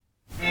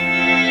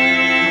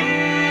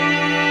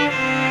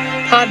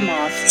God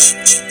moth.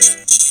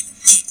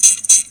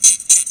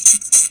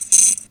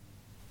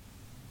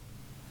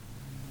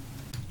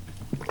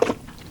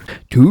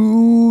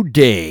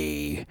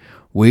 Today,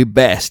 we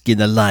bask in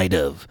the light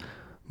of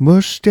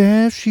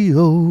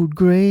mustachioed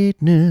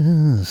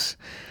greatness.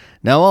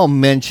 Now, I'll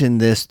mention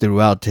this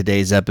throughout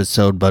today's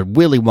episode, but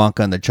Willy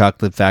Wonka and the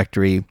Chocolate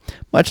Factory,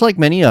 much like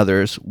many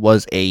others,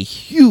 was a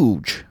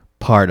huge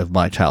part of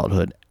my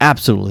childhood.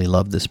 Absolutely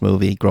loved this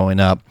movie growing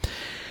up.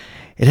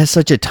 It has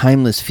such a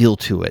timeless feel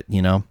to it, you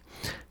know.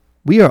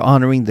 We are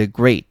honoring the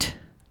great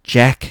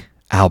Jack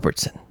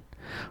Albertson,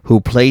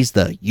 who plays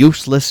the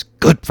useless,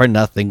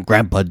 good-for-nothing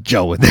Grandpa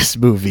Joe in this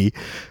movie.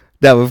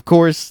 Now, of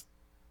course,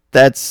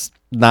 that's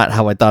not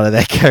how I thought of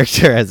that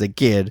character as a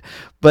kid,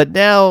 but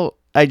now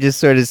I just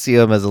sort of see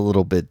him as a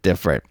little bit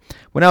different.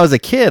 When I was a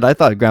kid, I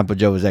thought Grandpa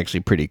Joe was actually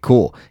pretty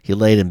cool. He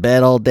laid in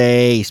bed all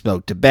day, he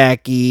smoked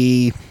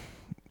tobacco,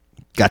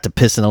 got to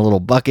piss in a little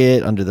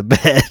bucket under the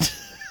bed.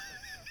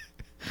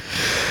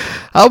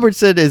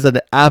 Albertson is an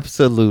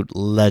absolute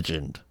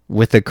legend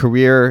with a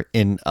career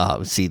in,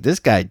 this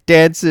guy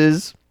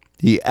dances,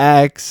 he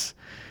acts,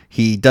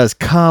 he does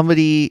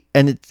comedy,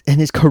 and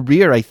his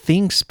career, I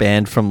think,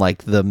 spanned from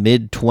like the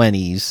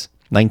mid-20s,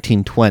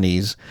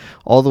 1920s,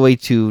 all the way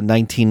to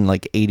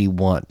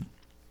 1981.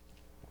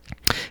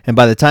 And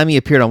by the time he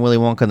appeared on Willy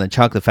Wonka and the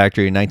Chocolate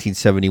Factory in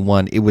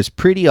 1971, it was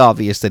pretty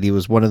obvious that he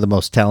was one of the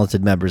most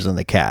talented members in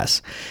the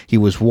cast. He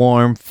was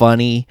warm,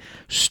 funny,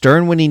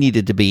 stern when he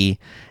needed to be,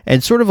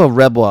 and sort of a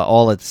rebel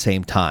all at the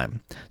same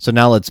time. So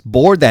now let's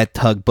board that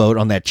tugboat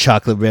on that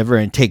chocolate river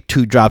and take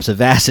 2 drops of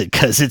acid,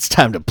 because it's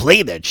time to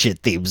play that shit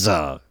theme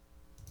song.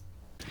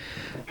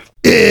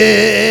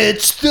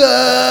 It's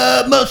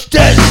the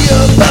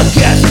Mustachio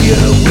Podcast,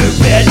 we're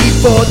ready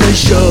for the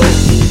show.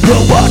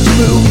 We'll watch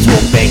movies,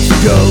 we'll make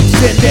some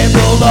jokes, and then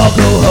we'll all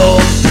go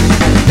home.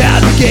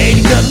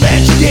 Navigating the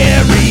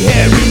legendary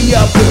hairy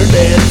upper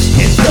lips,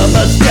 it's the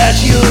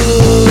Mustachio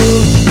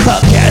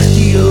Podcast.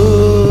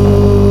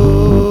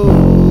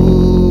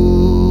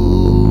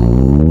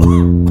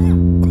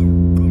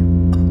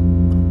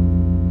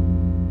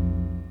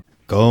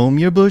 Comb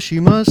your bushy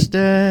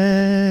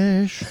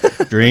mustache,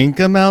 drink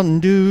a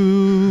Mountain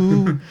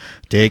Dew,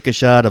 take a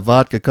shot of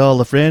vodka, call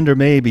a friend or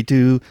maybe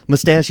 2.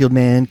 Mustachioed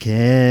Man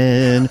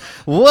Ken.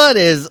 What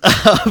is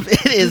up?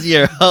 It is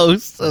your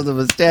host of the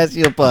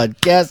Mustachio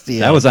Podcast.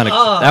 That was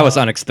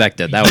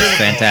unexpected. That was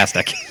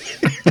fantastic.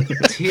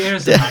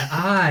 Tears in my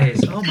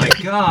eyes. Oh my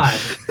God.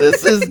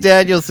 This is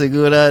Daniel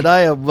Segura, and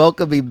I am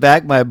welcoming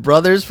back my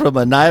brothers from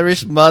an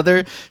Irish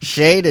mother,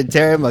 Shane and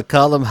Terry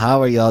McCullum.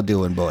 How are y'all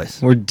doing, boys?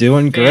 We're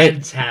doing great.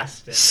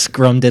 Fantastic.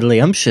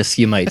 Scrumdiddlyumptious,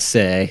 you might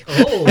say.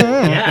 Oh,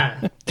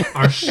 yeah.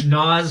 Our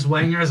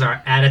schnozzwangers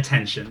are at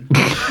attention.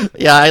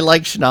 Yeah, I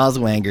like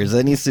Schnozzwangers.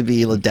 That needs to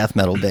be a death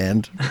metal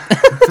band.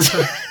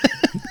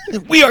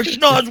 We are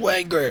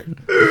Schnozzwanger.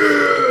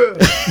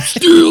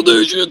 Steel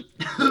Nation.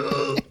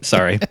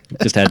 Sorry,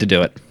 just had to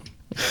do it.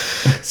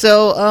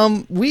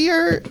 So, we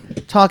are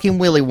talking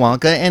Willy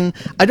Wonka, and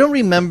I don't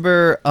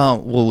remember,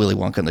 Willy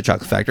Wonka and the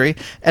Chocolate Factory,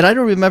 and I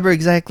don't remember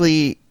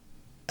exactly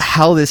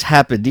how this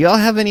happened. Do y'all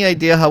have any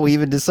idea how we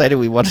even decided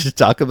we wanted to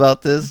talk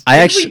about this?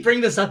 Did we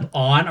bring this up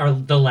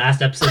on the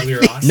last episode we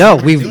were on? No,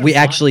 we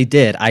actually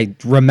did. I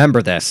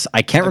remember this.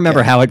 I can't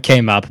remember how it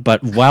came up,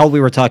 but while we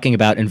were talking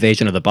about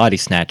Invasion of the Body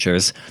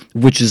Snatchers,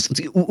 which is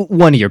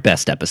one of your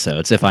best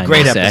episodes, if I may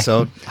say. Great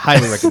episode.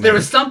 Highly recommend. There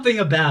was something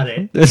about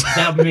it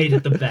that made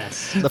it the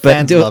best. The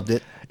fans loved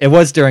it. It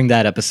was during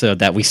that episode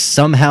that we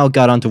somehow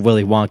got onto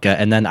Willy Wonka,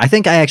 and then I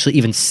think I actually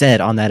even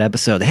said on that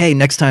episode, hey,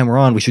 next time we're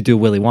on, we should do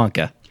Willy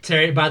Wonka.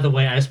 Terry, by the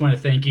way, I just want to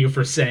thank you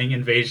for saying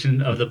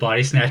Invasion of the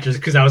Body Snatchers,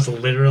 because I was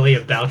literally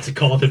about to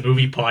call the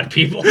movie Pod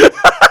People. I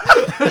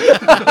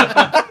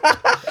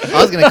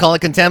was going to call it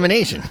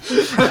Contamination.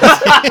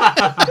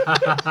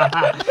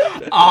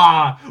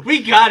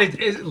 We got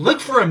it.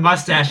 Look for a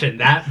mustache in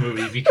that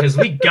movie, because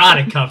we got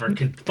to cover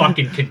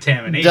fucking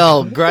Contamination.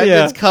 No,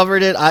 Grindins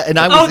covered it, and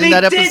I was in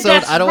that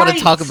episode. I don't want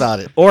to talk about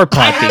it. Or I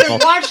Pod People.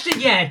 haven't watched it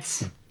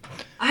yet.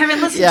 I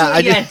haven't listened to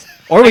it yet.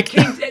 Or we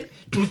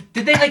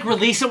Did they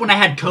release it when I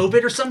had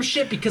COVID or some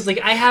shit? Because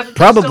I haven't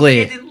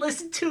probably I didn't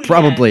listen to it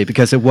yet.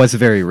 Because it was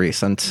very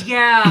recent.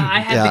 Yeah, I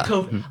had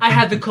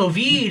the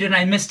COVID and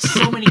I missed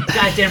so many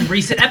goddamn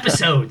recent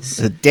episodes.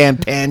 The damn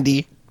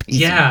pandy.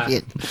 Yeah.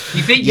 You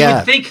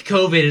would think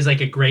COVID is a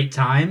great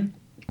time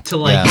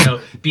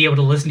to be able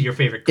to listen to your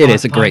favorite it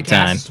is a great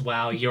time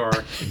while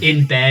you're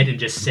in bed and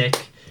just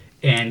sick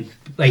and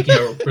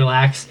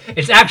relax.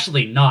 It's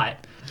actually not.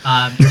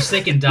 You're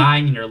sick and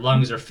dying and your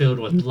lungs are filled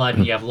with blood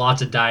and you have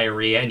lots of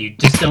diarrhea and you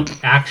just don't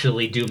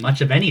actually do much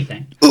of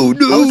anything. Oh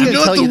no,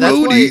 not the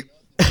roadie.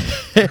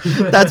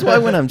 That's why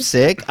when I'm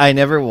sick, I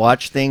never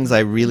watch things I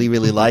really,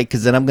 really like,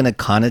 because then I'm going to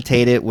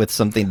connotate it with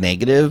something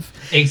negative.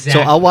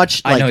 Exactly. So I'll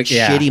watch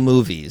shitty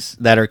movies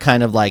that are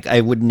kind of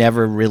I would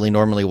never really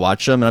normally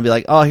watch them, and I'll be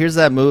like, oh, here's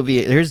that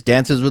movie. Here's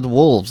Dances with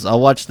Wolves.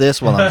 I'll watch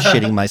this while I'm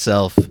shitting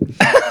myself.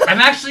 I'm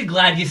actually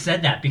glad you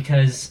said that,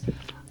 because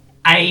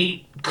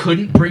I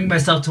couldn't bring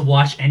myself to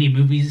watch any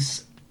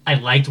movies I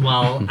liked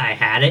while I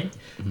had it.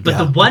 But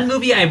the one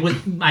movie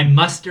I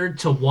mustered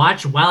to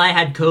watch while I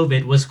had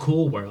COVID was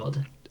Cool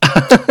World.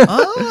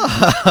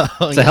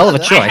 It's a hell of a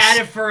choice. I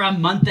had it for a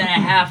month and a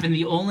half, and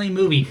the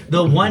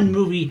one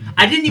movie,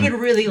 I didn't even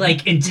really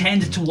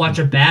intend to watch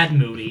a bad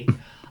movie.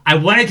 I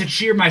wanted to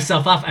cheer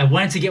myself up. I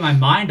wanted to get my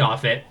mind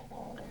off it.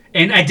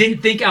 And I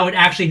didn't think I would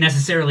actually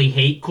necessarily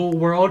hate Cool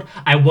World.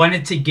 I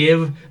wanted to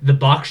give the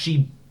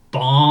Bakshi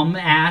bomb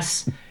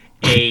ass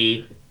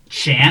a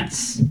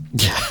chance.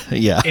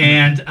 Yeah.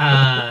 And,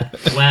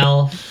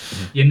 well,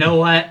 you know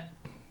what?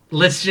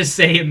 Let's just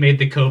say it made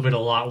the COVID a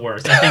lot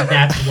worse. I think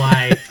that's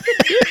why.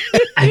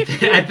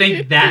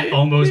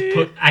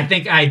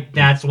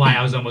 That's why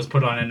I was almost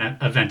put on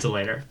a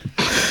ventilator.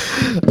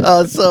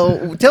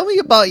 So tell me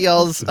about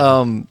y'all's.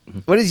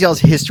 What is y'all's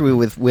history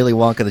with Willy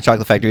Wonka and the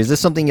Chocolate Factory? Is this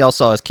something y'all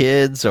saw as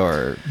kids,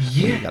 or?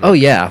 Yeah. Oh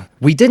yeah,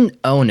 we didn't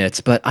own it,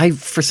 but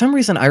for some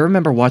reason I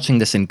remember watching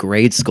this in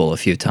grade school a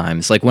few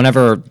times. Like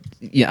whenever,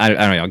 I don't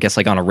know, I guess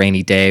on a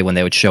rainy day when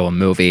they would show a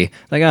movie,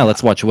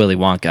 let's watch Willy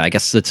Wonka. I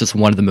guess it's just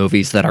one of the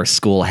movies that our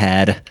school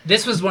had.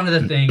 This was one of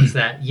the things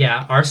that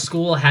our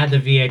school had the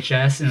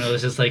VHS, and it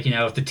was just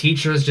if the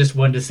teachers just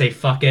wanted to say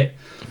fuck it,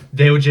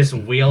 they would just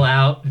wheel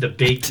out the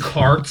big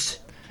carts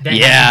that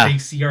had the big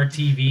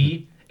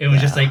CRTV. It was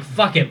just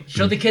fuck it,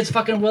 show the kids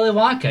fucking Willy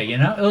Wonka,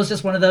 It was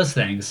just one of those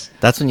things.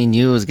 That's when you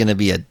knew it was going to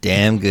be a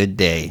damn good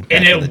day.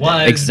 And it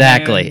was.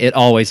 Exactly. Man. It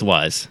always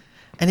was.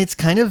 And it's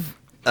kind of,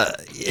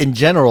 in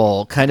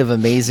general, kind of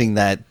amazing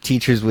that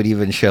teachers would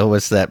even show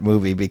us that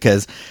movie,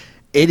 because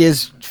it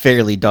is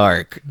fairly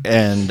dark.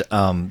 And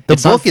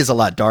the book is a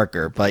lot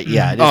darker, but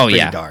yeah, it is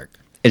pretty dark.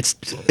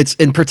 It's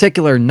in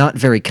particular not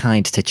very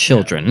kind to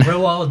children.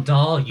 Roald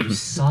Dahl, you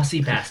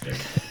saucy bastard.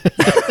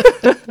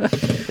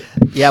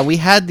 Yeah, we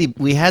had the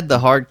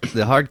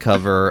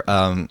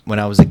hardcover when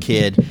I was a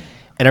kid,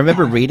 and I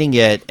remember reading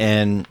it,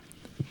 and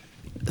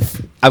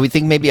I would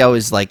think maybe I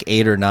was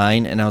 8 or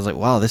 9, and I was like,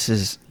 wow, this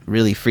is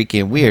really freaky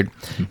and weird.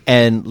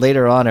 And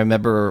later on, I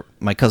remember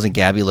my cousin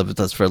Gabby lived with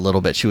us for a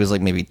little bit. She was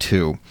maybe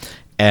 2,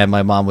 and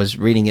my mom was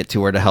reading it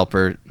to her to help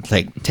her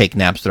take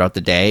naps throughout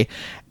the day.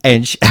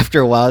 And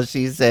after a while,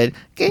 she said,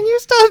 "Can you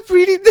stop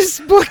reading this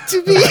book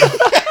to me?"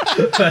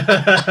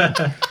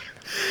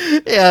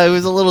 Yeah, it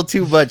was a little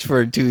too much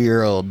for a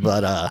 2-year-old,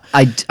 but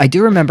I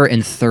do remember in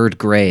 3rd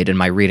grade in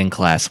my reading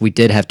class, we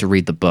did have to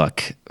read the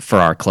book for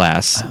our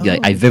class.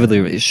 I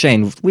vividly,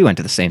 Shane, we went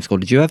to the same school.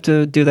 Did you have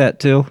to do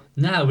that too?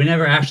 No, we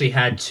never actually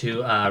had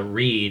to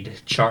read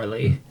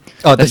Charlie.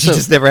 Oh, that you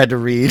just never had to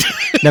read.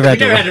 Never had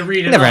to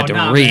read. Never had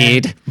to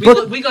read.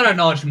 We got our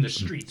knowledge from the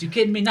streets. You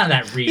kidding me? None of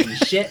that reading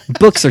shit.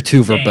 Books are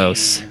too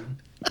verbose.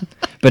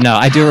 But no,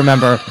 I do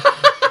remember.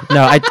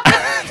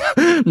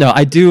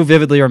 I do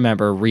vividly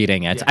remember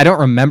reading it. Yeah. I don't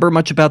remember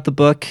much about the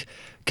book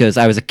because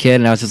I was a kid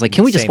and I was just like,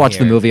 can we just watch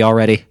the movie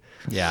already?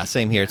 Yeah,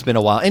 same here. It's been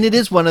a while. And it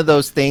is one of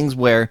those things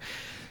where,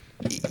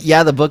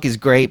 yeah, the book is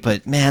great,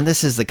 but man,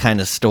 this is the kind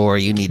of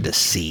story you need to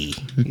see.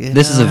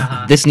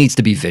 This needs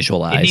to be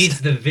visualized. It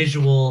needs the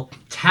visual,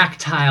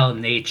 tactile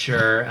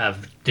nature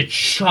of the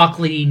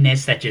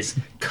chocolatiness that just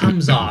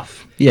comes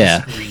off the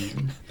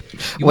screen.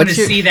 You want to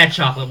see that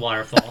chocolate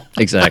waterfall.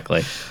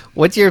 Exactly.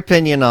 What's your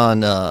opinion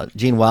on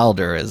Gene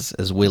Wilder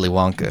as Willy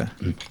Wonka?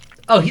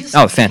 He's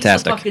fantastic.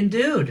 He's a fucking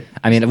dude.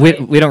 I mean,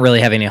 we don't really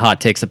have any hot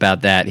takes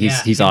about that.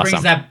 He's awesome. He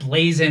brings that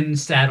blazing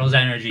Saddles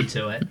energy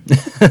to it.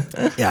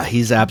 Yeah,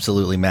 he's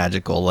absolutely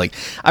magical.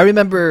 I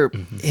remember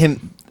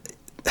him.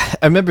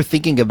 I remember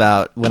thinking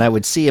about when I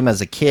would see him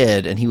as a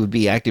kid and he would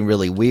be acting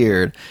really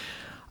weird.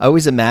 I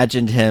always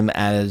imagined him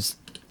as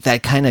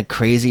that kind of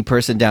crazy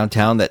person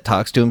downtown that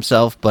talks to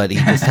himself, but he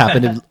just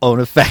happened to own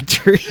a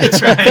factory.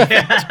 That's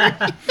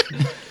right.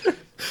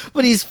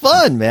 But he's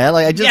fun, man.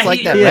 I just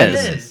like that. He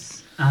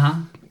is.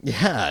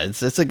 Yeah,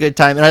 it's a good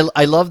time, and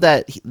I love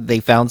that they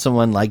found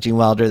someone like Gene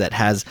Wilder that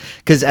has,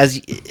 because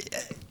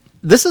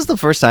this is the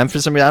first time for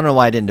some reason, I don't know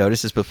why I didn't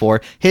notice this before,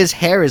 his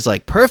hair is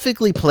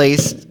perfectly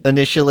placed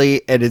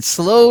initially, and it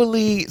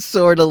slowly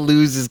sort of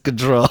loses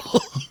control.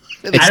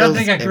 I don't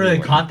think I really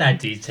caught that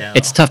detail.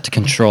 It's tough to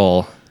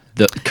control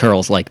the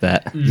curls like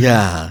that. Mm-hmm.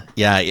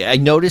 Yeah. I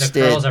noticed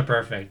the curls are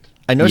perfect.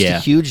 I noticed a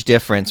huge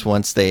difference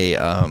once they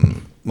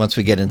once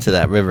we get into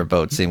that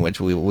riverboat scene, which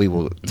we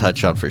will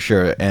touch on for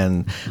sure.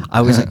 And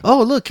I was like,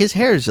 oh look, his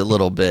hair is a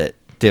little bit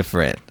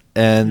different.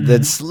 And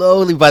then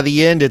slowly by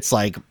the end, it's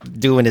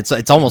doing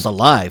it's almost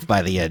alive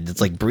by the end.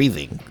 It's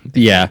breathing.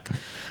 Yeah.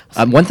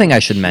 One thing I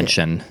should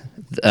mention,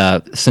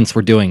 since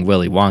we're doing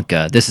Willy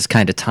Wonka, this is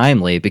kind of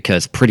timely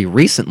because pretty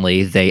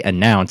recently they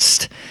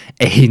announced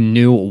a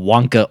new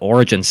Wonka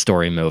origin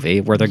story movie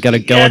where they're going to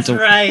go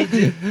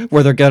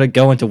where they're going to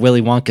go into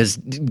Willy Wonka's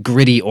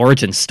gritty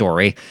origin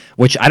story,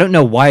 which I don't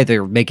know why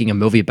they're making a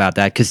movie about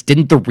that, because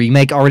didn't the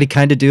remake already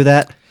kind of do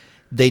that?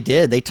 They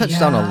did. They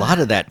touched on a lot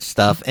of that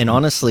stuff, and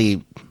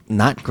honestly,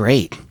 not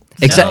great.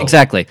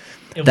 Exactly.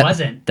 It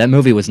wasn't. That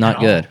movie was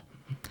not good.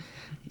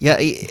 Yeah.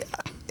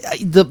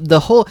 The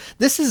whole,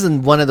 this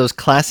isn't one of those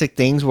classic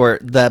things where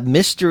the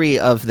mystery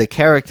of the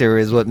character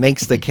is what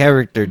makes the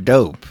character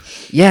dope.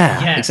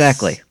 Yeah,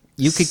 exactly.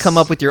 you could come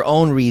up with your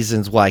own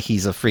reasons why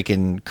he's a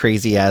freaking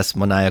crazy ass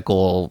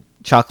maniacal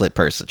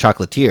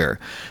chocolatier.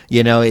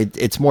 You know,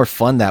 it's more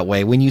fun that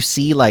way when you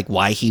see like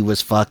why he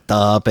was fucked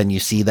up, and you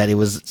see that it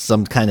was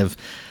some kind of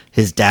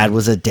his dad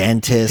was a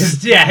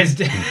dentist.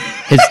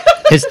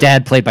 His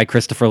dad played by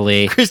Christopher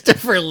Lee.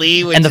 Christopher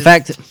Lee, and the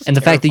fact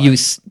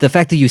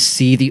that you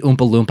see the Oompa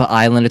Loompa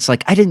Island, it's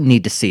like I didn't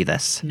need to see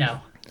this.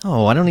 No.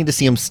 Oh, I don't need to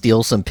see him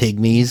steal some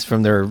pygmies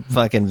from their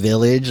fucking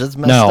village. That's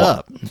messed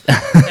up.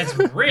 That's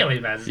really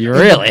messed up.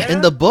 Really?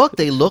 In the book,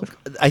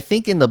 I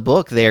think in the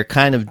book, they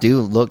kind of do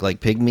look like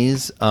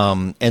pygmies.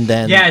 And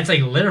then... Yeah, it's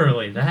like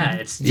literally that.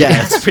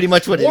 It's pretty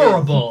much what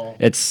horrible.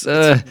 It's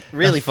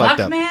really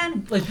fucked up.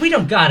 Man, like, we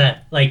don't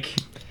gotta, like...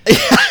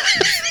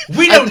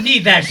 We don't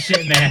need that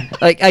shit, man.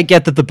 Like, I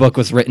get that the book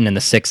was written in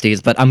the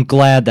 60s, but I'm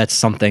glad that's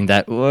something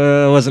that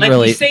wasn't like,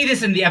 really... we say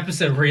this in the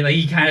episode where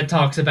he kind of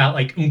talks about,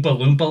 like, Oompa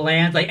Loompa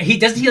land. Like, he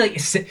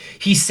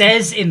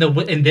says in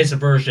this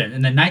version,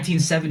 in the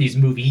 1970s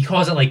movie, he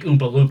calls it, like,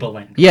 Oompa Loompa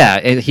land. Yeah,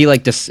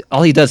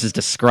 all he does is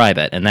describe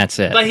it, and that's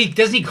it. But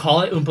does he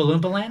call it Oompa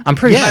Loompa land? I'm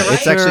pretty sure. Yeah,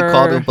 it's actually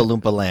called Oompa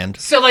Loompa land.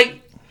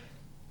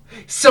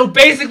 So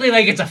basically,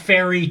 like, it's a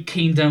fairy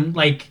kingdom,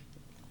 like...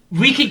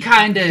 We can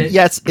kind of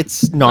it's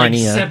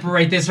Narnia. Like,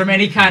 separate this from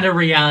any kind of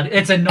reality.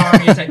 It's a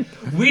Narnia type.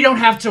 We don't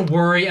have to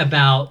worry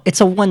about.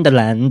 It's a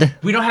wonderland.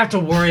 We don't have to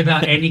worry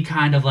about any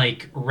kind of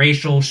like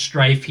racial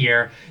strife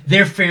here.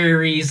 They're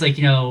fairies, like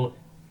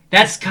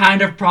that's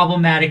kind of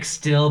problematic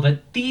still.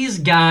 But these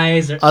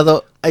guys are.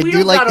 Although we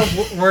don't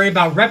gotta worry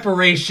about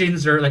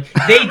reparations or like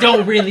they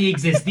don't really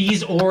exist.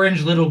 These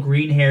orange little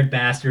green-haired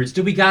bastards.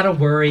 Do we gotta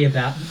worry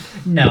about?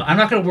 No, I'm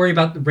not gonna worry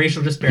about the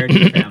racial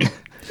disparity with them.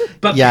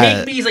 But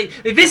pygmies, like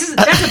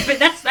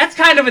that's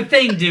kind of a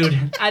thing, dude.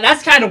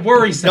 That's kind of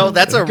worrisome. No,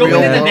 that's a real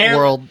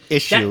world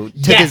issue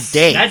to this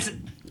day. That's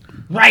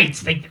right.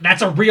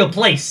 That's a real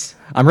place.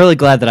 I'm really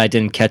glad that I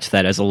didn't catch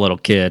that as a little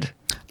kid.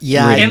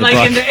 Yeah, and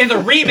like in the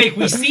remake,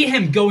 we see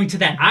him going to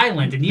that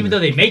island, and even though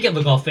they make it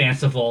look all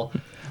fanciful,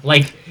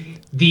 like.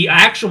 The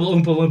actual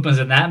Oompa Loompas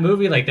in that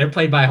movie, like they're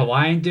played by a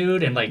Hawaiian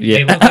dude, and like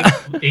they look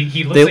like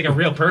he looks like a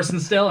real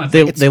person still. And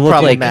they look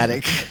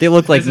problematic. They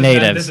look like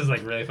natives. This is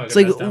like really fucking. It's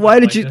like messed up.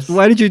 why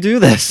did you do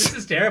this? This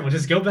is terrible.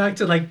 Just go back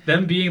to like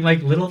them being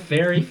like little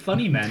fairy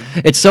funny men.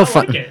 It's so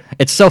funny.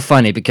 It's so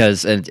funny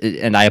because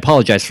and I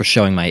apologize for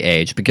showing my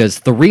age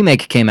because the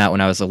remake came out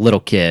when I was a little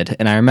kid,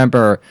 and I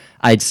remember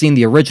I'd seen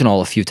the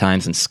original a few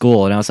times in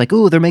school, and I was like,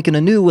 "Ooh, they're making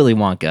a new Willy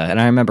Wonka."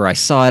 And I remember I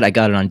saw it, I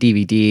got it on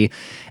DVD,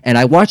 and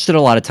I watched it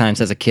a lot of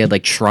times as a kid,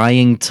 like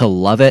trying to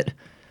love it.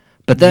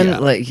 But then,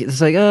 like,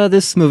 it's like, oh,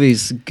 this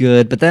movie's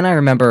good. But then I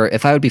remember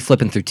if I would be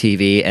flipping through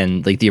TV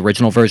and like the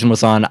original version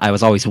was on, I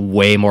was always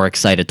way more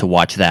excited to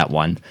watch that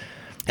one.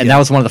 And that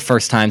was one of the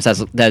first times as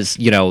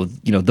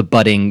the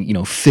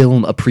budding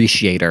film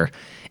appreciator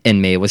in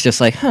me was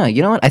just like,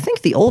 you know what? I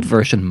think the old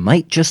version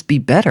might just be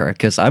better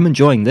because I'm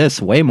enjoying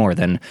this way more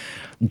than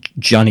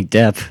Johnny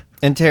Depp.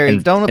 And Terry,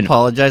 don't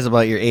apologize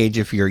about your age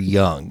if you're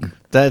young.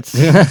 That's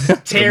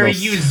Terry,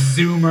 you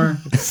zoomer.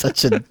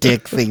 Such a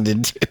dick thing to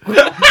do.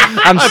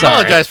 I'm sorry. I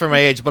apologize for my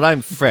age, but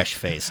I'm fresh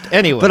faced.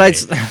 Anyway,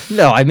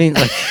 I mean,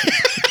 like,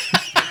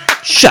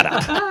 shut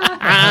up.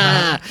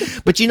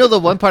 But the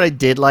one part I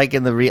did like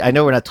in I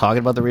know we're not talking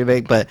about the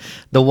remake, but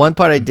the one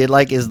part I did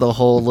like is the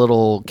whole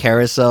little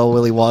carousel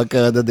Willy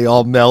Wonka that they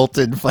all melt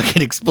and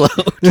fucking explode.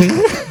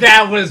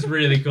 That was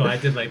really cool. I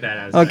did like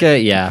that.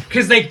 Okay, yeah.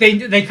 Because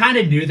they kind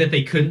of knew that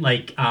they couldn't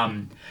like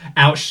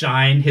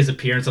outshine his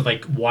appearance of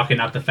like walking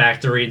out the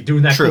factory and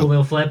doing that cool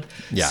little flip.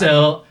 Yeah.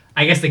 So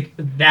I guess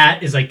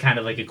that is like kind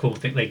of like a cool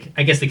thing. Like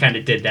I guess they kind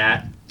of did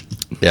that.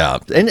 Yeah,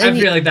 and I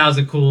feel like that was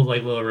a cool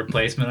like little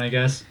replacement, I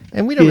guess.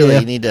 And we don't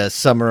really need to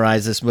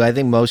summarize this movie. I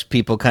think most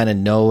people kind of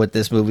know what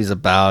this movie's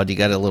about. You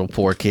got a little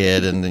poor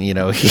kid, and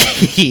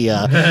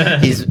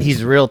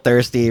he's real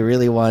thirsty. He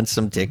really wants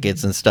some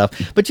tickets and stuff.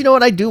 But you know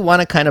what? I do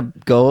want to kind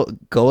of go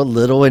a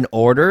little in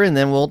order, and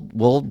then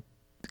we'll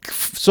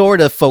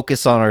sort of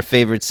focus on our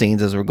favorite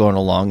scenes as we're going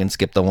along and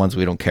skip the ones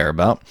we don't care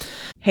about.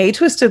 Hey,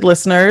 Twisted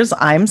listeners,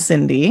 I'm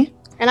Cindy.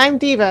 And I'm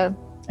Diva.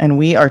 And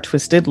we are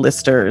Twisted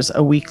Listers,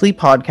 a weekly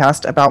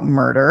podcast about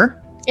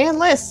murder and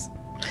lists.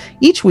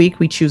 Each week,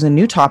 we choose a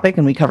new topic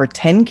and we cover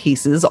 10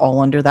 cases all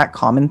under that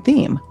common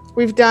theme.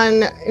 We've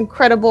done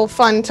incredible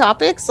fun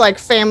topics like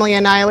family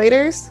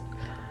annihilators,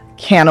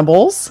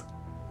 cannibals,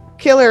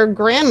 killer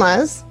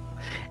grandmas,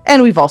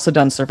 and we've also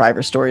done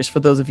survivor stories for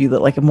those of you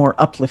that like a more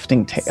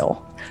uplifting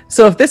tale.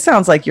 So if this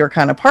sounds like your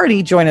kind of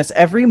party, join us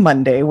every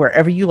Monday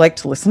wherever you like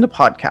to listen to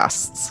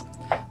podcasts.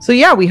 So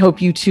yeah, we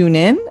hope you tune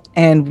in,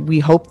 and we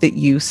hope that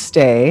you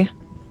stay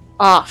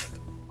off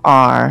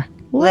our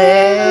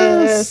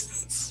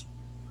lists.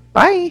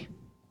 Bye.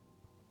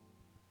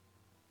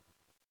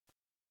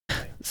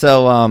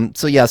 So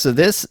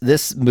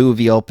this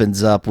movie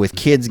opens up with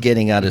kids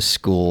getting out of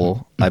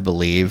school, I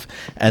believe,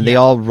 and they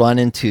all run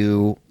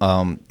into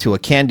to a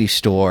candy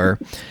store,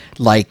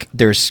 like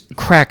there's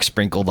crack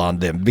sprinkled on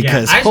them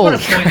because I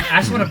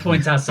just want to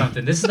point out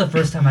something. This is the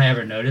first time I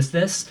ever noticed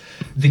this.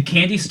 The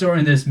candy store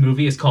in this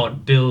movie is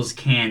called Bill's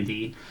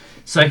Candy,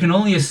 so I can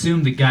only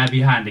assume the guy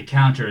behind the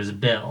counter is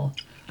Bill.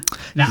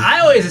 Now,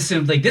 I always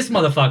assumed, like, this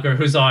motherfucker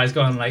who's always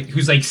going, like,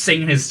 who's, like,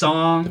 singing his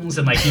songs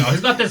and, like,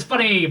 he's got this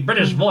funny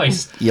British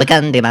voice. The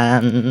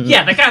Candyman.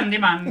 Yeah, the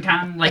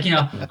Candyman like,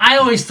 I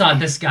always thought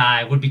this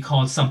guy would be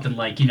called something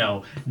like,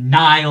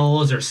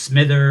 Niles or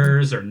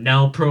Smithers or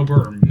Nell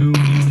Prober or Moon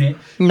Unit.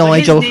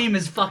 Nigel. But his name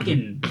is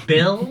fucking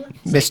Bill.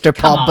 Mr.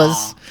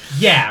 Pompous.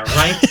 Yeah,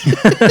 right?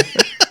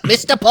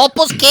 Mr.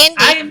 Pompous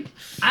Candy.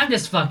 I'm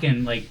just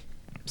fucking, like,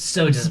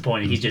 so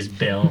disappointed he's just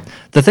Bill.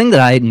 The thing that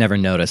I had never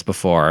noticed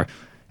before,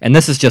 and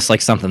this is just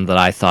like something that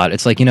I thought,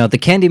 it's like, the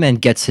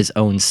Candyman gets his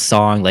own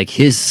song. Like,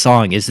 his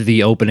song is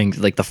the opening,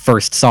 like the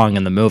first song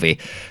in the movie.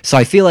 So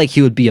I feel like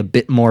he would be a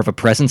bit more of a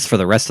presence for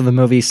the rest of the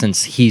movie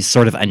since he's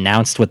sort of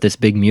announced with this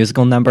big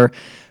musical number.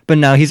 But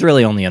no, he's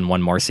really only in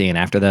one more scene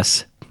after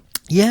this.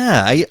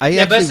 Yeah, I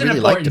yeah, but it's actually an really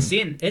liked important him.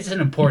 scene. It's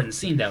an important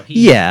scene, though.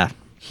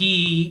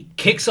 He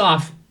kicks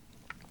off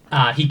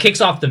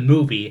the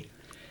movie,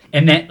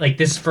 and then, like,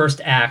 this first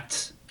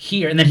act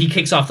here, and then he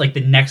kicks off, like, the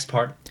next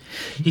part.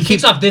 He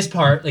kicks off this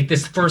part, like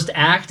this first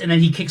act, and then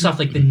he kicks off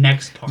like the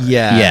next part.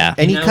 Yeah.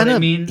 And You know what I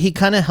mean? he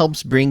kind of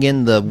helps bring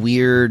in the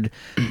weird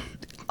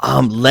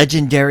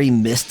legendary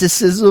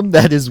mysticism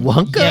that is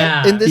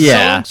Wonka in this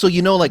song. So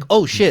like,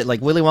 oh shit,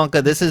 like Willy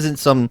Wonka, this isn't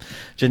some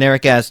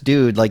generic ass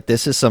dude. Like,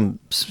 this is some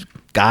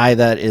guy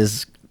that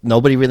is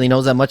nobody really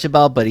knows that much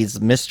about, but he's a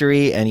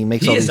mystery and he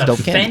makes all these dope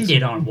candies. He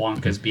is offended on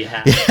Wonka's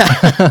behalf.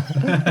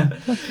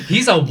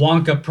 He's a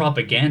Wonka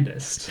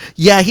propagandist.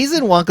 Yeah, he's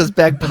in Wonka's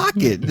back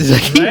pocket.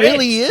 He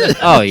really is.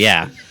 Oh,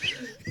 yeah.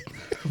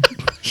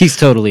 He's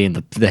totally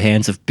in the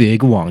hands of Big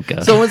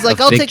Wonka. Someone's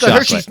like, I'll take a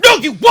Hershey's. No,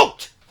 you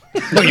won't!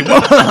 No, you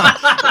won't!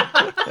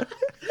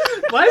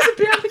 Why is it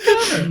behind the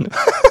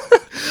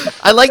counter?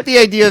 I like the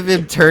idea of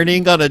him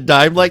turning on a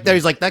dime like that.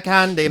 He's like, the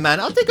candy man.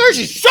 I'll take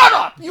Hershey's. Shut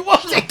up! You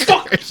won't take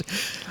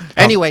Hershey's.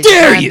 Anyway,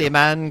 candy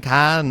man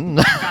can.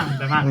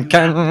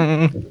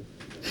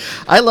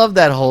 I love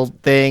that whole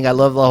thing. I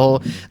love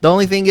the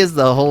only thing is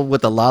the whole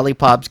with the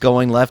lollipops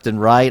going left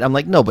and right. I'm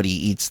like, nobody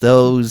eats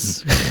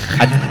those.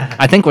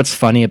 I think what's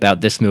funny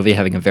about this movie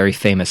having a very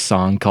famous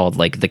song called,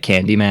 like, The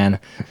Candyman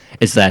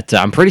is that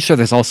I'm pretty sure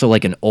there's also,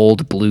 like, an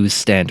old blues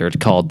standard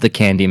called The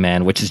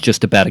Candyman, which is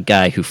just about a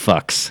guy who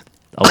fucks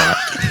a lot.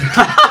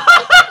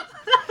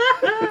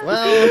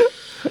 Well,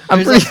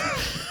 I'm pretty...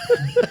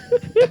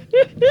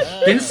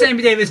 Didn't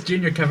Sammy Davis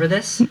Jr. cover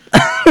this?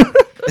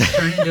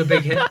 Turn into a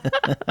big hit?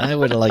 I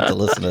would have liked to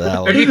listen to that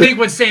Or do one. you think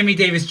when Sammy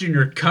Davis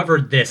Jr.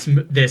 covered this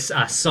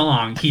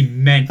song, he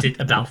meant it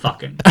about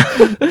fucking?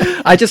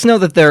 I just know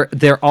that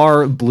there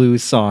are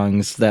blues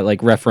songs that,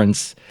 like,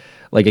 reference,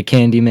 like, a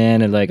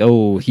Candyman and, like,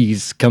 oh,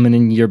 he's coming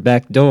in your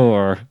back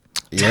door.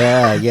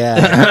 Yeah.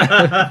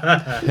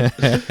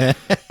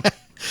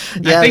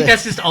 I think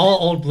that's just all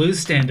old blues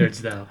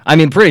standards, though. I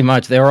mean, pretty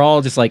much. They were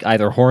all just, like,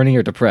 either horny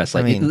or depressed.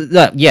 Like,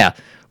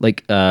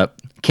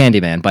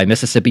 Candyman by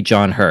Mississippi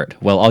John Hurt.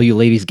 Well, all you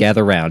ladies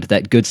gather round.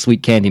 That good,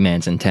 sweet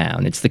Candyman's in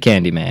town. It's the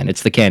Candyman.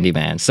 It's the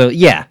Candyman. So,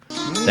 yeah,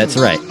 that's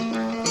right.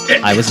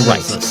 I was right.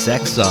 It's a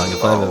sex song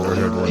if I've ever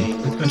heard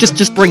one.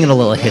 Just bring in a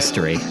little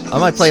history. I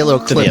might play a little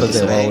clip of it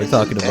episode. while we're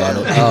talking about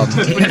it.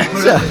 Put it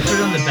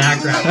on the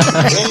background on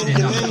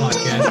the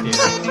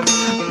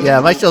podcast here. Yeah,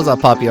 my show's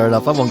not popular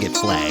enough. I won't get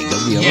flagged.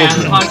 Yeah,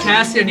 the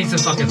podcast here needs some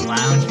fucking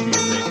lounge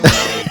music.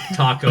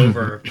 Talk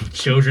over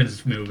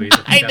children's movies.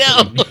 I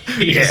know.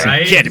 Yeah,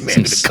 right?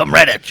 Candyman to come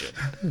right at you.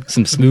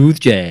 Some smooth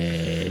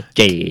jazz.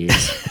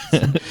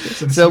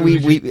 So we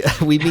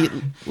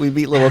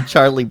meet little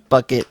Charlie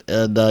Bucket,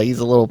 and he's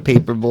a little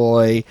paper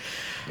boy,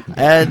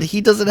 and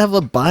he doesn't have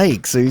a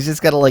bike, so he's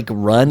just got to, like,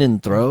 run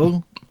and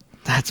throw.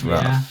 That's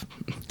rough.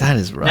 Yeah. That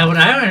is rough. Now, what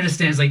I don't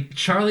understand is, like,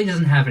 Charlie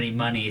doesn't have any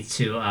money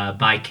to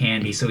buy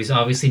candy, so he's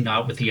obviously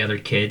not with the other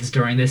kids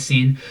during this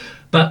scene.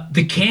 But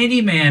the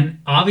Candyman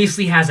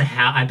obviously has a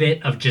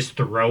habit of just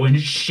throwing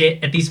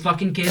shit at these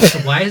fucking kids, so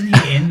why isn't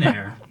he in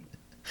there?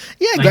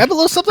 Yeah, grab a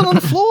little something on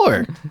the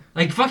floor.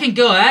 Like, fucking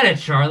go at it,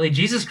 Charlie.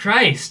 Jesus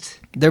Christ.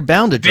 They're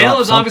bound to drop Bill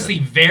is something. obviously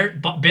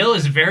Bill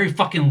is very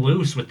fucking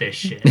loose with this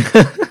shit.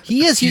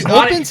 He is. He He's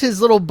not- opens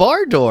his little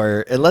bar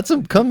door and lets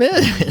him come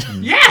in.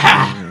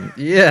 Yeah!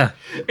 Yeah.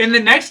 And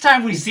the next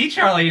time we see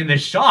Charlie in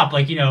this shop,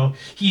 like,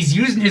 he's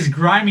using his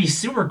grimy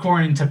sewer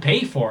coin to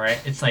pay for it.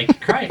 It's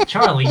like, Christ,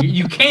 Charlie,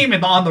 you came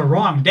in on the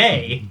wrong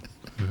day.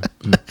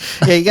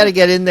 Yeah, you got to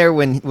get in there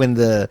when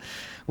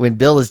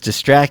Bill is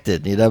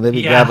distracted.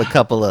 Maybe grab a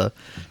couple of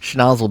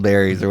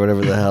schnozzleberries or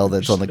whatever the hell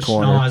that's on the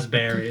corner.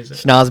 Schnozberries.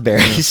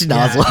 Schnozzberries.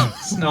 Schnozzle.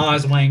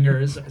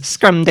 Snozwangers.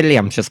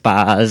 Scrumdiddlyumptious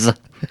bars.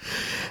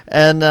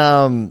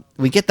 And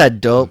we get that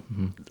dope,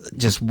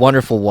 just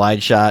wonderful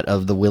wide shot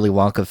of the Willy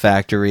Wonka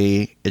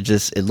factory.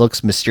 It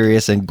looks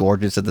mysterious and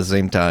gorgeous at the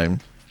same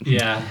time.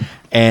 Yeah.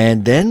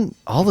 And then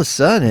all of a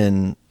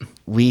sudden,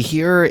 we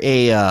hear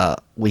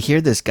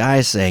this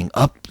guy saying,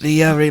 "Up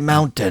the airy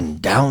mountain,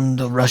 down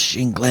the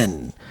rushing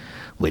glen,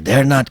 we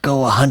dare not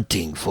go a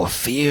hunting for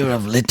fear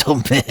of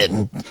little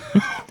men."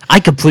 I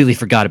completely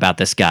forgot about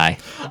this guy.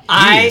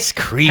 He is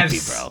creepy,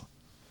 bro.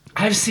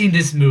 I've seen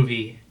this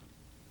movie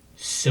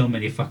so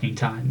many fucking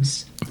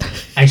times.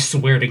 I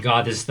swear to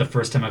God, this is the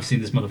first time I've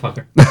seen this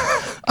motherfucker.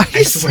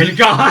 I swear to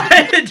God,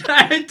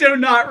 I do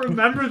not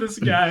remember this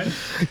guy.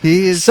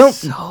 He is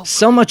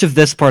So much of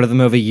this part of the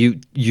movie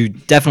you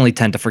definitely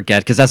tend to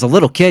forget, because as a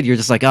little kid you're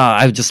just like,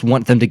 I just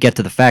want them to get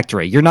to the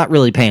factory. You're not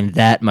really paying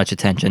that much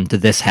attention to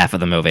this half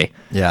of the movie.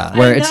 Yeah.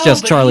 Where it's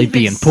just Charlie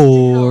being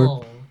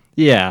poor.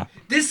 Yeah.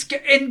 This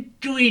guy, and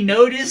do we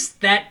notice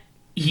that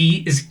he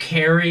is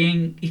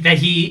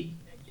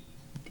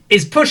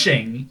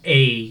pushing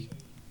a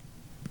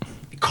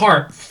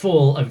cart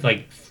full of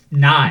like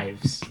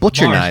knives,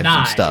 butcher large knives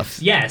and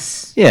stuff.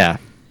 Yes. Yeah.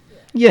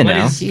 You What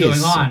know. is going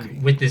so on creepy.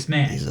 with this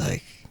man?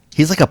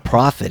 He's like a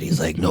prophet. He's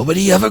like,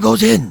 nobody ever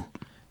goes in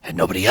and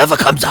nobody ever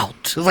comes out.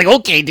 It's like,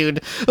 okay,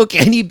 dude. Okay.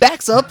 And he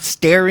backs up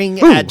staring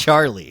at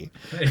Charlie.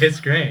 It's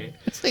great.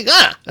 It's like,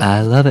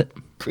 I love it.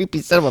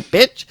 creepy son of a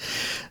bitch.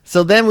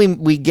 So then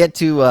we get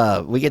to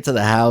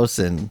the house,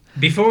 and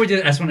Before we do,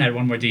 I just want to add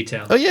one more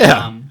detail. Oh,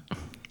 yeah.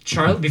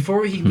 Charlie. Before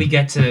we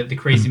get to the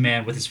crazy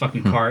man with his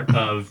fucking cart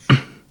of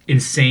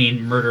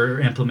insane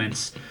murder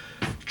implements,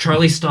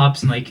 Charlie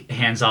stops and like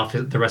hands off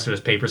the rest of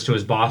his papers to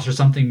his boss or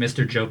something,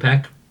 Mr.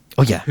 Jopek,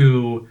 oh yeah,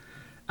 who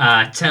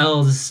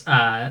tells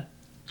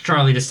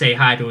Charlie to say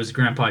hi to his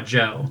grandpa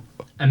Joe,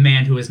 a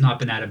man who has not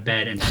been out of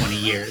bed in 20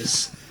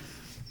 years.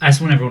 I just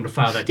want everyone to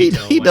file that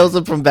detail. he away. knows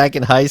him from back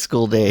in high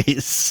school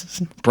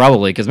days.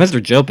 Probably, because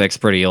Mr. Jopek's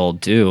pretty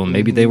old, too.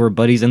 Maybe they were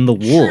buddies in the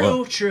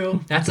war. True.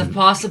 That's a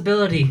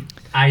possibility.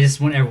 I just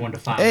want everyone to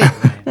file Hey.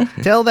 that away.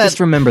 Tell that Just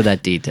remember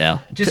that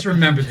detail. Just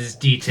remember this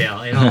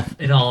detail.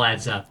 It all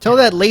adds up. Tell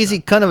that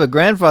lazy cunt of a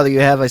grandfather you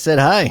have I said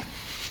hi.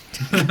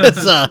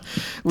 'Cause,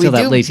 we Tell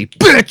that do- lazy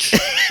bitch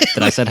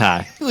that I said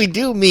hi. we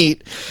do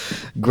meet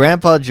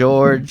Grandpa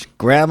George,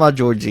 Grandma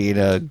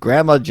Georgina,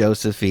 Grandma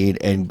Josephine,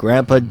 and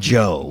Grandpa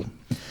Joe.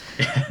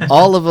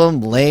 All of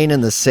them laying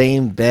in the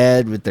same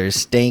bed with their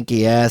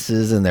stanky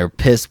asses and their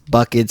piss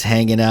buckets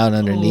hanging out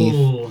underneath.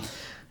 Ooh.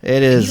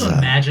 It is. Can you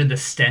imagine the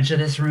stench of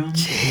this room?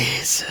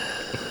 Jesus.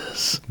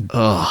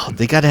 Oh,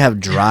 they got to have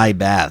dry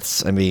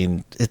baths. I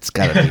mean, it's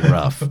got to be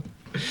rough.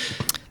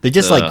 They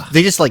just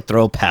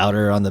throw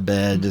powder on the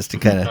bed just to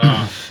kind of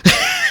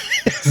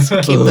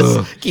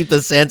keep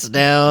the scents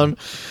down.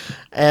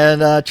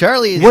 And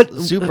Charlie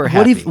is super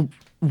happy.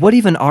 What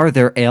even are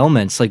their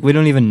ailments? Like, we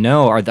don't even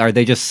know. Are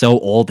they just so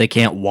old they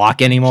can't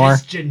walk anymore?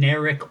 Just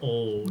generic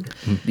old.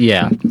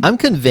 Yeah. I'm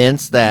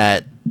convinced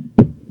that,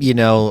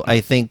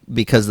 I think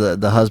because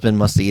the husband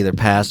must have either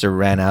passed or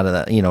ran out,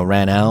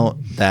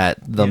 that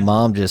the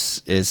mom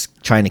just is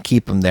trying to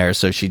keep him there.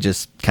 So she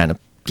just kind of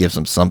gives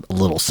him a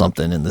little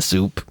something in the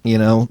soup,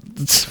 Or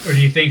do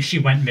you think she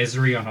went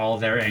misery on all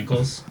their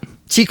ankles?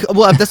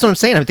 Well, that's what I'm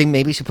saying. I think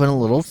maybe she put a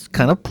little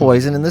kind of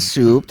poison in the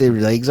soup. Their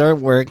legs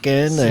aren't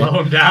working.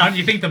 Slow him down.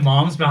 You think the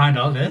mom's behind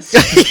all this?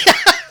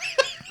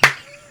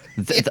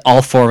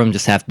 All four of them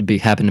just happen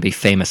to be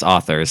famous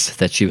authors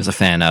that she was a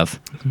fan of,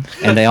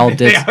 and they all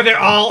did. They're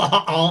all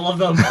of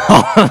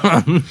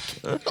them.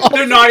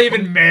 They're not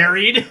even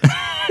married.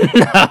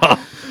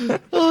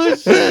 Oh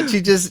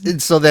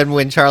shit! So then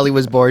when Charlie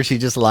was bored, she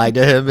just lied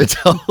to him and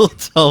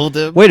told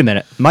him. Wait a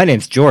minute, my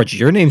name's George.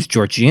 Your name's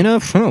Georgina.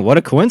 What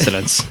a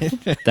coincidence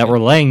that we're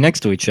laying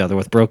next to each other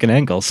with broken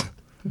ankles.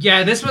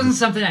 Yeah, this wasn't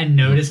something I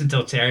noticed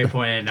until Terry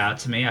pointed it out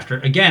to me.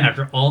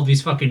 After all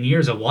these fucking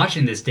years of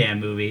watching this damn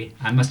movie,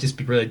 I must just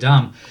be really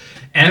dumb.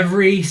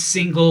 Every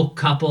single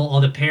couple, all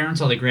the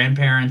parents, all the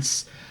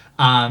grandparents,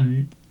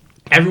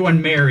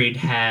 everyone married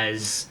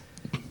has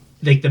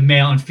like the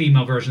male and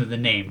female version of the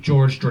name: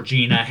 George,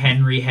 Georgina,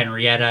 Henry,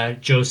 Henrietta,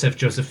 Joseph,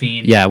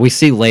 Josephine. Yeah, we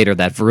see later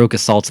that Veruca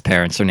Salt's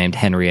parents are named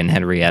Henry and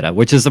Henrietta,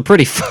 which is a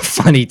pretty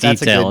funny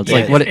That's a detail. good It's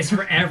bit. like what? It's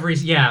for every.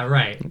 Yeah,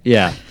 right.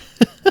 Yeah.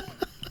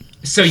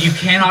 So you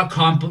cannot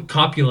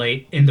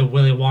copulate in the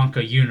Willy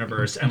Wonka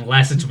universe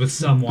unless it's with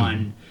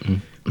someone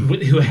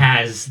who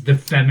has the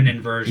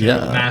feminine version, Yeah.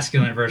 the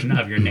masculine version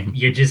of your name.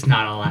 You're just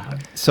not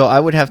allowed. So I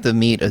would have to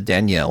meet a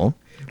Danielle.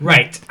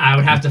 Right. I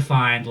would have to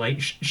find like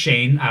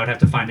Shane. I would have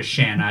to find a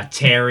Shanna.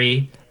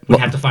 Terry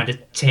would have to find a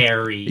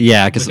Terry.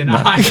 Yeah, because with an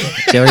I.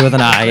 Terry with an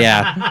I.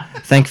 Yeah.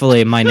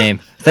 Thankfully, my name's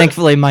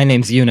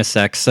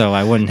unisex, so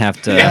I wouldn't have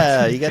to.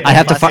 Yeah, you got. I'd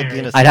have to classic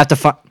find.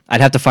 unisex.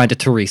 I'd have to find a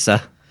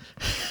Teresa.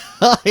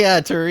 Oh yeah,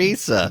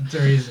 Teresa.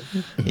 Teresa.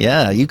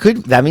 Yeah, you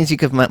could. That means you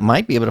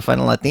might be able to find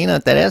a Latina,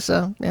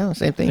 Teresa. Yeah,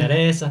 same thing.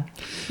 Teresa.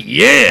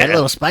 Add a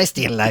little spice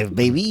to your life,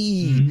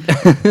 baby.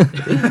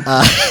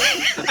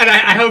 And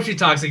I hope she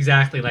talks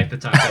exactly like the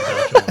Taco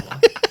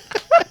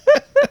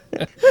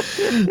Bell.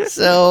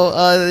 So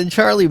then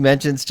Charlie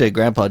mentions to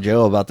Grandpa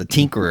Joe about the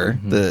Tinkerer.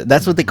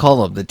 That's what they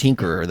call him, the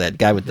Tinkerer, that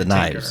guy with the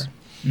knives.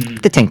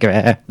 The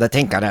Tinkerer. The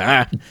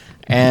Tinkerer.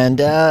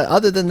 And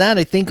other than that,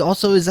 I think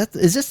also is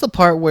this the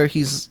part where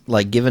he's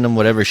like giving him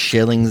whatever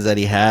shillings that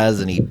he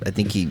has, and I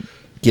think he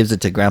gives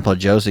it to Grandpa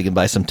Joe so he can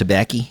buy some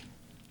tobacco.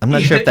 I'm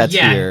not sure if that's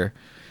here.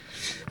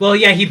 Well,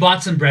 yeah, he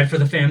bought some bread for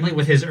the family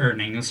with his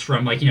earnings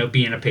from, like,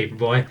 being a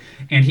paperboy.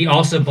 And he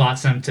also bought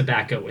some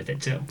tobacco with it,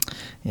 too.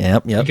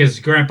 Yep. Because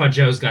Grandpa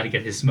Joe's got to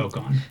get his smoke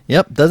on.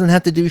 Yep, doesn't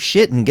have to do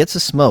shit and gets a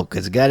smoke.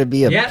 It's got to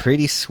be a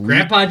pretty sweet...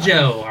 Grandpa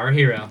Joe, our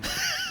hero.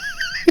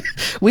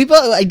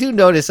 I do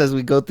notice as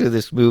we go through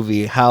this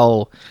movie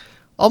how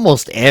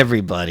almost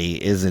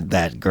everybody isn't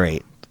that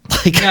great.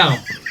 No.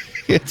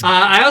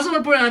 I also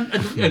want to put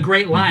on a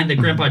great line that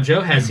Grandpa Joe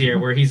has here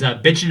where he's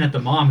bitching at the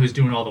mom who's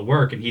doing all the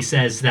work, and he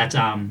says that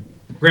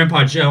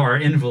Grandpa Joe, our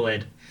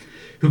invalid,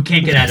 who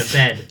can't get out of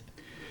bed,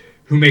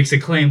 who makes a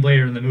claim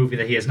later in the movie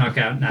that he has not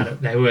gotten out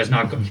of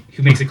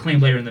who makes a claim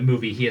later in the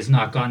movie he has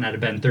not gotten out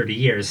of bed in 30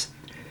 years,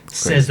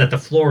 says that the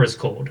floor is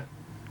cold.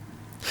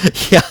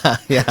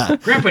 Yeah.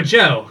 Grandpa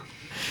Joe.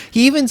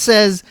 He even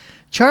says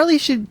Charlie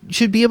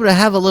should be able to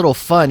have a little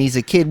fun. He's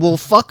a kid. Well,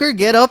 fucker,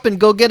 get up and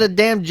go get a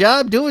damn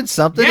job doing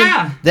something.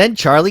 Yeah. Then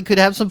Charlie could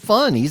have some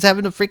fun. He's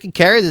having to freaking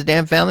carry this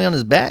damn family on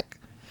his back.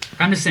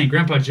 I'm just saying,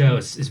 Grandpa Joe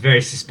is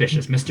very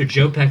suspicious. Mr.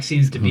 Joe Peck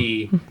seems to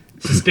be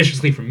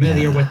suspiciously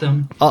familiar with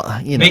them.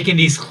 Making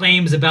these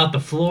claims about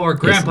the floor.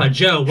 Grandpa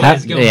Joe, what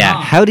is going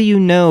on? How do you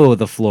know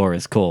the floor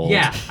is cold?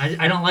 Yeah,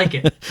 I don't like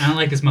it. I don't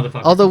like this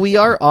motherfucker. Although we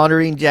are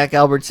honoring Jack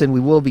Albertson,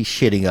 we will be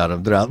shitting on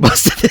him throughout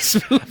most of this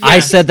movie. I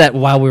said that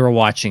while we were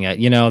watching it.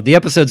 The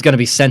episode's going to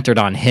be centered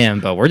on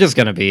him, but we're just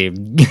going to be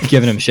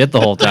giving him shit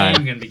the whole time.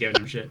 I'm going to be giving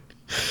him shit.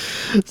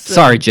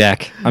 Sorry,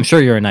 Jack. I'm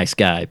sure you're a nice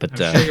guy,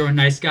 but I'm sure you're a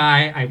nice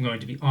guy. I'm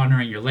going to be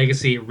honoring your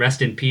legacy.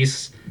 Rest in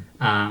peace.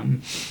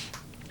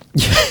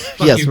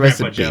 Yes,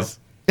 rest in peace.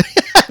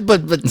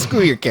 but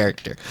screw your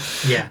character.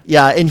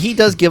 Yeah, and he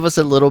does give us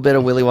a little bit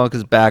of Willy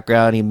Wonka's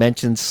background. He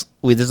mentions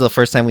this is the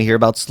first time we hear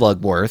about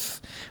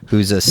Slugworth,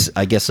 who's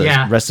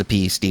a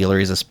recipe stealer.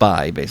 He's a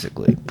spy,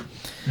 basically.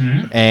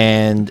 Mm-hmm.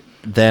 And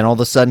then all of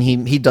a sudden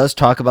he does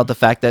talk about the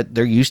fact that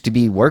there used to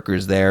be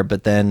workers there,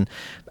 but then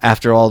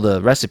after all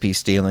the recipe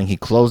stealing, he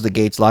closed the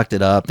gates, locked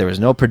it up. There was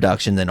no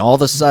production. Then all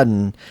of a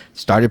sudden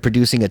started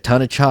producing a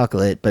ton of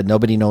chocolate, but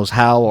nobody knows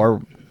how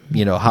or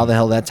how the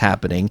hell that's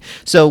happening.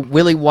 So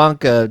Willy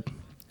Wonka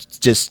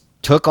just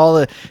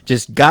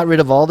got rid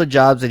of all the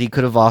jobs that he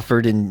could have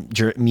offered in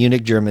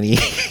Munich, Germany,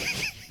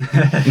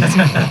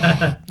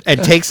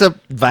 and takes up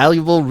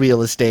valuable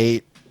real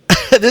estate.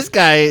 This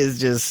guy is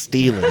just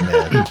stealing,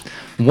 man.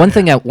 One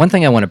thing I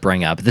want to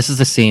bring up. This is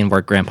the scene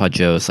where Grandpa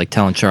Joe's like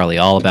telling Charlie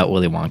all about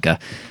Willy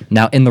Wonka.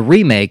 Now in the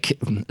remake,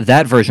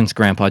 that version's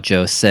Grandpa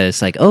Joe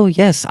says like, "Oh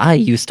yes, I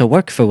used to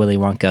work for Willy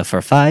Wonka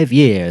for 5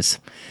 years."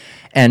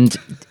 And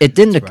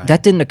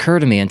that didn't occur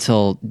to me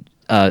until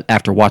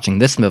after watching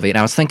this movie. And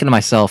I was thinking to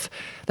myself,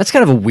 that's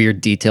kind of a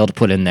weird detail to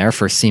put in there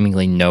for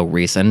seemingly no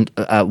reason.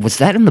 Was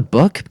that in the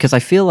book? Because I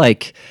feel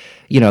like,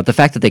 the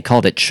fact that they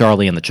called it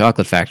Charlie and the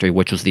Chocolate Factory,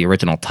 which was the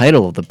original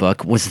title of the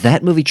book, was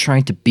that movie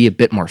trying to be a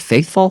bit more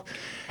faithful?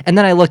 And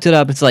then I looked it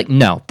up. It's like,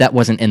 no, that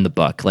wasn't in the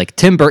book. Like,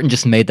 Tim Burton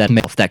just made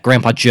that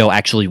Grandpa Joe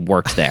actually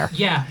worked there.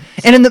 Yeah.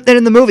 And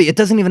in the movie, it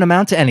doesn't even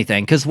amount to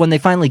anything, because when they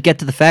finally get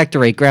to the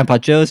factory, Grandpa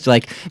Joe's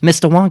like,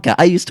 "Mr. Wonka,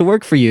 I used to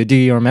work for you. Do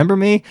you remember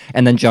me?"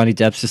 And then Johnny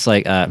Depp's just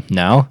like,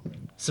 no.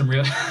 Some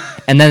real...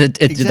 And then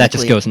exactly. That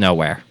just goes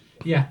nowhere.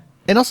 Yeah.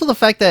 And also the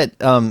fact that,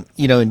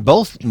 in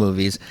both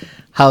movies,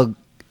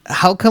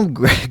 how come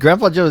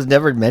Grandpa Joe has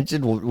never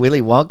mentioned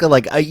Willy Wonka?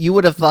 Like, you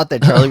would have thought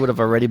that Charlie would have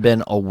already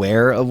been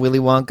aware of Willy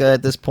Wonka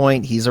at this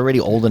point. He's already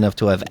old enough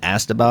to have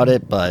asked about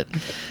it, but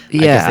I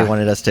guess they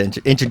wanted us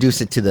to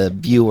introduce it to the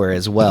viewer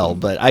as well.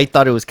 But I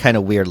thought it was kind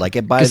of weird. Like,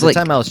 by the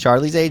time I was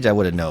Charlie's age, I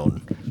would have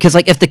known. Because,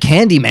 if the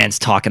Candyman's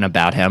talking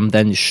about him,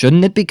 then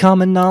shouldn't it be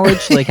common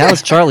knowledge? Like, how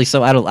is Charlie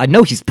so out of... I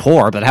know he's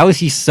poor, but how is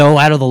he so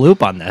out of the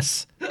loop on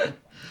this?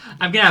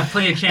 I'm going to have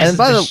plenty of chances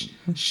to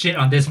shit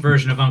on this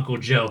version of Uncle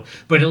Joe,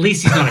 but at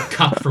least he's not a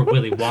cuck for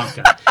Willy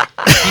Wonka.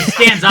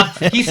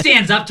 He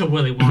stands up to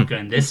Willy Wonka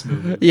in this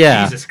movie.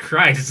 Yeah. Jesus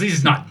Christ,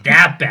 he's not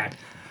that bad.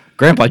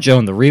 Grandpa Joe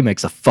in the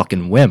remake's a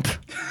fucking wimp.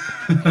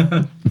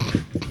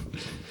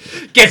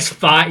 Gets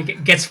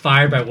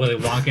fired by Willy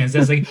Wonka and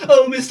says like,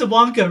 "Oh, Mr.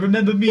 Wonka,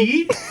 remember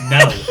me?"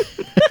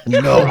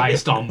 No.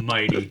 Christ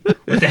almighty.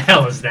 What the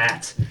hell is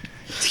that?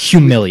 It's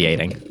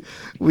humiliating.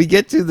 We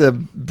get to the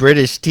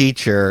British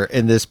teacher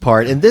in this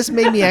part, and this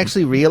made me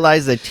actually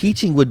realize that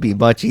teaching would be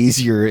much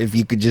easier if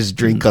you could just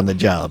drink on the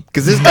job,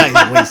 because this guy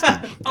is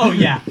wasted. Oh,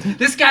 yeah.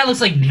 This guy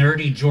looks like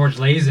nerdy George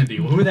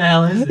Lazenby. Who the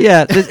hell is it?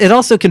 Yeah, it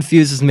also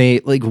confuses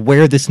me, like,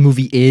 where this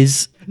movie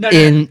is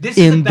in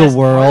the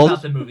world.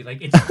 Part about the movie.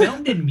 Like, it's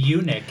filmed in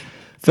Munich.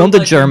 Filmed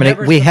in Germany.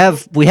 We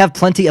have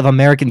plenty of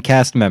American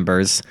cast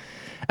members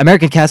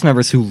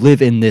who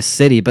live in this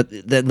city, but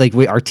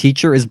our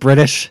teacher is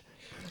British.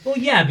 Well,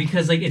 yeah,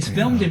 because it's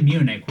filmed in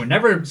Munich. We're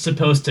never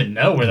supposed to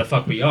know where the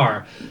fuck we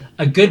are.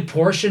 A good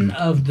portion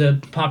of the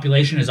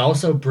population is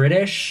also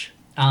British.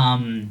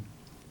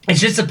 it's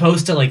just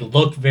supposed to like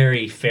look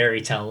very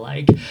fairy tale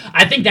like.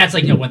 I think that's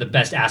like one of the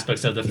best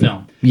aspects of the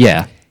film.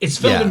 Yeah. It's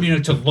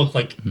filmed to look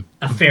like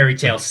a fairy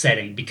tale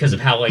setting because of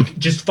how like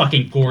just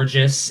fucking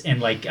gorgeous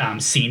and like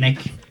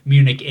scenic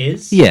Munich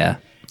is. Yeah.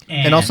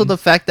 And also the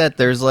fact that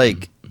there's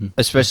like,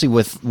 especially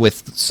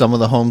with some of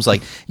the homes,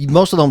 like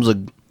most of the homes look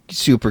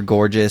super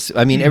gorgeous.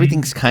 I mean,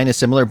 everything's kind of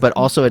similar, but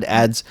also it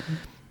adds,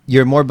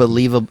 it's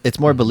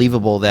more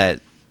believable that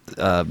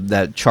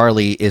that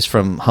Charlie is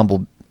from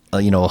humble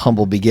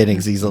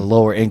beginnings. He's a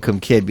lower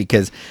income kid,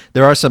 because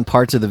there are some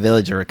parts of the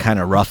village that are kind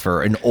of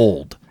rougher and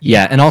old.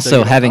 Yeah, and also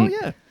So having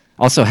like,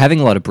 also having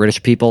a lot of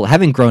British people,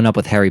 having grown up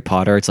with Harry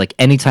Potter, it's like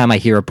anytime I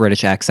hear a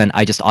British accent,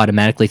 I just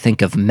automatically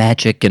think of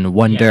magic and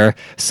wonder.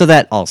 So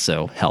that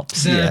also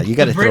helps. yeah, you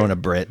got to throw in a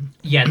Brit.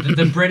 Yeah,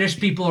 the British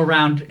people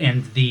around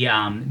and the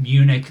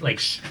Munich,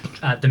 like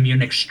the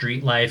Munich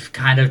street life,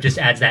 kind of just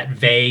adds that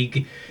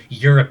vague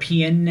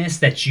Europeanness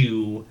that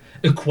you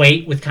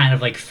equate with kind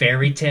of like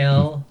fairy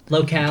tale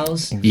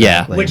locales.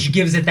 Yeah. Which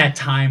gives it that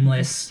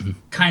timeless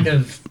kind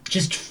of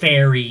just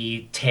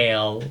fairy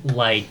tale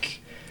like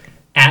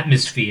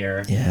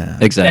atmosphere. Yeah,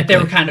 Exactly. That they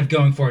were kind of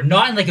going for,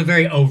 not in like a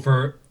very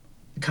overt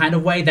kind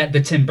of way that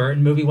the Tim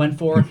Burton movie went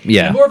for.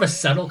 Yeah. In more of a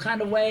subtle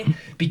kind of way,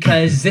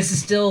 because this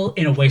is still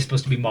in a way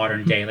supposed to be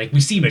modern day. Like we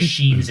see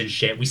machines and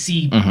shit. We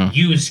see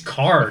used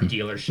car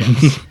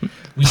dealerships.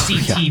 We see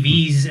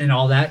TVs and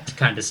all that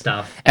kind of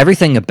stuff.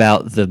 Everything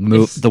about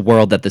the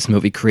world that this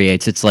movie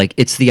creates, it's like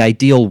it's the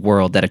ideal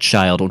world that a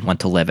child would want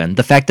to live in.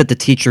 The fact that the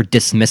teacher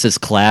dismisses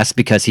class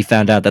because he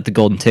found out that the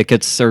golden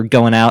tickets are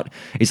going out,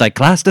 he's like,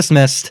 class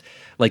dismissed.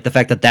 Like the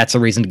fact that that's a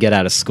reason to get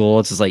out of school,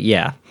 it's just like,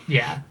 yeah.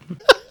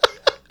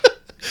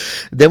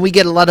 Then we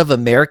get a lot of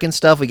American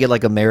stuff. We get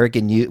like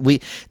American news.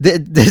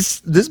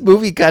 This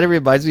movie kind of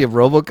reminds me of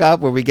RoboCop,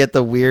 where we get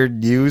the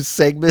weird news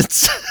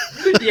segments.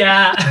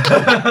 Yeah.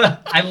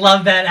 I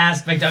love that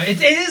aspect of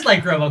it. It is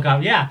like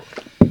RoboCop, yeah.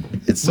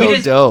 It's so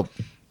dope.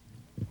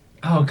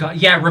 Oh god,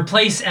 yeah,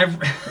 replace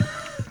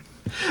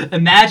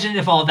Imagine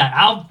if all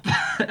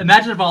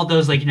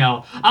those like,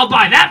 I'll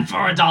buy that for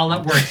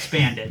 $1 were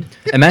expanded.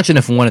 Imagine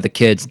if one of the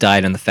kids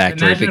died in the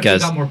factory Imagine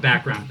because if we got more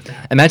background with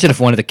that. Imagine if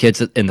one of the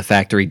kids in the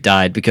factory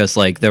died because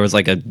like there was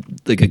like a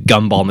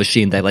gumball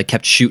machine that like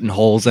kept shooting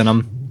holes in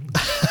them.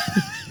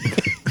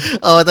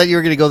 Oh, I thought you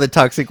were gonna go the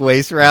toxic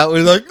waste route.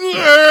 We're like,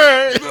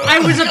 I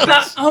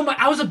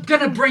was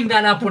gonna bring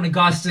that up when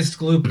Augustus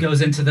Gloop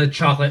goes into the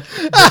chocolate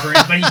river,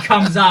 but he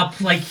comes up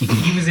like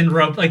he was in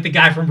like the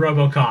guy from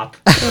RoboCop.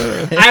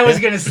 I was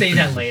gonna say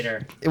that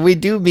later. we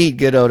do meet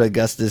good old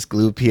Augustus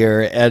Gloop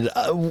here, and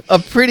a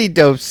pretty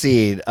dope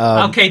scene.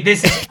 Okay,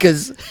 this is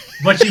because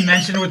what you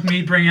mentioned with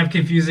me bringing up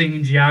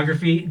confusing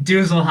geography.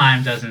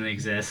 Dusselheim doesn't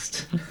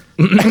exist.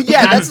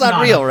 yeah, that's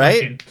not real,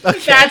 right?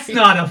 That's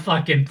not a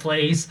fucking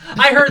place.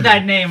 I heard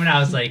that name and I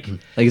was like,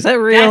 is that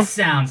real? that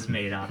sounds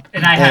made up.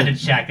 And I had to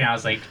check and I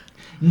was like,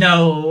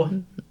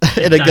 no.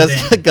 And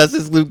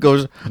Augustus Gloop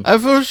goes, I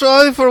feel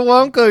sorry for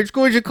Wonka. It's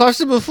going to cost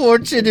him a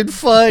fortune in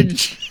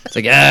fudge. It's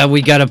like,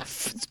 we gotta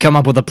come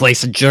up with a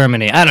place in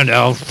Germany. I don't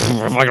know,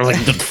 like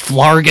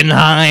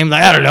Flargenheim.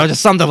 I don't know,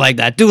 just something like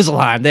that.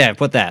 Dusselheim. There,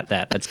 put that.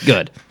 That's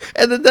good.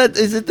 And then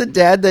is it the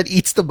dad that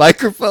eats the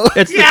microphone?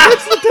 It's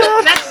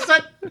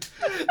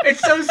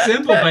It's so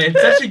simple, but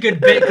it's such a good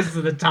bit because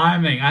of the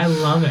timing. I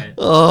love it.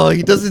 Oh,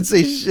 he doesn't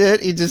say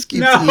shit. He just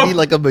keeps eating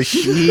like a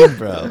machine,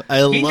 bro.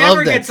 He love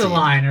never that gets scene. a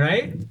line,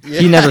 right?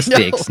 Yeah, he never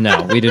speaks.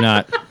 No, we do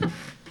not.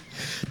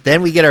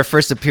 Then we get our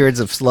first appearance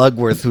of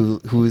Slugworth,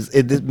 who's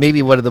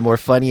maybe one of the more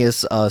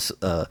funniest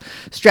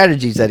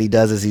strategies that he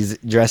does is he's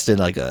dressed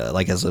in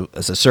as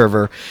a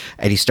server,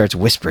 and he starts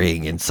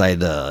whispering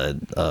inside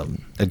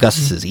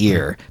Augustus's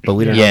ear, but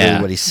we don't know really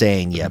what he's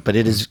saying yet. But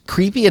it is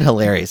creepy and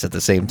hilarious at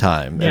the same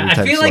time. Yeah,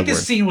 I feel like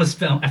this scene was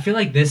filmed. I feel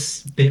like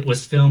this bit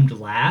was filmed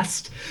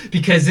last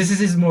because this is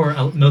his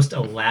most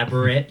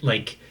elaborate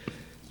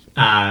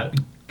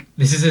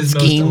This is his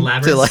most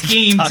elaborate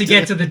scheme to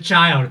get to the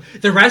child.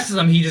 The rest of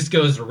them, he just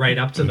goes right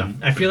up to them.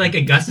 I feel like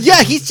Augustus.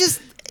 Yeah, he's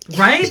just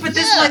right, but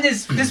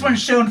this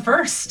one's shown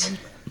first.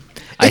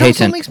 It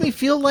also makes me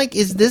feel like,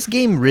 is this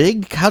game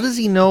rigged? How does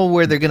he know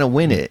where they're gonna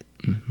win it?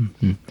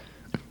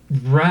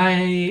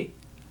 Right,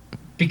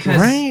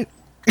 because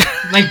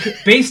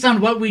based on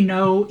what we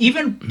know,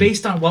 even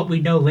based on what we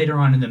know later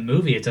on in the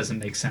movie, it doesn't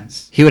make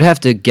sense. He would have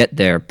to get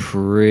there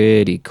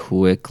pretty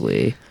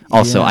quickly.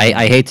 Also,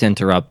 I hate to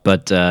interrupt,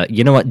 but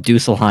you know what?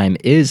 Dusselheim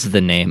is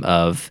the name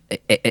of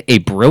a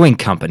brewing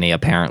company,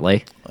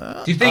 apparently.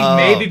 Do you think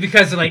maybe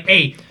because they're like,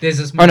 hey, there's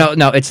this... Oh,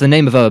 no, it's the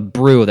name of a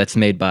brew that's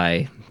made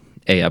by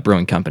a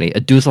brewing company,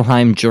 a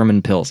Dusselheim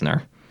German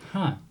Pilsner.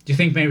 Huh. Do you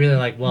think maybe they're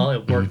like, well,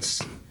 it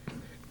works...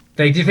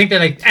 do you think they're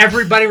like,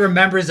 everybody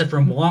remembers it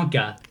from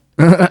Wonka?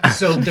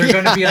 So they're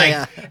going to be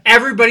like,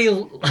 everybody...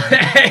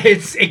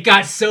 it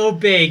got so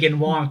big in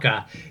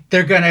Wonka...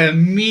 They're going to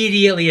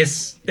immediately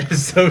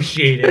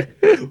associate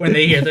it when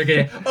they hear. They're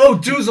going to,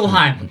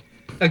 Dusselheim,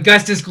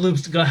 Augustus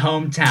Gloop's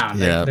hometown.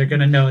 Yeah. They're going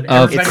to know that.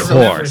 Of Everybody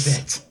course.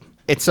 remembers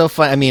it. It's so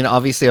fun. I mean,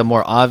 obviously a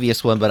more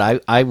obvious one,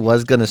 but I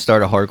was going to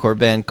start a hardcore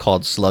band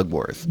called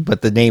Slugworth,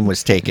 but the name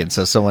was taken,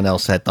 so someone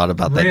else had thought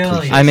about that.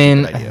 Really? I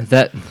mean,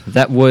 idea.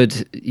 that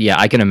would, yeah,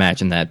 I can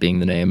imagine that being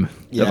the name of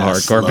Yeah, a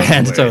hardcore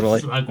band, Slugworth.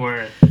 totally.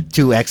 Slugworth.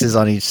 2 X's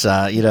on each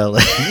side, you know.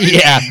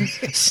 Yeah,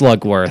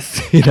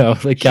 Slugworth, you know,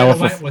 like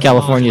what's the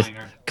California,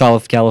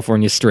 Bosliner?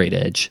 California straight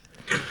edge.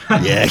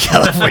 Yeah,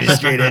 California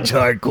straight edge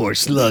hardcore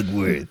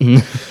Slugworth.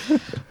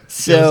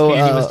 So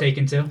Candy was So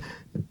taken too.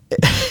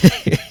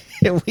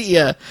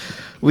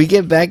 we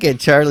get back at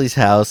Charlie's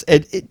house,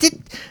 and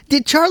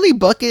did Charlie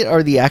Bucket,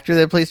 or the actor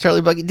that plays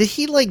Charlie Bucket, did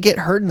he like get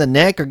hurt in the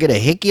neck or get a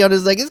hickey on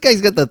his leg? This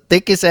guy's got the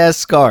thickest ass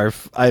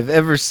scarf I've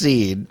ever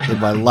seen in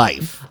my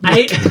life.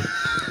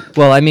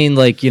 Well, I mean,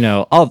 like, you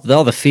know, all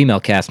the female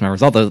cast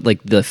members, all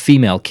the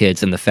female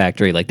kids in the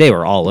factory, like, they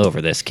were all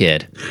over this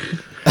kid.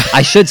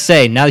 I should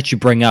say, now that you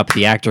bring up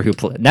the actor who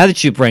played Charlie,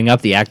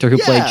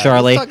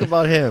 Let's talk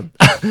about him.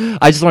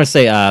 I just want to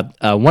say,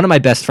 one of my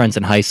best friends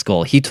in high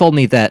school, he told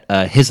me that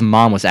his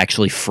mom was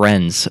actually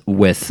friends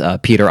with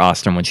Peter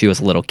Ostrom when she was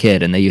a little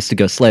kid, and they used to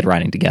go sled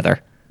riding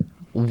together.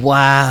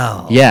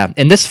 Wow. Yeah,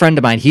 and this friend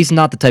of mine, he's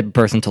not the type of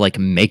person to like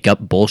make up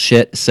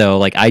bullshit. So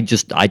like, I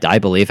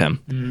believe him.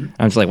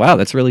 I'm just like, wow,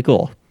 that's really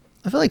cool.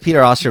 I feel like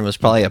Peter Ostrom was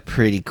probably a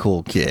pretty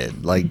cool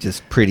kid, like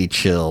just pretty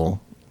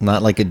chill,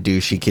 not like a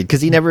douchey kid,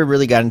 because he never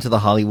really got into the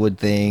Hollywood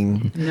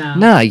thing. No.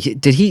 Nah,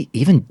 did he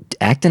even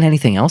act in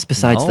anything else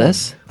besides No.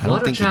 this? I A don't lot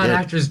of think he child did.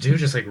 actors do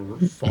just like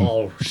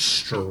fall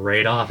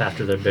straight off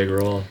after their big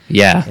role.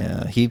 Yeah,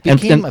 Yeah, he And-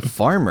 became and- a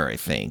farmer, I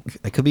think.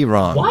 I could be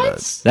wrong.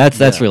 What? but-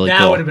 that's really That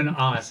cool. would have been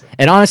awesome.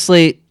 And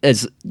honestly,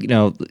 as you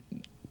know,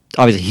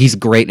 obviously he's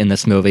great in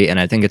this movie, and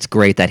I think it's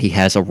great that he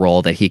has a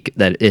role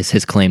that is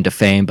his claim to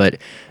fame. But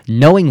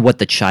knowing what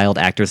the child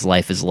actor's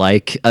life is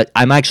like,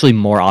 I'm actually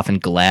more often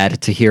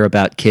glad to hear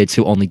about kids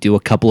who only do a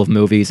couple of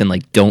movies and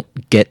like don't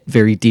get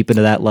very deep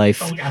into that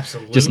life. Oh,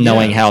 absolutely. Just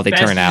knowing how they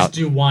Best turn to out. Just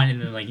do one and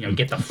then like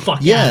get the fuck out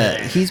of Yeah,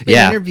 there. he's been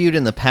Yeah. interviewed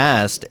in the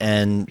past,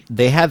 and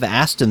they have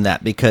asked him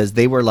that because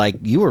they were like,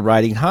 you were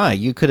riding high.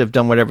 You could have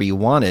done whatever you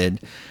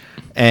wanted.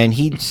 And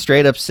he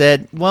straight up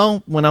said,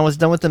 well, when I was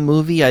done with the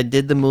movie, I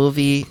did the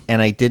movie,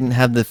 and I didn't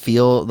have the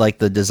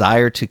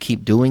desire to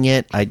keep doing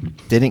it. I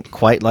didn't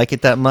quite like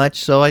it that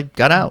much, so I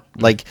got out.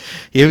 Like,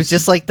 it was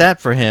just like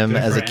that for him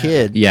Good as for a him.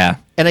 kid. Yeah,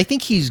 And I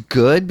think he's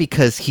good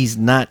because he's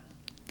not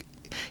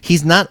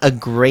a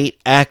great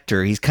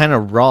actor. He's kind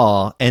of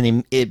raw,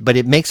 but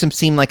it makes him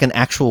seem like an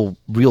actual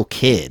real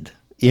kid,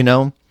 you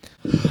know?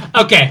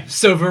 Okay,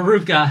 so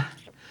Veruca,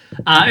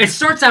 it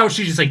starts out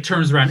she just like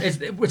turns around.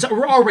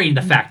 We're already in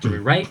the factory,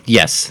 right?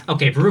 yes.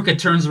 Okay, Veruca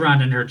turns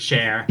around in her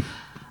chair.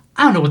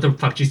 I don't know what the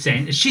fuck she's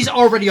saying. She's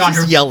already on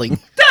her. He's yelling.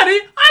 Daddy,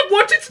 I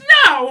want it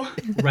now!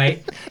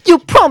 Right? You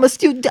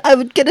promised I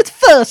would get it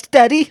first,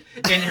 Daddy.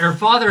 And her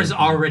father is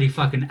already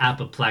fucking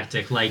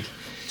apoplectic, like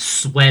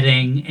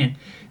sweating. And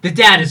the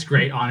dad is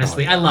great,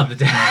 honestly. I love the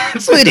dad.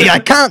 Sweetie, I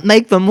can't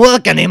make them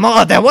work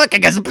anymore. They're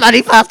working as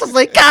bloody fast as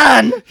they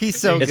can. He's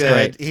so It's good.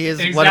 great. He is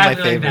Exactly one of my like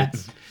that.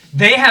 favorites.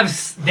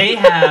 They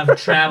have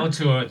traveled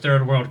to a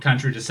third world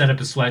country to set up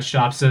a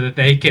sweatshop so that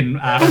they can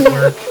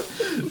work.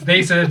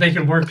 So that they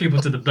can work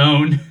people to the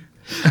bone.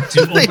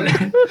 To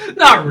open.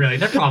 Not really.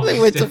 They're probably They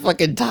went to still-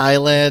 fucking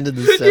Thailand in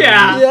the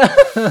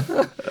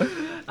 70s.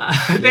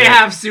 Yeah. They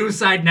have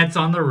suicide nets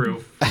on the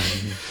roof.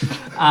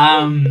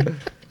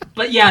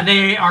 But yeah,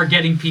 they are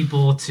getting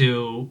people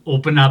to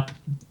open up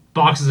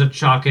boxes of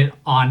chocolate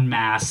en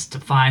masse to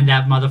find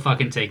that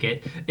motherfucking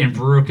ticket. And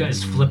Veruca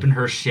is flipping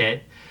her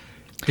shit.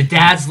 The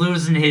dad's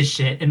losing his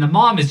shit, and the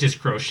mom is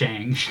just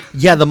crocheting.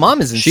 Yeah, the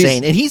mom is She's-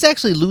 insane. And he's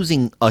actually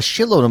losing a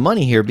shitload of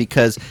money here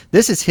because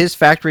this is his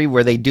factory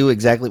where they do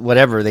exactly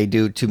whatever they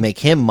do to make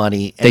him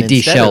money. They And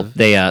instead deshell, of-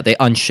 they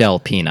unshell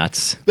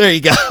peanuts. There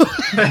you go.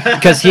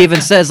 Because he even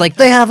says like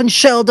they haven't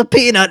shelled a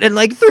peanut in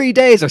like 3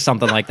 days or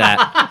something like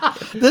that.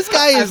 This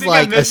guy is think I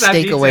like a missed that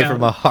steak away detail.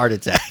 from a heart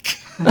attack.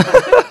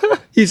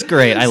 He's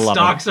great. I love him.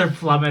 Stocks are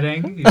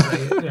plummeting. He's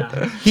like,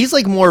 yeah. He's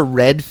like more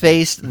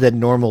red-faced than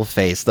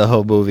normal-faced the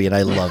whole movie, and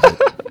I love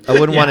it. I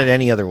wouldn't want it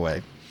any other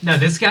way. No,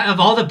 this guy, of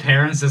all the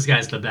parents, this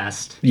guy's the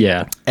best.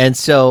 Yeah. And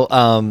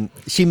so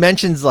she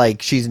mentions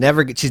like she's not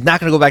going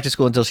to go back to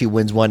school until she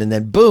wins one, and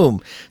then boom,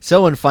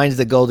 someone finds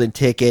the golden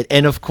ticket,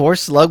 and of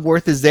course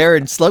Slugworth is there,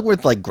 and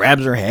Slugworth like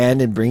grabs her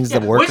hand and brings the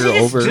What's worker he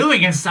just over.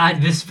 doing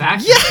inside this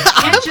factory? Yeah, You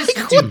can't I'm just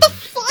like, do. what the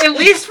fuck? At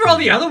least for all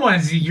the other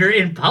ones, you're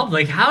in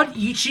public.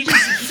 He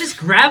just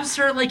grabs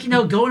her like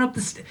going up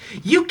the.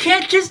 You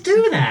can't just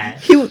do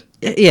that.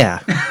 Yeah.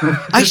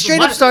 I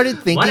straight up started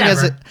thinking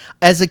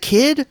as a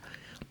kid,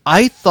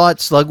 I thought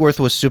Slugworth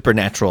was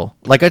supernatural.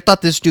 Like I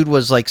thought this dude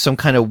was like some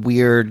kind of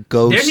weird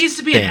ghost. There needs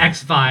to be thing. an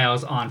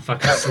X-Files on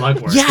fucking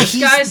Slugworth. Yeah, this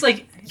he's- guy's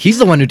like He's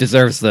the one who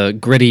deserves the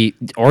gritty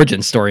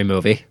origin story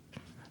movie.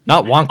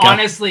 Not Wonka.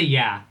 honestly,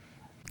 yeah.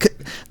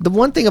 The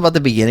one thing about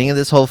the beginning of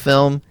this whole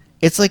film,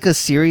 it's like a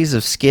series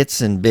of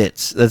skits and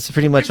bits. That's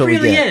pretty much It what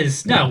really we get.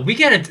 is. No, we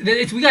got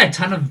a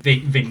ton of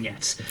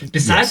vignettes.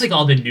 Besides, like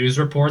all the news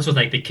reports with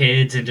like the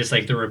kids and just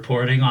like the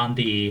reporting on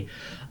the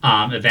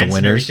events and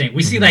winners. everything.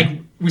 We see like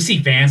we see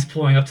vans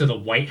pulling up to the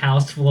White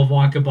House full of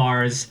Wonka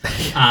bars.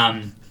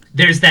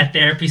 There's that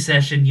therapy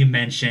session you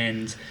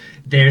mentioned.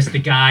 There's the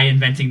guy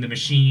inventing the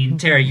machine.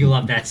 Terry, you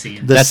love that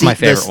scene. That's my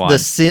favorite one.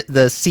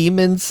 The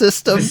Siemens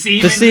system. The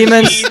Siemens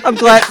Siemens. machine. I'm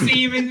glad. The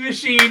Siemens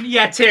machine.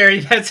 Yeah, Terry.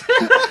 That's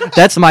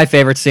That's my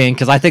favorite scene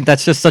because I think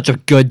that's just such a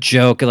good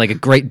joke and like a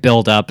great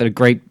build up and a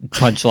great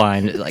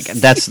punchline. Like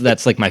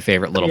that's like my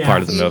favorite little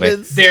part of the movie.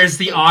 There's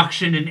the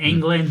auction in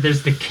England.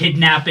 There's the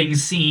kidnapping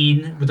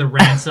scene with a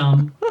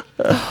ransom.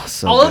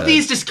 So All of good.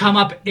 these just come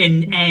up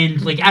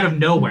and like out of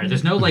nowhere.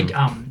 There's no like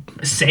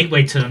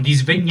segue to them.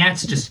 These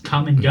vignettes just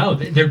come and go.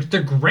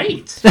 They're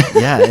great.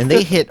 Yeah, and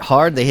they hit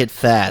hard, they hit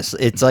fast.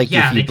 It's like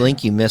Yeah, if you they-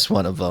 blink, you miss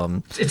one of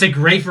them. It's a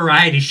great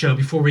variety show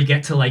before we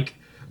get to like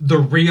the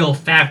real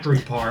factory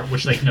part,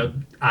 which like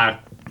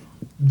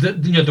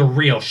the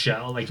real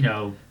show, like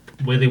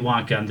Willy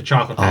Wonka and the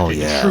Chocolate Factory,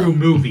 yeah. the true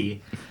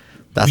movie.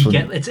 That's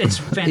when, It's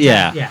fantastic.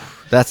 Yeah. Yeah.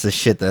 that's the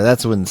shit.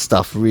 That's when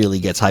stuff really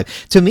gets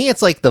hyped. To me,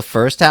 it's like the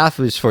first half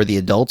is for the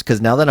adults because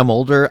now that I'm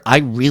older, I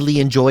really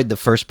enjoyed the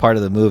first part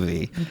of the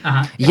movie.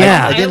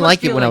 Yeah. I didn't almost like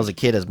it feel when I like- was a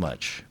kid as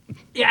much.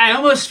 Yeah, I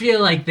almost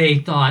feel like they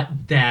thought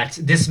that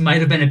this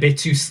might have been a bit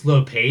too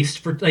slow paced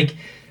for like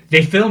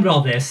they filmed all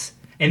this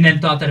and then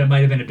thought that it might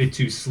have been a bit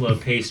too slow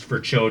paced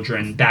for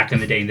children back in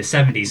the day in the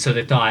 70s. So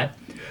they thought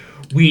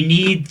we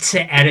need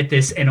to edit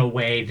this in a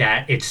way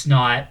that it's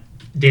not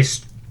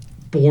this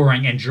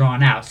boring and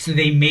drawn out. So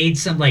they made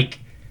some like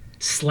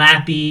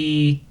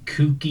slappy,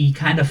 kooky,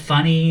 kind of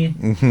funny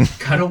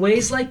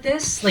cutaways like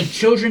this. Like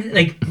children,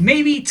 like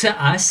maybe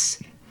to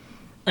us,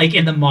 like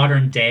in the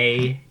modern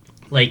day,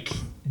 like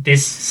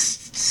this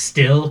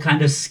still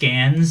kind of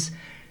scans.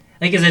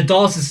 Like as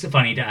adults, it's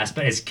funny to us,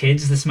 but as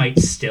kids, this might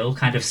still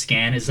kind of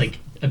scan as like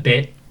a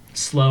bit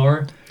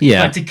slower.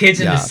 Yeah. But to kids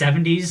in Yeah. the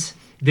 70s,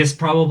 this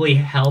probably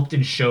helped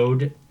and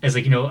showed as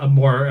like a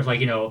more of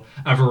like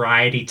a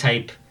variety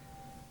type,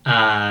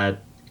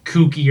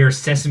 kookier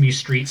Sesame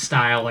Street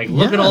style. Like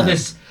look at all Yeah.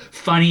 this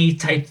funny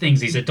type things.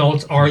 These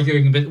adults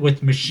arguing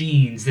with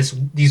machines.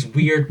 These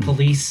weird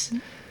police.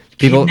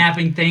 People-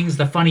 Kidnapping things,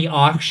 the funny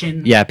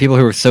auction. Yeah, people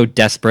who were so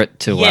desperate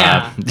to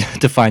Yeah.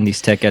 to find these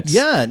tickets.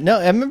 Yeah, no,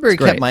 I remember it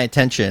kept great. my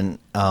attention.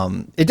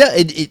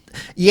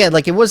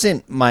 It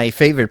wasn't my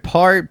favorite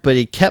part, but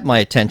it kept my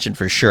attention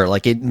for sure.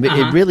 Like it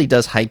really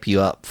does hype you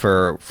up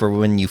for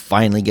when you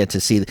finally get to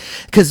see.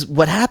 Because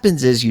what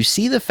happens is you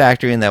see the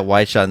factory in that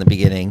wide shot in the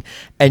beginning,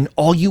 and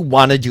all you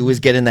want to do is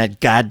get in that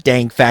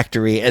goddamn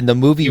factory, and the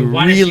movie You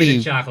want to see really.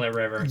 the chocolate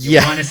river. You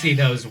Yeah. want to see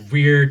those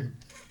weird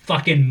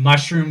fucking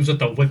mushrooms with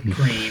the whipped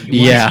cream.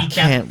 You Yeah. want to eat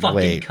that Can't fucking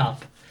wait.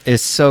 cup.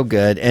 It's so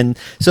good. And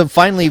so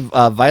finally,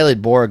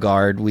 Violet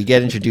Beauregard, we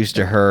get introduced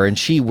to her, and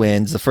she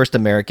wins, the first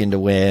American to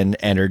win.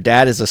 And her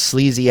dad is a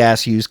sleazy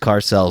ass used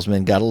car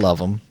salesman. Gotta love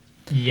him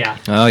Yeah.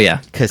 Oh yeah.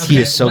 because he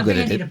is so one good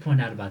thing at I need it. to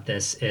point out about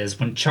this is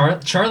when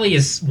Charlie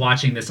is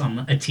watching this on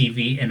a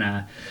TV in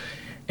a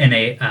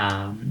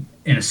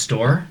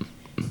store,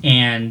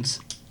 and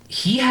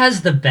he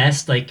has the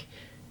best like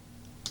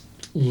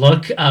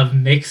look of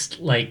mixed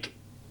like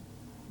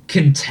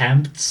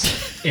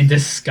contempt and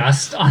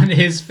disgust on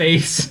his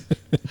face.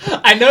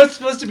 I know it's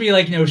supposed to be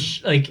like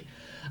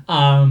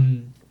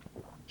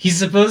he's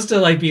supposed to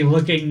like be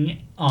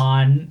looking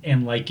on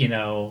and like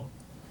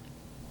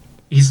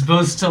he's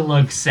supposed to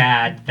look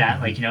sad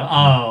that like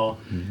oh,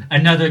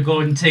 another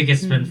golden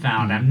ticket's been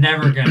found. I'm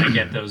never gonna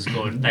get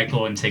that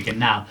golden ticket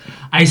now.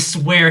 I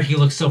swear he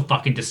looks so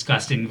fucking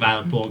disgusting,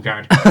 Violet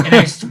Beauregard, and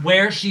I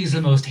swear she's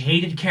the most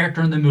hated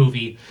character in the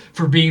movie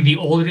for being the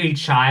older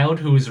child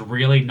who is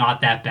really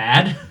not that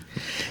bad.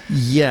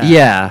 Yeah.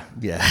 Yeah.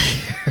 Yeah.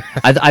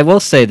 I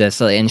will say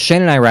this, and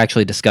Shane and I were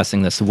actually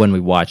discussing this when we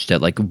watched it.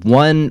 Like,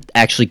 one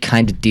actually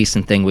kind of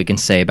decent thing we can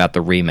say about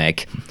the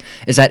remake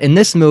is that in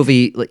this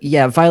movie, like,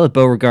 yeah, Violet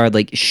Beauregard,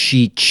 like,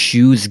 she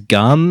chews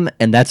gum,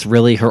 and that's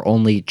really her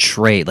only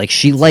trait. Like,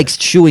 she likes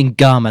chewing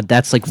gum, and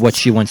that's like what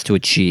she wants to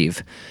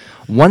achieve.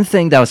 One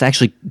thing that was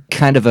actually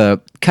kind of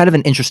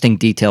an interesting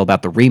detail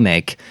about the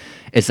remake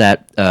is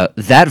that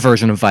that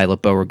version of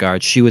Violet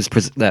Beauregard,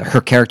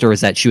 her character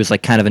was that she was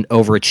like kind of an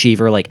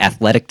overachiever, like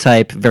athletic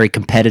type, very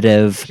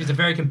competitive. She's a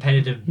very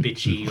competitive,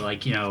 bitchy,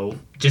 like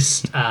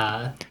just.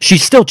 She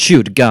still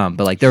chewed gum,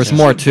 but like there was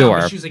more to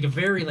her. She was like a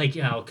very like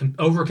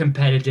over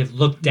competitive,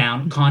 look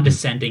down,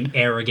 condescending,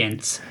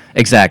 arrogant.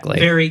 Exactly.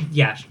 Very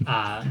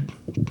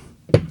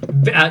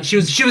she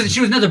was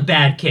another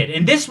bad kid.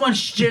 And this one,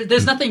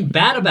 there's nothing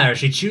bad about her.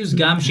 She chews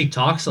gum. She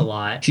talks a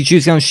lot. She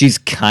chews gum. She's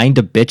kind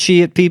of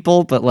bitchy at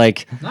people, but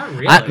like Not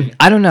really.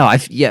 I don't know.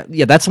 Yeah.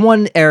 That's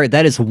one area.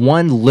 That is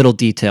one little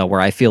detail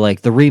where I feel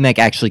like the remake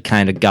actually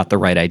kind of got the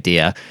right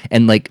idea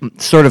and like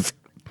sort of.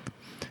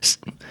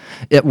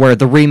 Where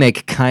the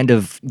remake kind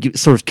of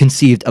sort of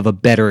conceived of a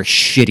better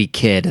shitty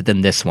kid than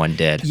this one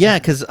did. Yeah,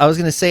 because I was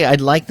gonna say I'd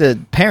like the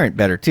parent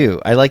better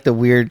too. I like the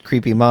weird,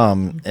 creepy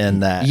mom in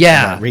that,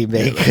 Yeah. that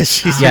remake because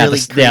she's Yeah, really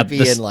creepy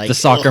the and like the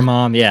soccer ugh.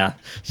 mom. Yeah,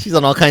 She's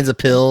on all kinds of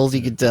pills.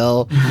 You can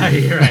tell.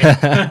 You're right.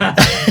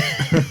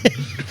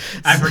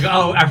 I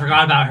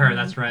forgot about her.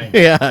 That's right.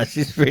 Yeah,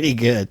 she's pretty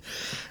good.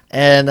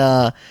 And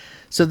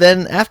So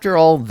then after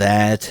all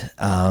that,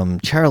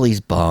 Charlie's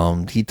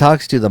bummed. He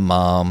talks to the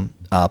mom,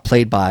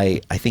 played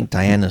by, I think,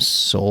 Diana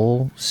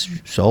Sowell.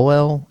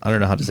 I don't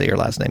know how to say her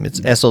last name.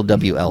 It's Sowle.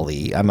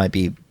 I might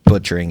be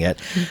butchering it.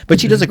 But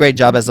she does a great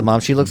job as the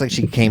mom. She looks like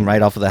she came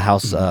right off of the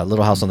house,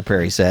 Little House on the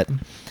Prairie set.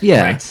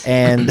 Yeah. Right.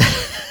 And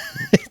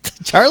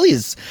Charlie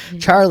is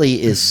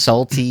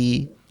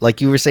salty. Like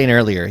you were saying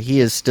earlier, he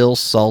is still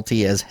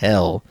salty as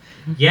hell.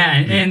 Yeah,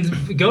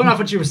 and going off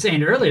what you were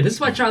saying earlier, this is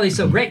why Charlie's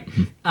so great.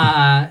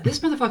 This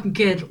motherfucking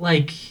kid,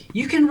 like,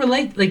 you can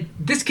relate. Like,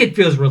 this kid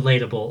feels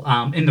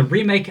relatable. In the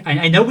remake,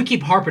 I know we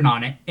keep harping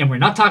on it, and we're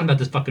not talking about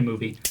this fucking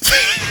movie.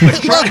 But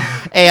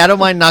Hey, I don't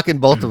mind knocking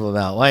both of them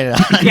out. Why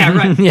not? yeah,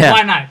 right. Yeah.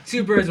 Why not?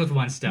 Two birds with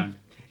one stone.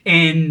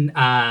 In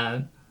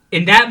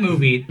that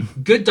movie,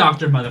 Good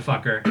Doctor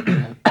motherfucker,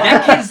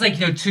 that kid's like,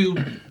 too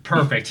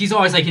perfect. He's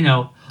always like, it's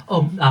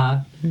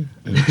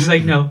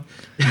like, no.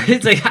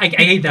 It's like, I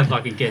hate that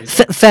fucking kid.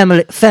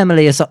 Family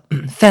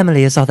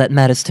is all that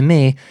matters to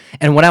me.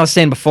 And what I was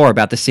saying before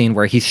about the scene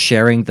where he's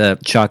sharing the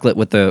chocolate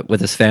with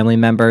his family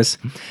members,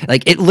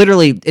 like, it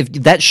literally, if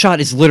that shot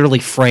is literally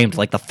framed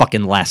like the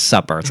fucking Last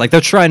Supper. It's like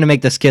they're trying to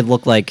make this kid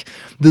look like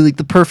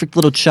the perfect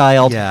little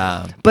child.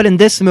 Yeah. But in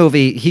this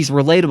movie, he's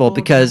relatable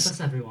because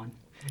That's everyone.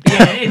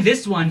 Yeah, in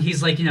this one,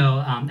 he's like,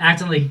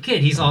 acting like a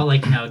kid. He's all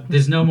like,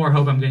 there's no more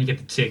hope I'm going to get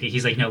the ticket.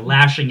 He's like,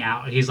 lashing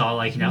out. He's all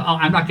like, oh,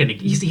 I'm not going to.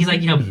 He's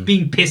like,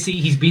 being pissy.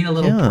 He's being a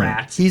little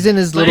brat. He's in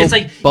his but little it's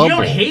like, bubble. you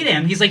don't hate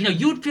him. He's like,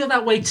 you would feel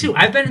that way too.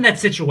 I've been in that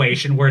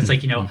situation where it's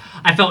like,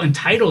 I felt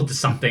entitled to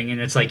something,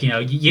 and it's like,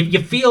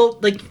 you feel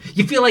like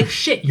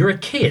shit. You're a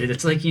kid.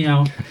 It's like, he's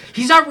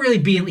not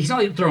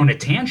like throwing a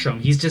tantrum.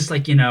 He's just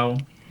like, he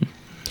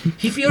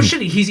feels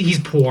shitty. He's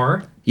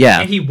poor.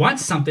 Yeah. And he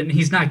wants something, and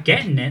he's not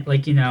getting it.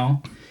 Like, he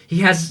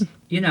has,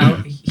 he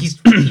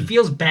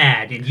feels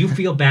bad, and you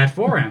feel bad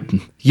for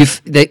him.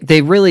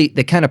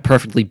 They kind of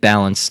perfectly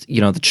balanced,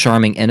 the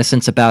charming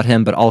innocence about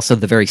him, but also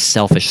the very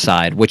selfish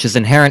side, which is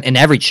inherent in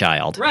every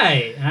child.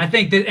 Right. And I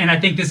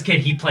think this kid,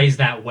 he plays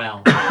that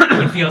well.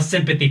 You feel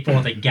sympathy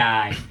for the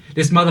guy.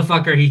 This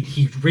motherfucker,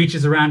 he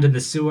reaches around in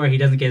the sewer, he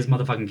doesn't get his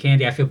motherfucking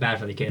candy. I feel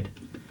bad for the kid.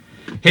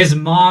 His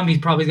mom, he's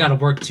probably got to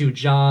work 2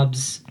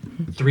 jobs,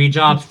 3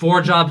 jobs,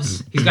 4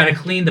 jobs. He's got to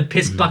clean the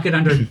piss bucket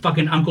under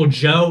fucking Uncle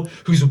Joe,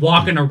 who's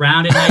walking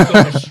around at night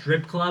going to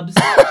strip clubs.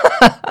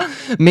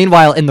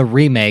 Meanwhile, in the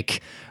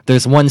remake,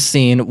 there's one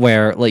scene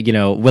where, like,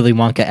 Willy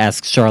Wonka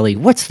asks Charlie,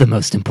 "What's the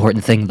most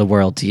important thing in the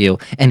world to you?"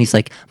 And he's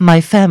like, "My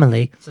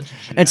family."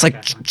 And it's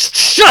like,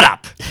 shut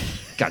up!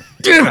 God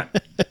damn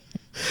it!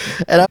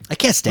 And I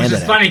can't stand Which is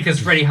that. funny because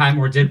Freddie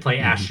Highmore did play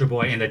Astro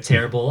Boy in the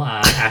terrible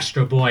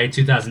Astro Boy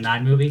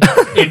 2009 movie.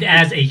 And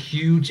as a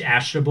huge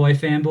Astro Boy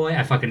fanboy,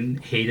 I fucking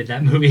hated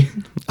that movie.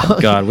 Oh,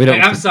 God, we don't.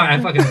 I'm sorry,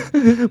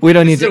 We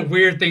don't need it's to. a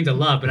weird thing to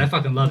love, but I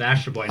fucking love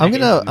Astro Boy. I'm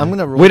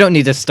gonna. We don't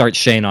need to start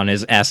Shane on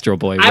his Astro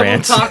Boy I will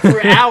rant. talk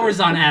for hours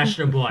on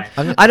Astro Boy.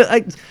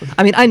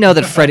 I know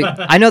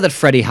that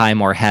Freddie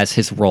Highmore has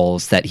his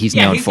roles that he's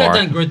known he's for. got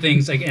done good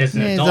things like as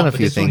an He's adult. done a but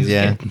few this one things, is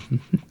yeah. good.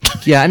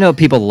 Yeah, I know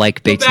people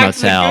like Bates Go back to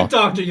the Motel. Good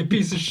Doctor, you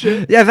piece of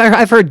shit. Yeah,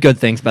 I've heard good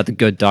things about The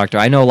Good Doctor.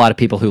 I know a lot of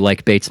people who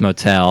like Bates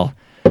Motel,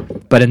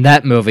 but in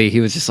that movie, he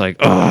was just like,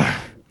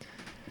 ugh.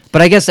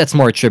 But I guess that's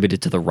more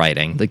attributed to the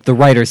writing. Like, the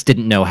writers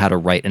didn't know how to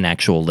write an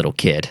actual little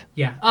kid.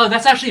 Yeah. Oh,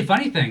 that's actually a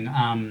funny thing.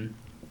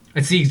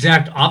 It's the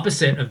exact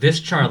opposite of this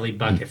Charlie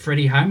bucket.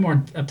 Freddie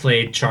Highmore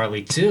played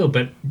Charlie too,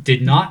 but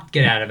did not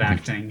get out of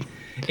acting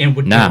and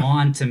would go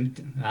on to.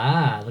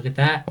 Look at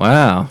that.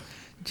 Wow.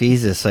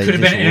 Jesus, I Could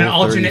have just been in an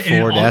rolled alternate- 30 in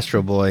an Ford al-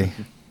 Astro Boy.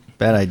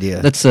 Bad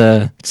idea. That's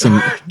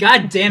some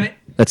God damn it.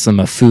 that's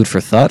some food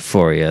for thought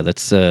for you.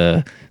 That's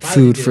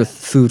food do for that?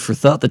 food for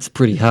thought. That's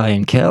pretty high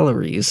in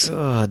calories.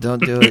 Oh,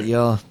 don't do it,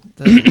 y'all.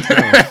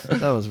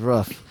 That was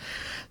rough.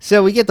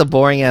 So we get the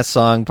boring ass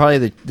song,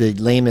 probably the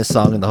lamest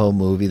song in the whole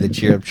movie, the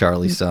Cheer Up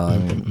Charlie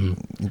song.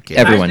 Okay.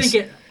 Everyone's-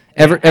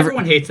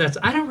 Everyone hates that.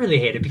 I don't really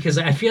hate it because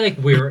I feel like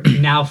we're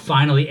now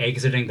finally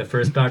exiting the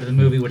first part of the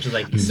movie, which is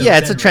like so Yeah,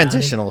 it's a centered around it.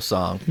 transitional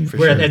song for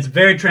Where sure. it's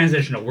very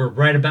transitional. We're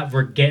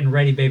getting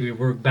ready, baby.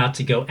 We're about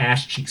to go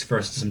ass cheeks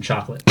first to some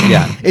chocolate.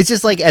 Yeah, it's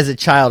just like as a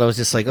child, I was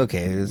just like,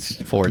 okay,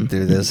 let's forward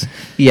through this.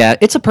 Yeah,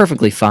 it's a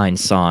perfectly fine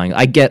song.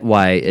 I get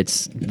why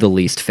it's the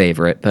least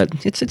favorite,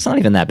 but it's not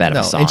even that bad of No,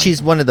 a song. and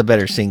she's one of the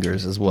better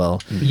singers as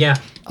well. Yeah.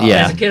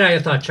 Yeah. As a kid, I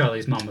thought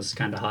Charlie's mom was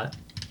kind of hot.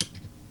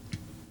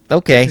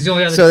 Okay, It's the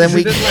only other- so then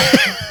we.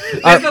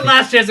 That's the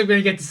last chance I'm going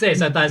to get to say,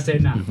 so I thought I'd say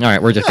it now. All right,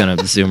 we're just gonna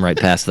zoom right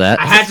past I that.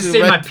 had to say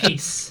Right. my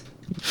piece.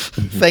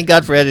 Thank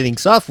God for editing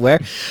software.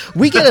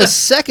 We get a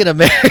second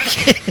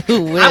American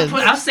who wins.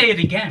 I'll say it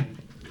again.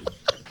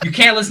 You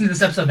can't listen to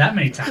this episode that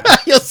many times.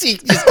 You'll see.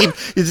 You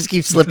just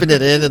keep slipping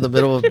it in the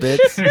middle of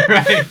bits.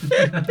 Right?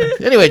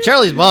 Anyway,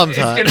 Charlie's mom's It's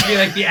hot. gonna be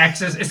like the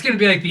It's gonna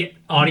be like the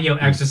audio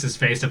exorcist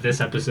face of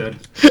this episode.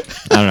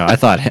 I don't know.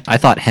 I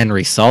thought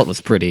Henry Salt was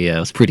pretty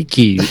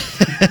cute.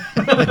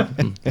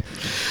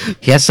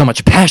 He has so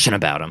much passion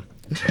about him.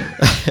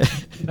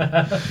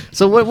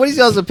 So what is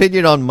y'all's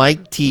opinion on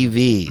Mike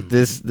TV?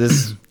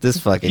 This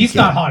fucking He's kid.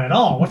 not hot at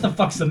all. What the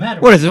fuck's the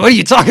matter? What is it? What are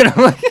you talking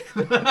about?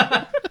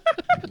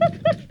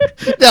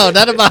 No,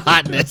 not about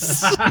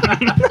hotness.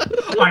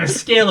 On a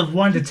scale of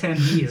 1 to 10,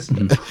 he is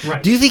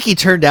Christ. Do you think he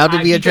turned out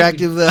to be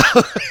attractive though?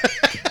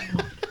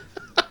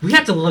 We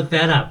have to look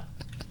that up.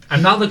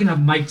 I'm not looking up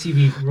Mike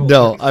TV roles.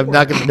 No, I'm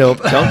not gonna. Nope,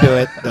 don't do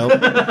it.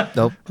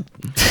 Nope.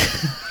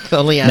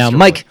 Only ask Now, for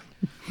Mike.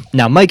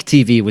 Now, Mike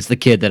TV was the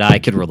kid that I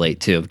could relate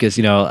to because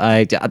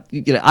I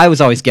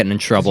was always getting in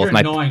trouble You're with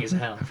my. annoying as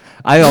hell.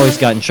 I always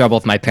got in trouble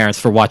with my parents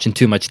for watching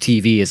too much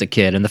TV as a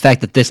kid, and the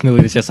fact that this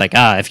movie was just like,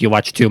 if you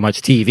watch too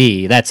much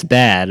TV, that's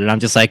bad. And I'm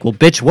just like, well,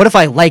 bitch, what if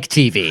I like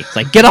TV? It's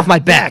like, get off my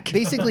back.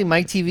 Basically,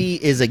 Mike TV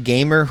is a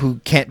gamer who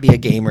can't be a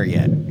gamer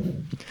yet.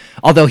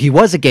 Although he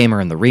was a gamer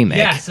in the remake.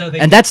 Yeah, so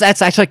and that's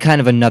actually kind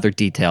of another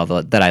detail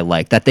that I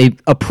like, that they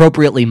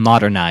appropriately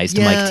modernized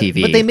Mike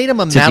TV. But they made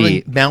him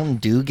a Mountain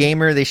Dew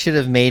gamer. They should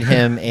have made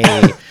him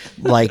a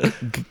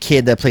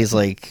kid that plays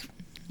RPGs.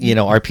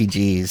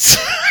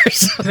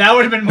 That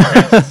would have been more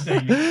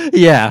interesting.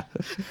 Yeah.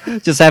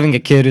 Just having a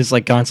kid who's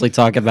constantly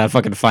talking about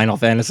fucking Final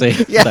Fantasy.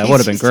 Yeah, that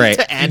would have been great.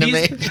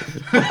 Anime.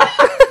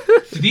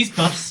 Do these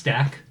buffs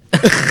stack?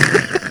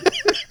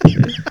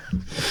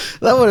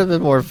 That would have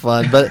been more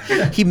fun. But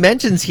he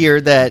mentions here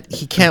that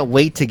he can't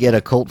wait to get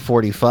a Colt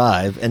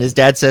 45, and his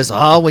dad says,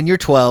 when you're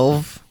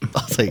 12. I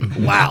was like,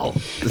 wow.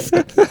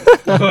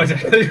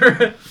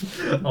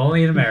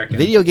 Only in America.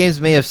 Video games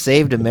may have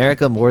saved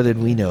America more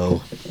than we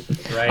know.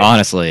 Right.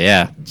 Honestly,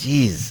 yeah.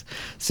 Jeez.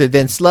 So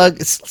then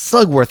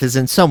Slugworth is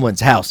in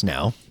someone's house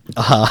now.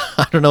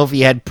 I don't know if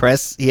he had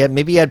press.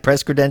 Maybe he had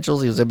press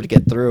credentials. He was able to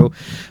get through,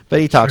 but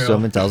he talks to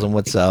him and tells him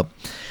what's up.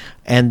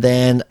 And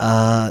then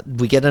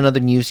we get another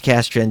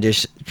newscast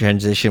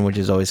transition, which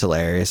is always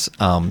hilarious.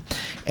 And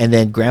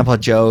then Grandpa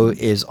Joe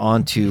is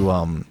on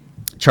to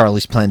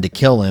Charlie's plan to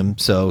kill him,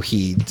 so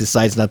he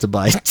decides not to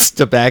buy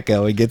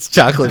tobacco and gets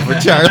chocolate for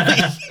Charlie.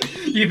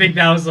 You think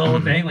that was the whole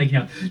thing?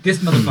 This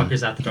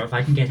motherfucker's out the door. If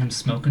I can get him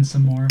smoking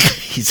some more.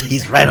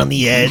 He's right on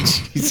the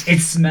edge. It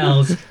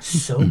smells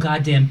so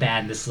goddamn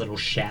bad in this little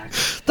shack.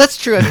 That's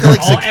true. I feel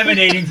like all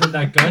emanating from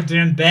that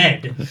goddamn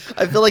bed.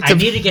 I feel like I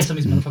need to get some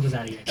of these motherfuckers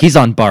out of here. He's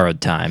on borrowed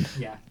time.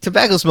 Yeah.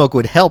 Tobacco smoke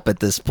would help at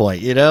this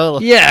point, you know?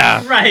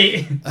 Yeah.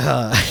 Right.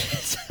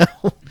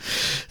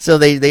 So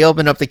they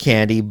open up the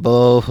candy.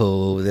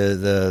 Boo-hoo.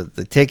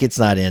 The ticket's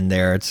not in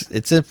there.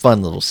 It's a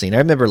fun little scene. I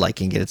remember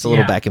liking it. It's a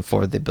little back and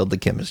forth. They build the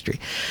chemistry.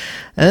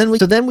 And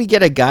then we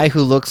get a guy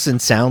who looks and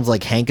sounds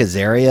like Hank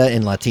Azaria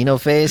in Latino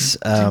face.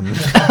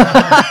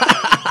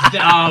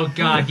 Oh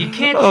God, you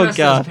can't trust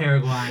those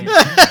Paraguayans.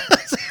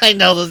 I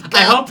know those.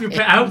 I hope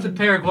the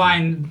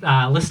Paraguayan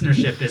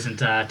listenership isn't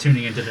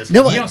tuning into this.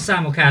 No, you don't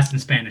simulcast in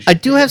Spanish. I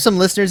do have some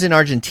listeners in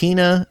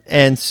Argentina,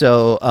 and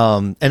so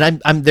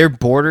and they're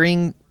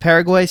bordering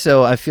Paraguay,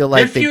 so I feel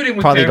like they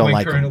probably don't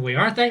like them. Currently,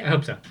 aren't they? I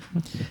hope so.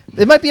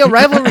 There might be a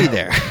rivalry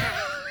there.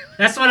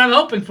 That's what I'm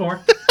hoping for.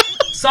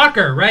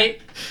 Soccer,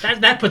 right?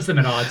 That puts them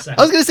at odds. I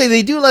was gonna say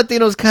they do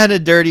Latinos kind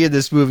of dirty in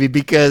this movie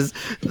because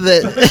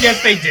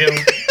yes, they do.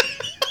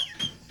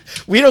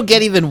 We don't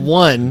get even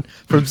one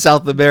from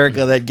South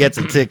America that gets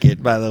a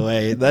ticket, by the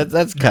way.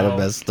 That's kind of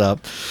messed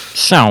up.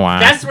 So,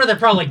 that's where they're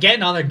probably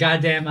getting all their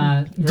goddamn...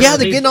 they're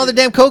getting all their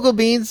damn cocoa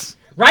beans.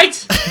 Right?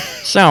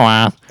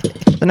 So,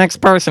 the next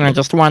person who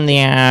just won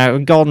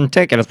the golden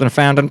ticket has been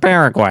found in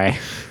Paraguay.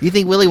 You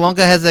think Willy Wonka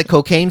has that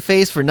cocaine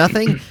face for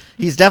nothing?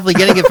 He's definitely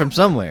getting it from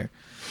somewhere.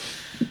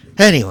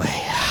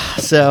 Anyway,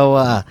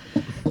 so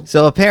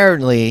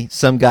apparently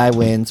some guy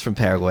wins from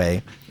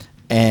Paraguay,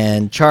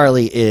 and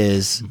Charlie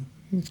is...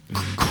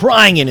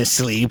 crying in his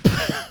sleep.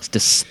 He's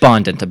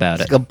despondent about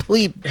it.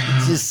 Complete,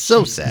 just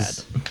so sad.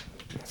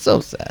 So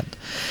sad.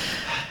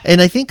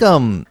 And I think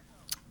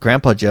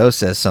Grandpa Joe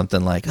says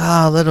something like,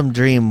 let him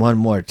dream one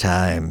more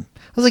time.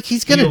 I was like,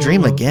 he's gonna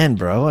dream again,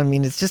 bro. I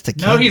mean, it's just a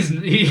kid. No,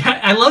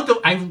 I love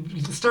I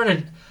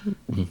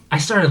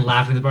started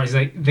laughing at the part. He's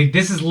like,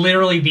 this is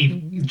literally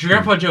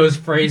Grandpa Joe is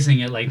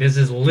phrasing it like this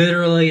is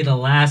literally the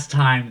last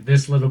time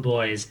this little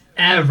boy is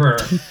ever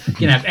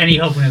gonna have any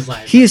hope in his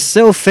life. He is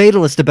so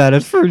fatalist about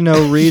it for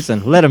no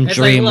reason. Let him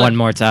dream look, one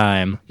more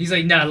time. He's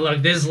like, no,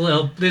 look, this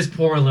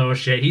poor little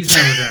shit. He's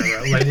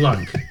never gonna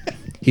look.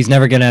 He's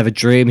never gonna have a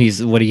dream.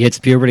 When he hits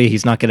puberty,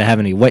 he's not gonna have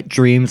any wet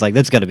dreams.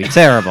 That's gonna be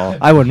terrible.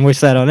 I wouldn't wish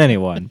that on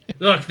anyone.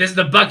 Look, this is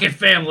the Bucket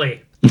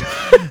family.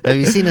 Have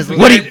you seen his?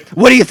 What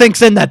do you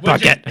think's in that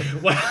bucket?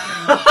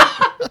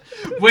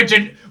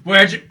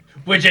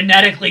 We're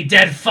genetically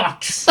dead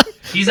fucks.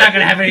 He's not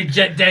gonna have any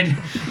dead.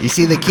 You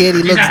see the kid?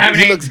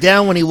 He looks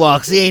down when he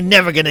walks. He ain't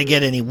never gonna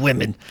get any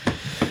women.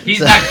 He's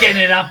not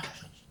getting it up.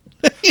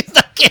 He's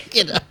not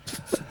getting it up.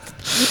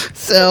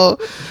 So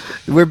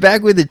we're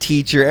back with the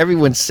teacher.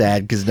 Everyone's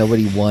sad because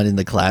nobody won in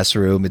the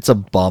classroom. It's a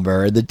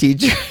bummer. The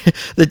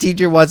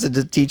teacher wants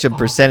to teach them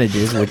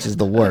percentages, which is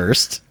the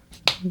worst.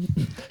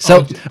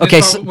 So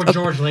what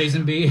George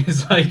Lazenby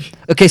is like.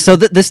 Okay, so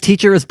this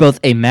teacher is both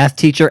a math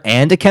teacher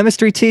and a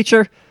chemistry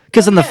teacher.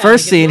 Because in the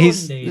first like in scene, the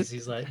he's olden days,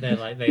 he's like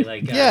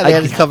they Yeah, they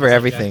had to cover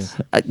everything.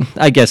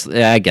 I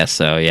guess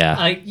so.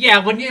 Yeah.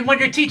 Yeah, when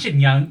you're teaching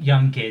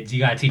young kids, you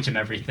gotta teach them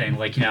everything.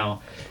 Like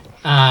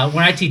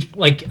when I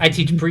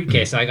teach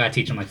pre-K, so I gotta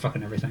teach them like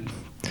fucking everything.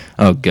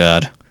 Oh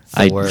God,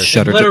 I worst.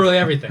 shudder. Literally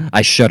everything.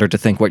 I shudder to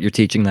think what you're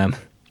teaching them.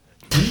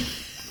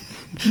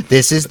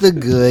 This is the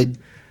good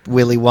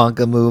Willy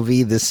Wonka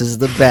movie. This is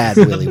the bad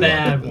Willy The Wonka.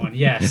 bad one,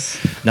 yes.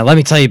 Now let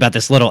me tell you about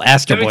this little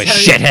Astro Let me Boy tell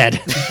you-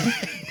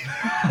 shithead.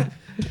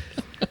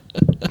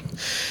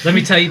 Let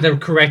me tell you the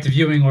correct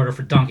viewing order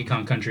for Donkey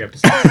Kong Country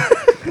episode.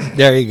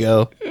 There you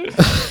go.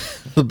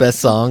 The best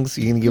songs.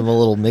 You gonna give them a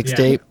little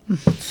mixtape?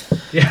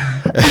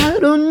 Yeah. I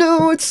don't know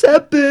what's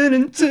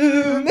happening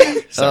to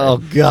me. Oh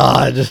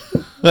God,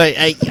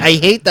 I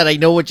hate that I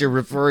know what you're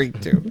referring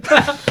to.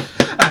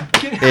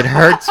 It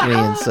hurts me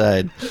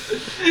inside.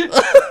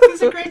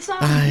 It's a great song.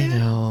 I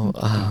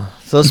know.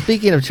 So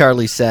speaking of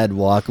Charlie's sad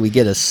walk, we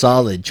get a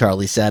solid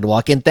Charlie sad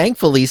walk, and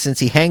thankfully, since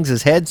he hangs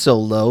his head so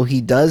low,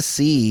 he does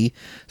see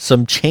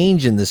some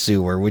change in the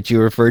sewer, which you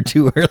referred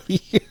to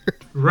earlier.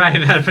 Right,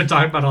 that I've been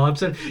talking about all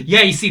episode.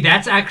 Yeah, you see,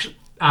 that's actually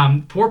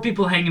poor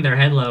people hanging their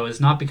head low is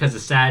not because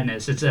of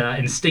sadness. It's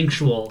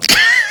instinctual.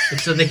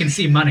 It's so they can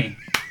see money.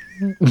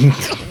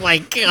 Oh my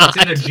It's in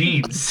their God!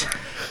 genes.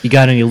 You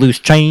got any loose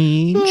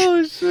change?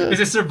 Oh, shit.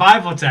 It's a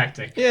survival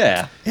tactic.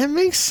 Yeah. It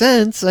makes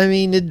sense. I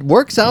mean, it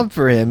works out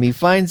for him. He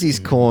finds these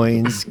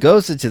coins,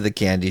 goes into the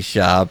candy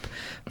shop,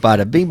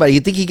 bada bing, bada.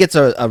 You think he gets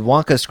a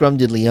Wonka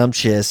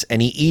scrumdiddlyumptious,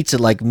 and he eats it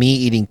like me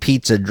eating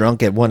pizza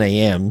drunk at 1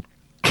 a.m.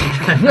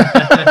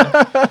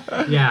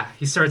 Yeah,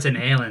 he starts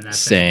inhaling that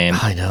thing. Same.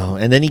 I know.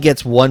 And then he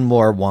gets one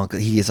more Wonka.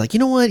 He is like, you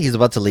know what? He's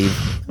about to leave.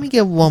 Let me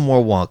get one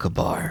more Wonka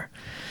bar.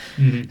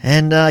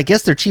 And I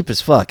guess they're cheap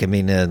as fuck. I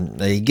mean,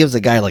 he gives a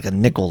guy like a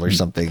nickel or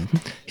something.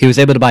 He was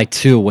able to buy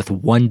two with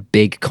one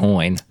big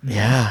coin.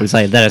 Yeah. It was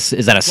like, is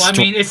that a Well, I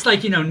mean, it's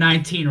like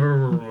 19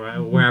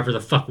 or wherever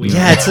the fuck we are.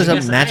 Yeah, it's such a I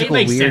guess magical, it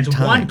makes weird sense.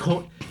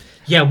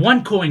 time.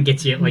 One coin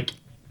gets you like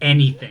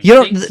anything. You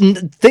know,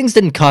 Things- things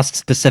didn't cost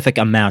specific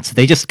amounts.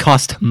 They just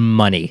cost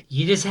money.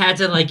 you just had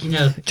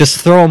to Just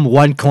throw him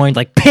one coin,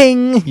 like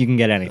ping, you can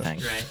get anything.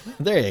 right.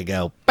 There you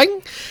go.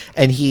 Bing.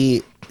 And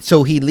he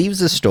leaves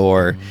the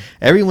store.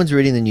 Everyone's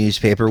reading the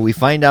newspaper. We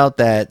find out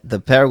that the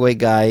Paraguay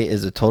guy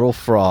is a total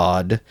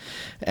fraud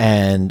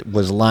and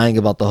was lying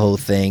about the whole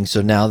thing.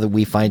 So now that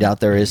we find out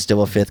there is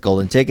still a fifth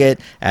golden ticket,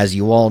 as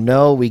you all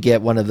know, we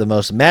get one of the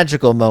most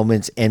magical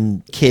moments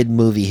in kid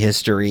movie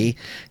history.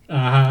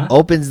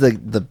 Opens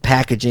the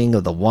packaging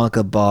of the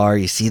Wonka bar.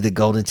 You see the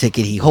golden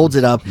ticket. He holds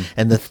it up,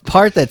 and the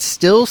part that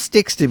still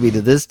sticks to me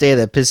to this day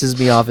that pisses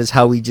me off is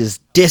how he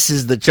just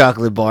disses the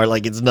chocolate bar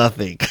like it's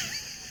nothing.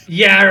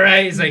 Yeah,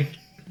 right. He's like,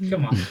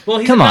 come on. Well,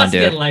 he's Come about on, to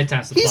get dude. a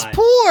lifetime supply. He's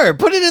poor.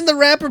 Put it in the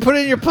wrapper. Put it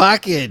in your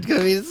pocket. I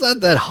mean, it's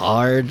not that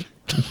hard.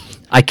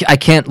 I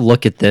can't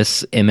look at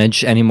this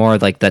image anymore.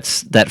 Like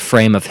that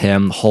frame of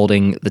him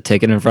holding the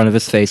ticket in front of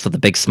his face with a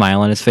big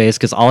smile on his face.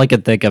 Because all I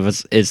could think of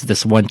is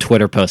this one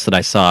Twitter post that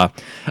I saw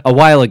a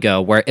while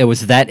ago where it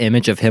was that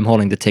image of him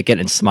holding the ticket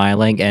and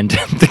smiling, and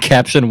the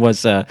caption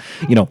was,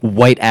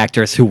 white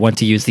actors who want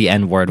to use the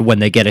N-word when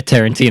they get a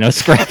Tarantino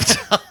script.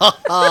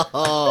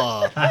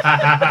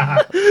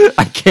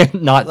 I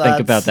can't not think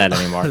about that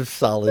anymore. A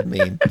solid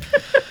meme.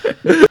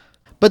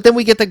 But then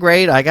we get the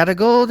great "I Got a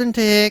Golden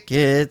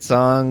Ticket"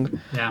 song.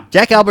 Yeah.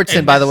 Jack Albertson,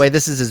 And by the this- way,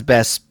 this is his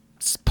best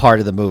part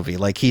of the movie.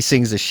 Like, he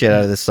sings the shit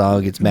out of this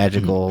song. It's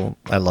magical.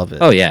 I love it.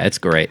 Oh yeah, it's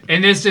great.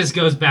 And this just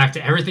goes back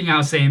to everything I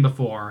was saying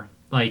before.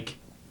 Like,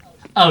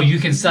 oh, you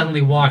can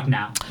suddenly walk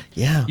now.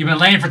 Yeah. You've been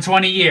laying for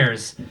 20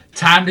 years.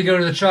 Time to go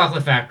to the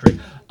chocolate factory.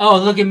 Oh,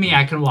 look at me.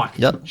 I can walk.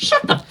 Yep.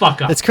 Shut the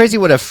fuck up. It's crazy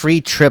what a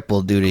free trip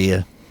will do to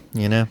you.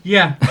 You know?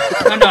 Yeah.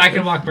 Oh, no, I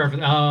can walk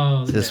perfectly.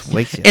 Oh, Just this.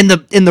 wakes you.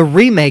 In the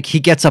remake, he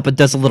gets up and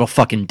does a little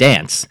fucking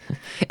dance.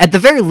 At the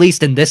very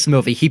least, in this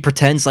movie, he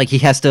pretends like he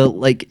has to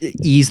like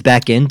ease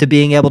back into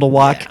being able to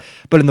walk. Yeah.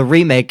 But in the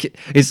remake,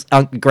 his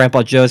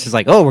Grandpa Joe's is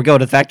like, "Oh, we're going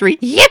to the factory,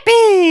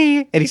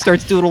 yippee!" And he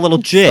starts doing a little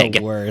jig.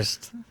 The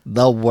worst.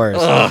 The worst.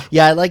 Ugh.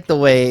 Yeah, I like the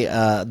way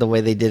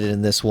they did it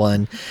in this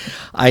one.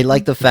 I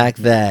like the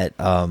fact that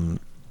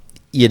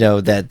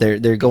that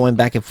they're going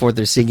back and forth,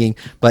 they're singing,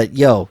 but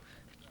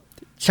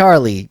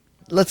Charlie,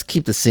 let's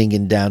keep the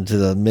singing down to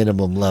the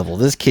minimum level.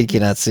 This kid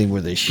cannot sing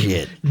worth a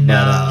shit.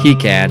 No. He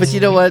can't. But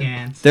you know what?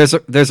 Can't.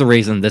 There's a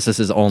reason this is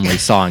his only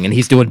song, and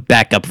he's doing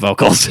backup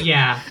vocals.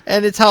 Yeah.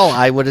 And it's how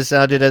I would have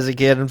sounded as a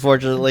kid,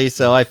 unfortunately,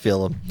 so I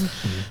feel him.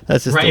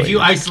 That's just Right, the if way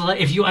you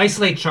it is.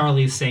 isolate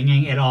Charlie's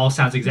singing, it all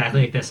sounds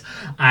exactly like this.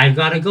 I've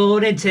got a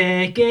golden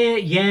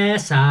ticket,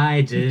 yes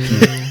I do.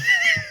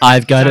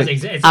 I've got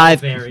It's all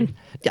varied.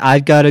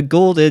 I've got a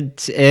golden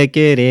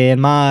ticket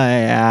in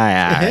my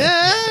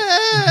eye.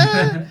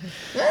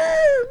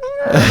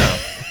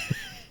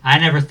 I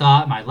never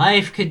thought my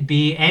life could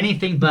be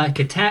anything but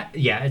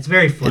Yeah, it's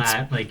very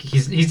flat. Like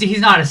he's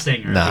not a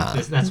singer. Nah.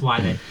 That's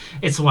why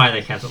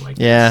they kept it like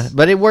Yeah, this.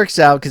 but it works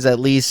out because at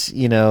least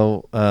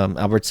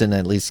Albertson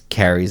at least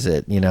carries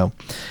it.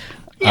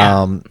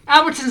 Yeah,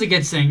 Albertson's a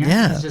good singer.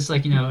 Yeah. He's just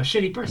like, you know, a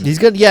shitty person. He's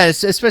good. Yeah,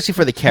 especially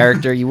for the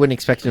character. You wouldn't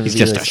expect him to He's be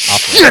just a this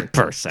shit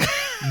person.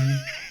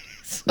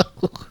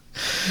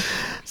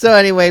 So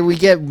anyway, we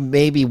get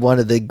maybe one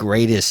of the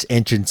greatest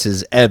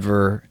entrances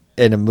ever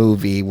in a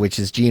movie, which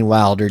is Gene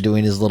Wilder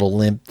doing his little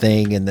limp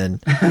thing, and then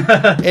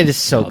it is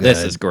so good.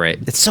 This is great.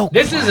 It's so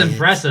This is quiet.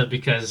 impressive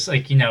because,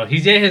 like, you know, he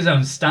did his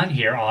own stunt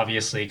here,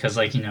 obviously, because,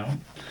 like, you know,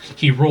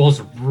 he rolls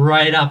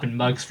right up and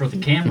mugs for the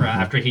camera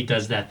after he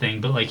does that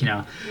thing. But, like, you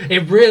know,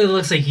 it really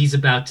looks like he's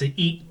about to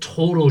eat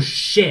total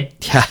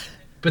shit. Yeah.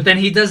 But then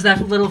he does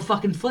that little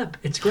fucking flip.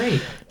 It's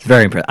great. It's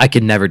very impressive. I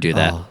could never do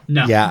that. Oh,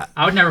 No. Yeah.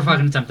 I would never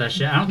fucking attempt that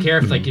shit. I don't care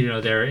if, like, you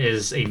know, there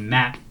is a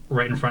mat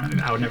right in front of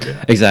me. I would never do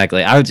that.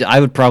 Exactly. I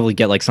would probably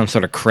get like some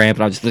sort of cramp,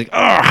 and I would just be like, oh,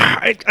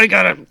 I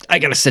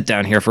gotta sit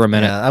down here for a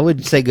minute. Yeah, I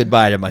would say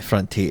goodbye to my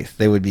front teeth.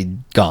 They would be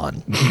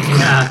gone.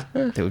 Yeah.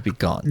 They would be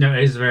gone. No,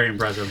 it's very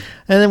impressive.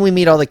 And then we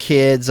meet all the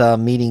kids.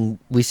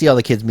 We see all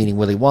the kids meeting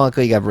Willy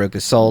Wonka. You got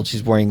Veruca Salt.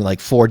 She's wearing like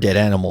 4 dead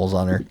animals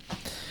on her.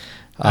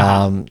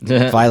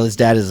 Violet's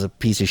dad is a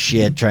piece of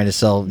shit trying to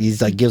sell.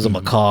 He's like gives him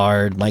a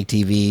card. Mike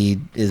TV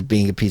is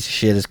being a piece of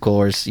shit, of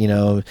course. You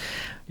know,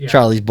 Yeah.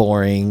 Charlie's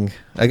boring.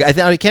 I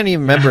can't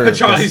even remember.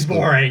 Charlie's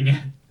boring.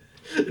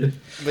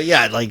 But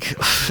yeah, like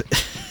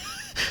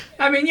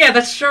I mean, yeah,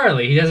 that's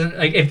Charlie. He doesn't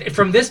like. If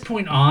from this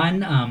point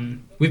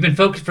on, we've been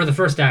focused for the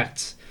first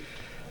act.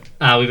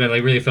 We've been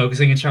like really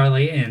focusing on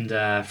Charlie,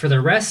 and for the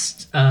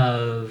rest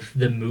of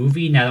the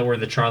movie, now that we're in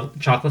the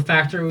chocolate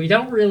factory, we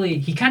don't really.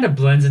 He kind of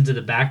blends into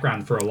the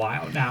background for a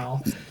while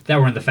now that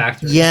we're in the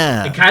factory.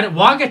 Yeah. it kind of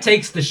Wonka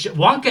takes the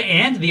Wonka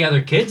and the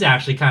other kids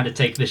actually kind of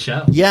take the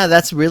show. yeah,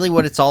 that's really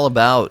what it's all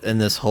about in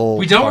this whole.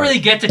 We don't part. really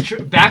get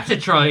to back to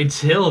Charlie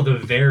until the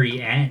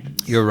very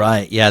end. You're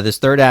right. Yeah, this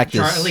third act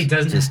Charlie is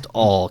doesn't- just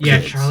all. Yeah,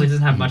 kids. Charlie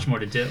doesn't have much more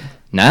to do.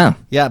 No.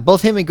 Yeah,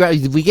 both him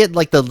and we get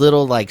like the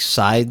little like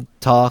side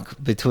talk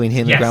between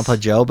him Yes. and Grandpa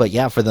Joe, but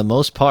yeah, for the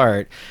most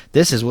part,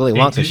 this is Willy They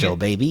Wonka do show, get-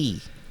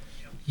 baby.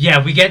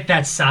 Yeah, we get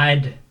that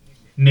side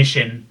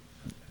mission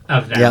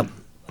of them. Yep.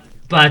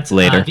 But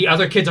Later. the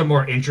other kids are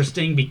more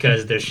interesting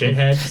because they're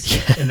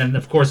shitheads. And then,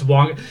 of course,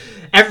 Wonka.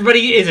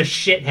 Everybody is a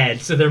shithead,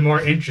 so they're more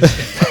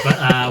interesting.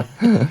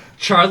 But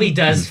Charlie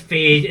does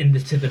fade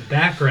into the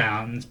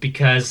background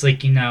because,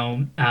 like, you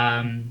know,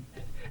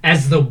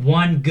 as the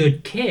one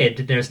good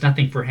kid, there's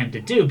nothing for him to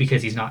do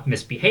because he's not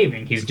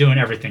misbehaving. He's doing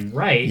everything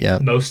right,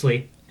 Yep.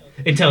 mostly,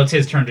 until it's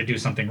his turn to do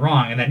something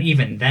wrong. And then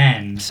even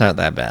then, It's not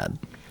that bad.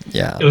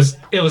 Yeah.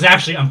 it was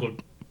actually Uncle.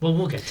 Well,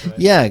 we'll get to it.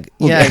 Yeah,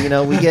 you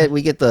know, we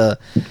get to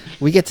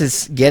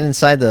get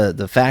inside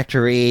the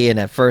factory, and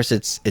at first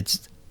it's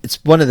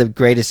one of the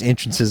greatest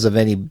entrances of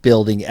any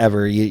building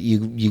ever.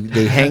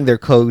 They hang their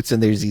coats,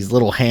 and there's these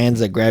little hands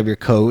that grab your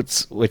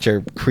coats, which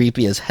are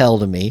creepy as hell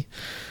to me,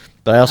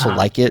 but I also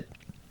like it.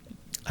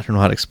 I don't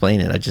know how to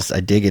explain it. I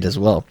dig it as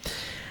well.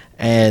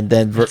 And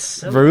then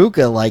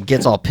Veruca like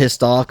gets all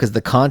pissed off because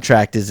the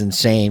contract is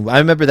insane. I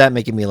remember that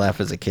making me laugh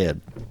as a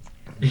kid.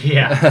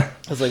 Yeah.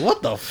 I was like,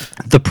 "What the?"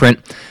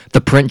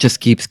 The print just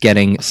keeps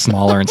getting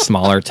smaller and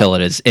smaller till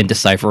it is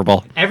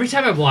indecipherable. Every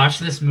time I watch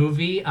this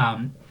movie,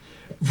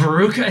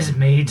 Veruca is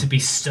made to be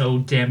so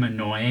damn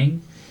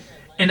annoying.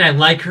 And I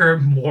like her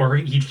more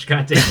each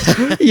goddamn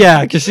time.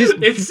 Yeah, because she's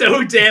It's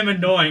so damn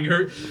annoying.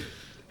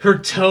 Her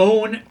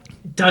tone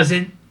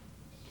doesn't.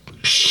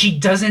 She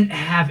doesn't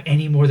have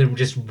any more than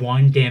just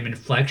one damn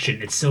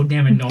inflection. It's so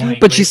damn annoying.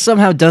 but she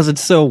somehow does it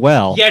so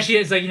well. Yeah, she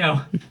is like, you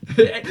know,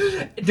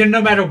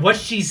 no matter what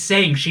she's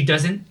saying, she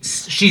doesn't.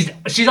 She's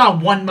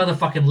on one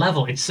motherfucking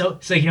level. It's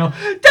like, you know,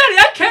 Daddy,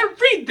 I can't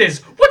read this.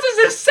 What does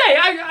this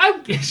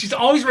say? She's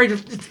always ready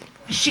to.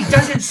 She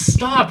doesn't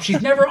stop.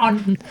 She's never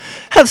on.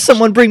 Have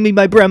someone bring me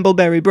my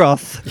brambleberry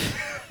broth.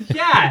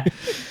 Yeah,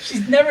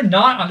 she's never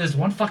not on this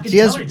one fucking. She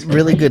has tone. It's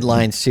really great. good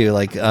lines too.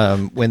 Like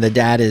when the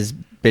dad is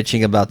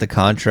bitching about the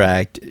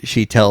contract,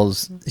 she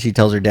tells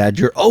her dad,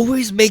 "You're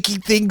always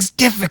making things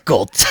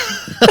difficult."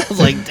 I was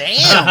like,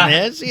 "Damn,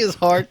 man, she is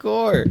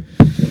hardcore."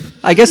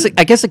 I guess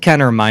it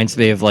kind of reminds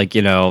me of, like,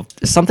 you know,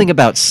 something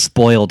about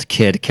spoiled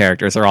kid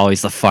characters are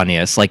always the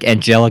funniest. Like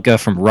Angelica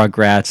from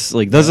Rugrats.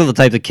 Like, those are the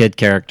type of kid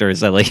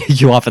characters that, like,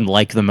 you often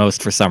like the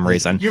most for some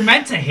reason. You're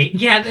meant to hate.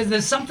 Yeah,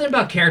 there's something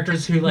about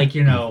characters who, like,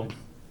 you know.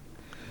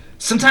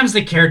 Sometimes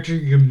the character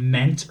you're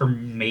meant or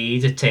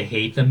made to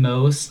hate the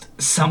most,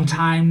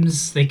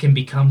 sometimes they can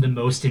become the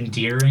most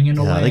endearing in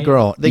a way. They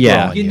grow.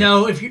 Yeah. on You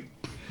know,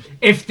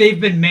 if they've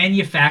been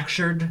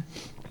manufactured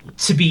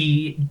to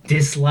be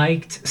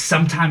disliked,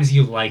 sometimes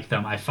you like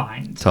them, I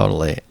find.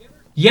 Totally.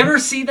 You ever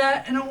see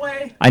that in a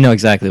way? I know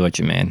exactly what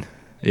you mean.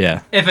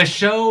 Yeah. If a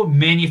show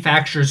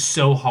manufactures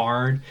so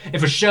hard,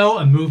 if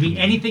a movie,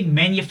 anything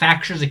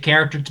manufactures a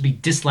character to be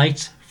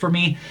disliked for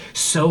me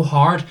so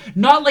hard,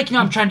 not like, you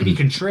know, I'm trying to be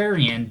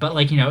contrarian, but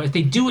like, you know, if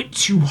they do it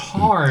too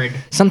hard,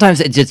 Sometimes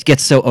it just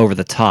gets so over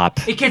the top.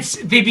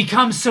 they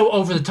become so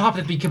over the top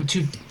that they become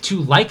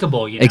too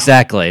likable, you know?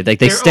 Exactly. Like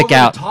they Their stick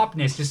out.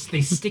 over-the-topness, just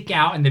they stick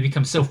out and they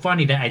become so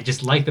funny that I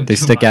just like them They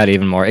too stick much. out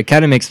even more. It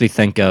kind of makes me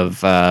think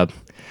of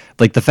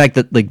Like the fact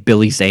that like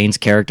Billy Zane's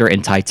character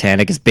in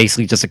Titanic is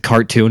basically just a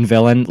cartoon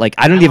villain. Like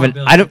I don't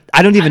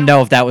even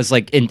know if that was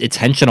like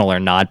intentional or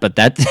not, but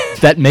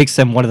that makes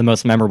him one of the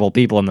most memorable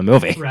people in the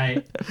movie.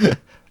 Right.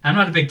 I'm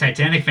not a big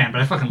Titanic fan,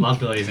 but I fucking love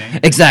Billy Zane.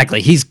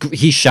 Exactly.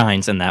 He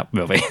shines in that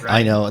movie.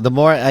 Right. I know. The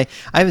more I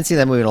haven't seen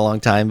that movie in a long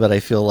time, but I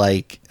feel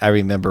like I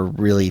remember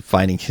really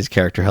finding his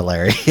character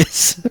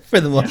hilarious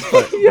for the most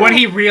part. When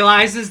he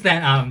realizes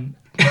that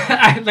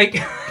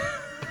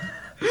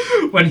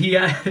when he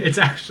it's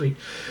actually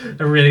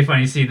a really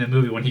funny scene in the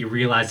movie when he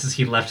realizes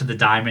he left the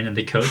diamond in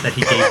the coat that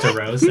he gave to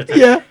Rose.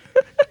 Yeah.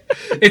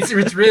 It's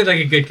really like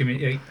a good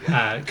comedic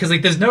because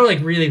like there's no like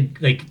really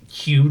like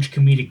huge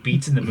comedic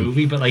beats in the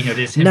movie, but like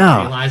just him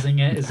realizing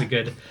it is a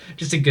good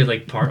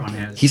like part on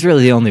his. He's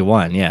really the only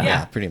one.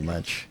 Yeah, pretty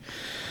much.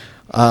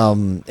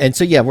 And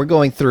so we're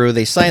going through.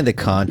 They signed the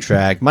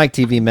contract. Mike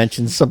TV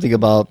mentions something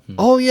about,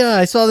 oh yeah,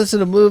 I saw this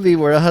in a movie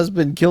where a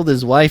husband killed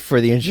his wife for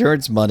the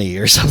insurance money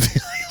or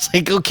something. I was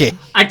like, okay,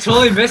 I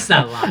totally missed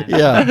that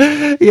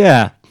line.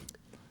 Yeah.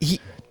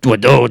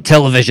 What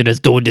television is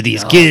doing to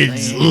these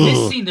kids. In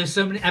this scene, there's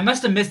so many. I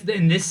must have missed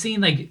in this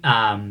scene. Like,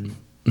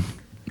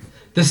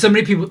 there's so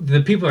many people.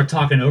 The people are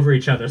talking over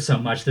each other so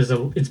much.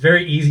 It's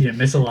very easy to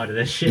miss a lot of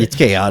this shit. It's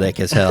chaotic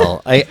as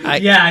hell.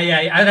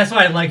 That's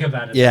what I like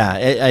about it. Yeah,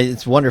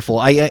 it's wonderful.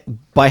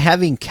 By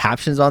having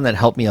captions on that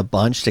helped me a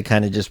bunch to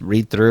kind of just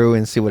read through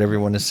and see what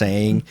everyone is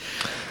saying.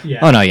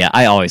 Yeah. Oh no, yeah.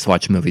 I always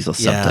watch movies with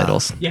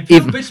subtitles. Yeah,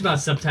 people bitch about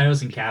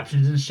subtitles and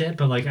captions and shit,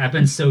 but like I've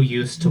been so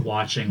used to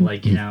watching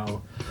like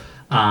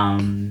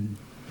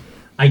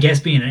I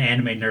guess being an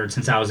anime nerd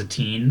since I was a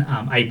teen,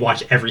 I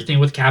watch everything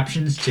with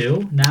captions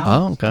too now.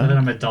 Oh, okay. Now that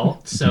I'm an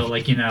adult, so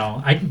like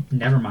I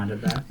never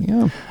minded that.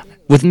 Yeah.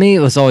 With me, it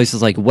was always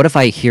just like, what if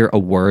I hear a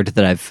word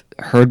that I've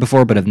heard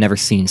before but I've never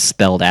seen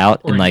spelled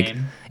out? Or and like,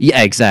 name.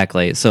 yeah,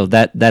 exactly. So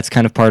that's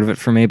kind of part of it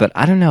for me. But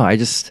I don't know. I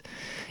just,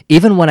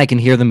 even when I can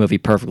hear the movie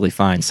perfectly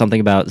fine,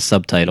 something about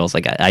subtitles,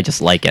 like I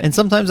just like it. And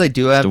sometimes I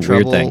do have It's a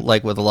weird trouble, thing.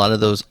 like with a lot of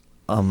those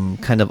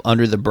kind of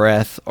under the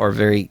breath or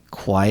very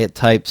quiet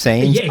type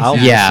sayings. Yeah, I'll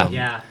exactly. miss 'em.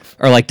 Yeah.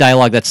 Or like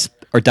dialogue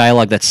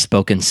that's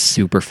spoken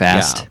super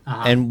fast.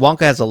 Yeah. And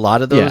Wonka has a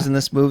lot of those Yeah. in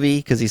this movie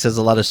because he says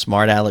a lot of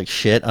smart aleck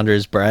shit under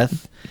his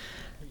breath.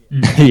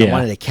 Yeah. I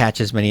wanted to catch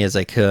as many as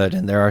I could,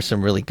 and there are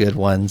some really good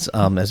ones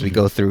as we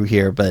go through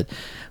here. But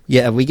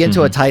yeah, we get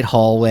into a tight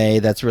hallway.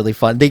 That's really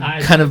fun. They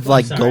kind of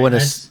like go in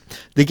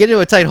they get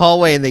into a tight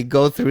hallway and they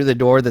go through the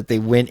door that they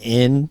went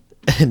in,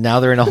 and now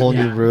they're in a whole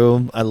new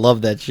room. I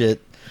love that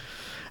shit.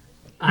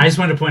 I just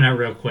wanted to point out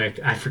real quick.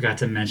 I forgot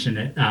to mention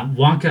it.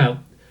 Wonka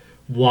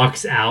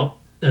walks out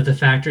of the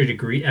factory to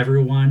greet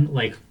everyone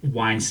like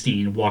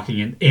Weinstein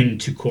walking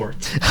into court.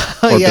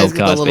 Or yeah, Bill he's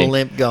got the Cosby. little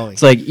limp going.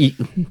 It's like you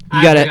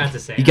I gotta forgot to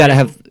say, you gotta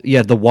have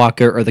the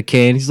walker or the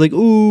cane. He's like,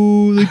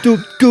 oh, like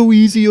don't go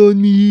easy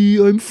on me.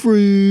 I'm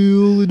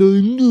frail and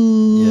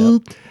I'm.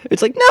 Yep.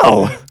 It's like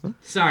no.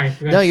 Sorry. I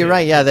forgot No, to you're say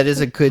right. Yeah, that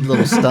is a good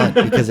little stunt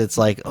because it's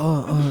like,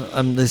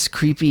 I'm this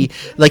creepy.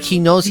 Like he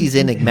knows he's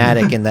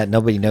enigmatic and that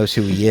nobody knows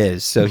who he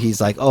is. So he's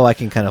like, I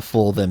can kind of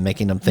fool them,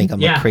 making them think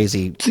I'm a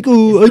crazy. It's like,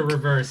 oh, It's the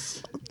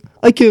reverse.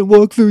 I can't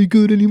walk very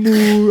good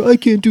anymore. I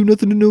can't do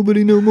nothing to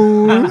nobody no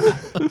more.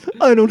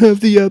 I don't have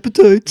the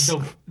appetites.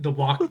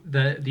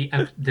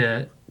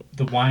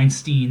 The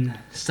Weinstein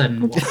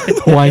sudden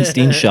walk.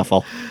 Weinstein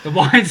shuffle. The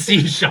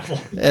Weinstein shuffle.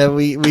 And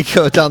we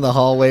go down the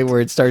hallway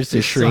where it starts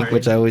to shrink, Sorry.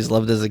 which I always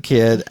loved as a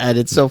kid. And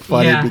it's so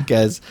funny Yeah.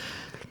 because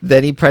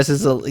then he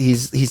presses.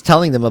 He's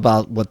telling them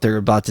about what they're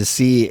about to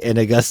see, and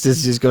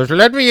Augustus just goes,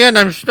 "Let me in!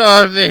 I'm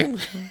starving."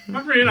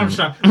 I'm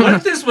sorry. What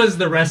if this was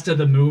the rest of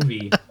the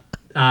movie?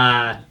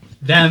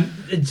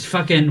 It's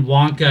fucking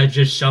Wonka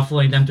just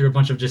shuffling them through a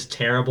bunch of just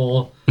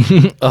terrible Oh my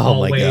god!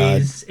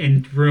 hallways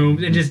and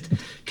rooms and just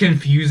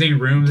confusing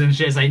rooms and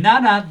shit. It's like,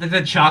 no,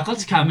 the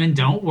chocolate's coming.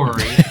 Don't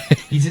worry.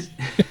 He's just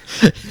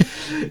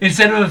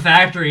instead of a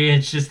factory,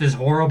 it's just this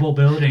horrible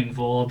building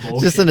full of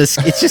bullshit. It's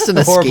just an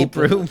escape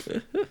room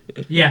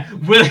Yeah,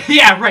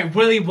 right.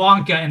 Willy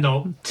Wonka in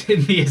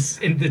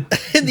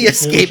the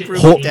escape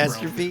room bullshit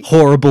catastrophe.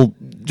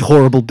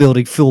 Horrible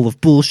building full of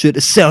bullshit.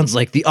 It sounds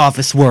like the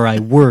office where I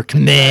work,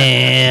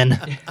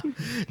 man.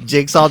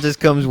 Jigsaw just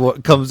comes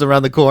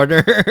around the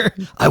corner.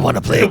 I want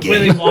to play a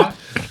game.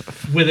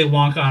 Willy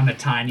Wonka on a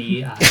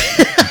tiny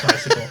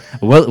bicycle.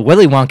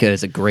 Willy Wonka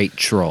is a great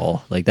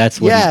troll. Like that's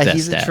what he's best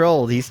he's a at.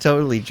 troll. He's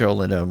totally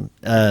trolling him.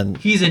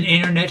 He's an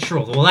internet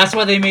troll. Well, that's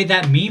why they made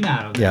that meme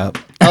out of it. Yeah.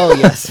 Oh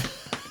yes.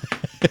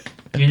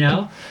 You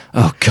know?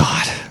 Oh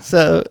God.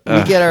 So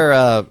we get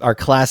our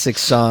classic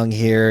song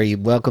here. He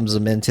welcomes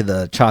them into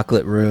the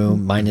chocolate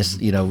room. Minus,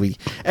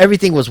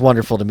 everything was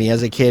wonderful to me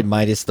as a kid,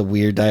 minus the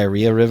weird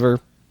diarrhea river.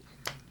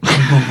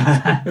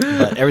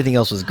 But everything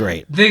else was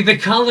great. The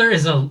color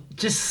is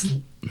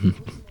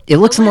It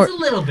looks a more.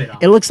 little bit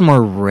off. It looks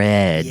more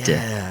red.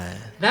 Yeah.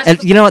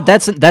 And you know what?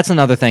 That's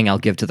another thing I'll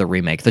give to the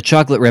remake. The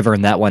chocolate river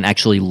in that one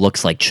actually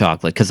looks like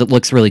chocolate because it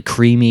looks really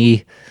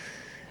creamy.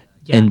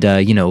 Yeah. And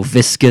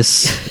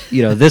viscous.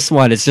 This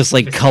one is just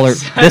like color.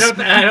 I don't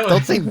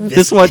Don't say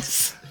This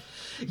one's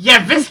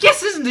Yeah,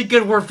 viscous isn't a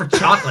good word for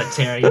chocolate,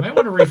 Terry. You might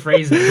want to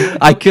rephrase it.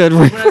 I could.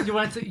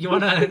 You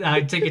want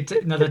to take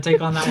another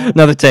take on that one?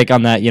 Another take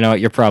on that. You know what?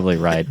 You're probably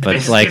right, but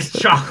it's like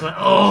Viscous chocolate.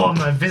 Oh,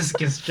 my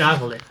viscous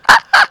chocolate.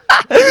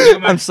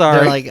 I'm sorry.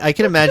 They're like, I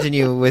can imagine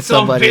you with It's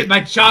all somebody.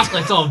 my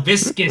chocolate's all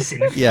viscous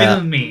and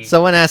filmy.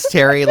 Someone asked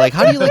Terry, like,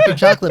 how do you like your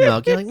chocolate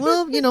milk? You're like,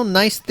 well,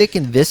 nice, thick,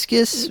 and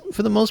viscous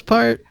for the most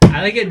part.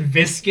 I like it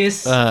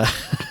viscous.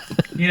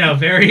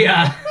 Very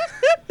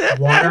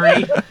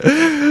watery.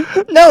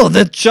 No,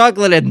 the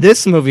chocolate in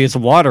this movie is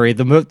watery.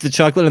 The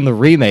chocolate in the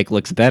remake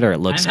looks better. It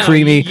looks I know,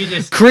 creamy. you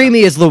just-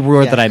 Creamy is the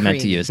word that I meant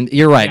to creamy. use. And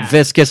you're right. Yeah.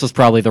 Viscous was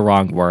probably the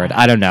wrong word.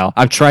 I don't know.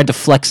 I'm trying to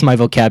flex my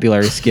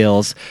vocabulary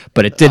skills,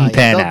 but it didn't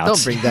pan out.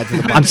 Don't bring that to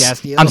the I'm,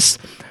 podcast. you.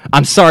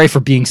 I'm sorry for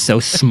being so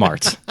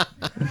smart.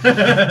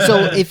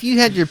 So, if you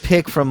had your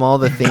pick from all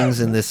the things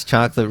in this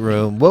chocolate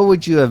room, what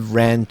would you have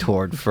ran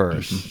toward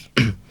first?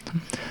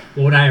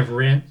 What would I have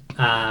rent?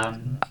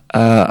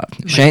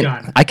 Shane,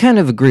 God. I kind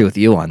of agree with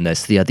you on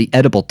this. The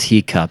edible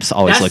teacups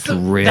always looked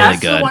really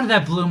that's good. the one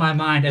that blew my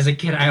mind as a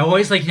kid. I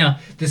always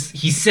this.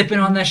 He's sipping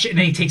on that shit and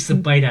then he takes the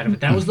bite out of it.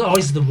 That was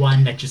always the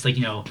one that just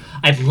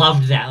I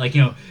loved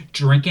that.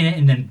 Drinking it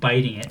and then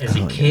biting it. As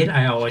a kid,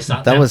 I always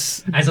thought That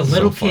was as a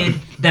little so fun.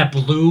 kid that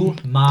blew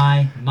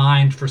my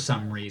mind for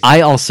some reason.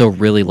 I also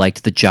really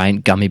liked the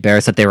giant gummy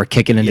bears that they were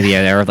kicking into the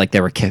air like they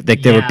were they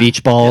were Yeah.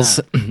 beach balls.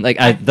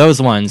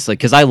 Those ones,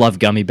 because I love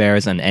gummy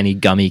bears and any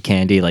gummy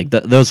candy.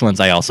 Those ones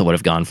I also would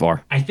have gone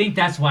for. I think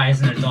that's why,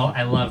 as an adult,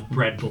 I love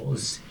bread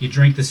bowls. You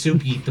drink the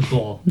soup, you eat the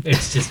bowl.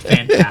 It's just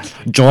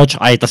fantastic. George,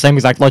 I ate the same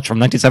exact lunch from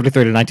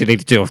 1973 to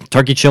 1982.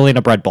 Turkey chili and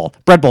a bread bowl.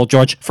 Bread bowl,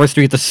 George. First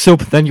you eat the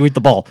soup, then you eat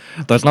the bowl.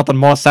 There's nothing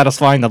more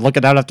satisfying than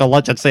looking out after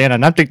lunch and seeing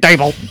an empty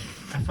table.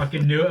 I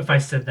fucking knew if I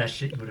said that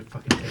shit, you would have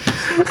fucking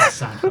taken the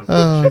son.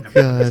 Oh, God.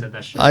 Said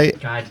that shit.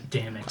 God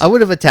damn it. I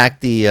would have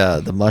attacked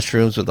the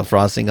mushrooms with the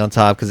frosting on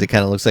top because it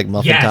kind of looks like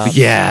muffin Yes. tops.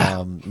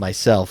 Yeah.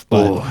 Myself,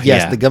 but Oh, yes,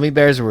 yeah. the gummy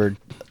bears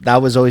that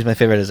was always my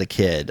favorite as a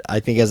kid. I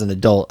think as an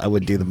adult, I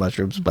would do the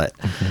mushrooms, but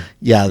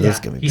yeah, those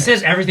gummy He bears.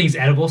 says everything's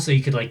edible, so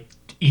you could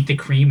eat the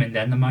cream and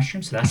then the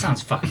mushroom. So that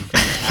sounds fucking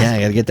fantastic. Yeah, I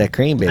gotta get that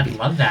cream, I baby.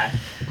 love that.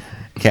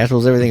 Cash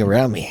rules everything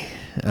around me.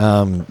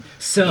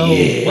 So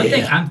one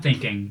thing I'm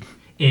thinking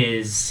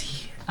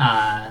is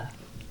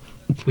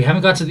we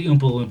haven't got to the Oompa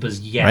Loompas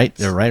yet. Right,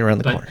 they're right around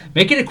the But corner.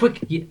 make it a quick.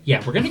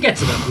 Yeah, we're gonna get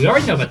to them. We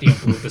already know about the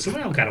Oompa Loompas, so we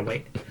don't gotta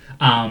wait.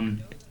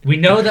 We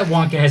know that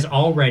Wonka has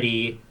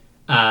already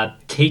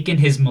taken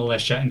his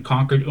militia and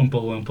conquered Oompa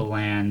Loompa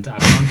land,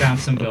 burned down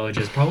some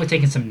villages, probably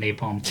taken some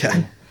napalm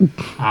too.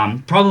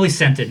 Probably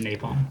scented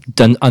napalm.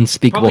 Done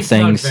unspeakable Probably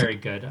smelled things very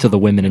good, to the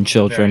women and at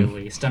the very children.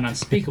 least, done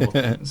unspeakable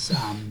things.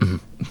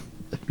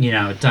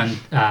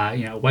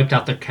 Wiped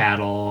out their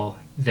cattle,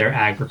 their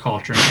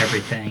agriculture, and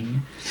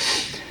everything.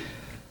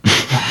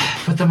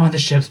 Put them on the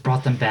ships,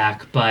 brought them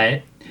back.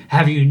 But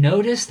have you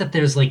noticed that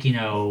there's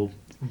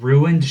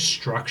ruined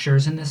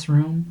structures in this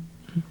room?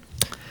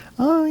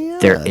 Oh yeah,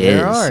 There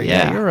is, are.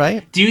 yeah. You're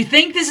right. Do you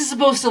think this is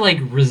supposed to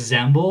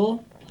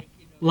resemble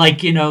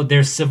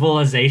their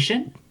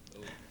civilization?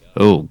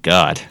 Oh,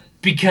 God.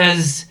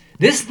 Because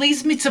this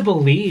leads me to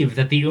believe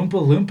that the Oompa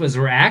Loompas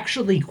were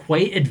actually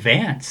quite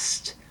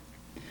advanced.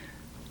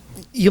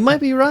 You might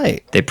be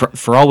right.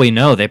 For all we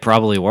know, they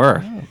probably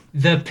were.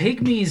 The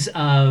pygmies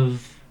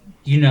of,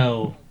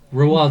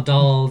 Roald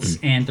Dahl's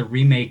and the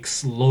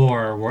remakes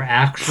lore were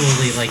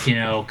actually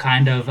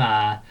kind of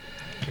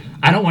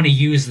I don't want to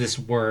use this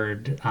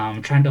word.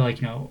 I'm trying to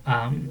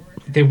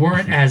they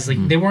weren't as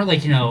they weren't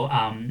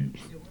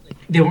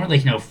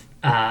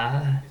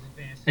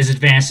as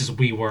advanced as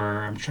we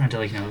were. I'm trying to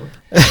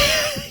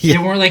they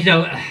weren't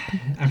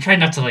I'm trying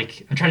not to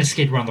I'm trying to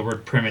skate around the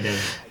word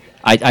primitive.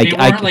 They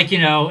weren't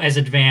as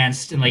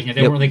advanced and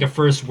they weren't a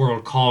first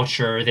world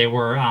culture. They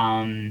were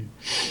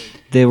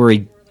They were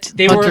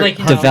developing.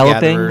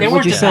 Hunter-gatherers. they Would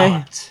weren't you say?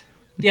 developed.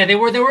 Yeah, they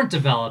weren't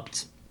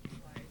developed.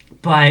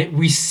 But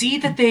we see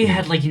that they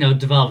had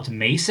developed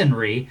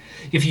masonry.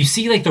 If you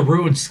see the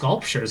ruined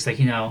sculptures, the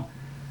Oompa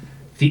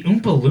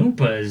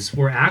Loompas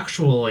were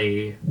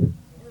actually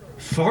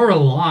far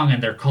along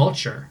in their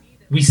culture.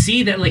 We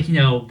see that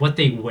what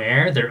they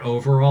wear, their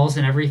overalls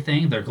and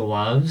everything, their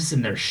gloves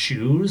and their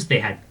shoes,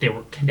 they had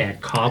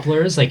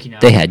cobblers,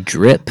 They had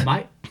drip.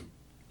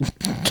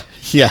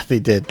 Yeah, they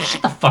did.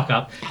 Shut the fuck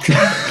up.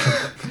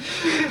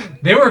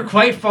 They were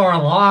quite far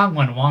along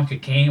when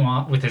Wonka came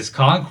on with his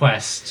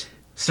conquest,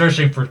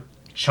 searching for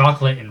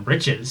chocolate and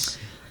riches.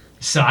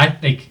 So I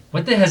think,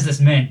 what has this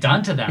man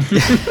done to them?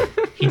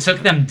 He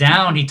took them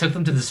down. He took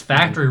them to this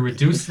factory,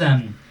 reduced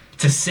them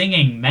to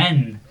singing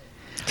men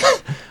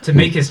to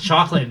make his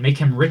chocolate and make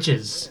him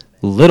riches.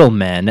 Little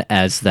men,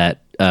 as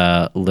that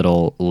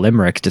little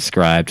limerick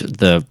described,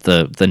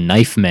 the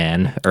knife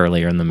man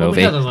earlier in the What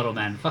movie. with other little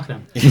men? Fuck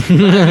them.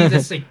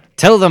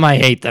 Tell them I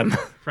hate them.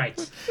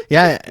 Right.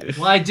 Yeah,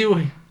 Well, I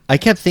do. I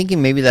kept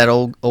thinking maybe that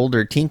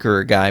older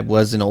tinkerer guy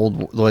was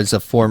a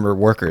former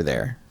worker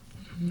there.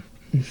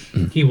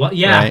 He was.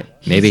 Yeah. Right.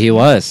 Maybe he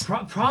was.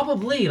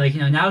 Probably.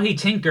 Now he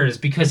tinkers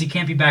because he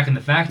can't be back in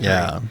the factory.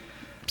 Yeah.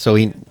 So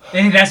he,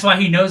 And that's why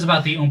he knows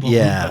about the Oompa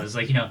Yeah. Loompas.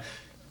 Like,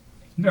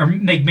 or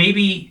like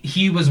maybe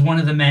he was one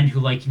of the men who,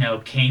 like,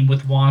 came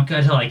with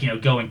Wonka to, like,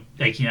 go and,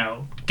 like,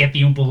 get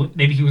the Oompa.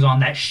 Maybe he was on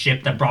that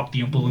ship that brought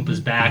the Oompa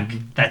Loompas back,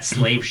 that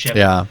slave ship.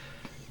 yeah.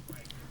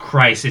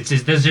 Christ,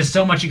 there's just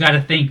so much you got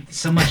to think,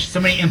 so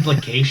many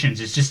implications.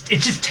 It's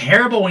just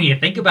terrible when you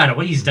think about it.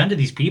 What he's done to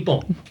these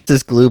people.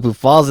 This Gloop who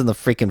falls in the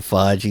freaking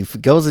fudge. He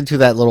goes into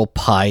that little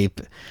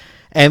pipe.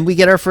 And we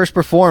get our first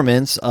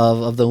performance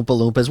of the Oompa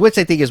Loompas, which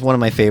I think is one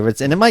of my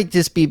favorites. And it might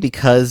just be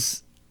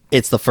because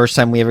it's the first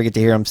time we ever get to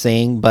hear them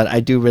sing, but I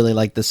do really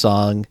like the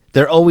song.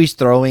 They're always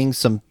throwing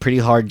some pretty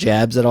hard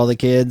jabs at all the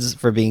kids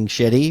for being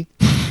shitty.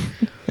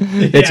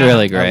 It's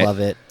really great. I love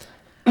it.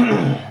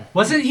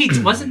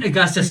 Wasn't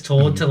Augustus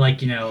told to, like,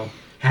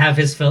 have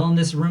his fill in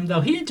this room, though?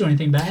 He didn't do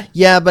anything bad.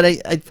 Yeah, but I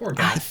Poor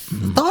guy.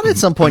 thought at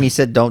some point he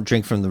said don't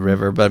drink from the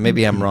river, but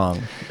maybe I'm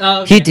wrong.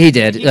 Oh, He okay.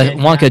 did.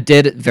 Wonka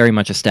did very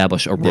much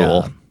establish a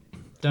rule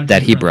Don't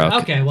that drink he from it.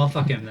 broke. Okay, well,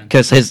 fuck him then.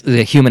 because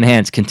the human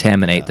hands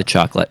contaminate the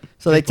chocolate.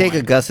 So they take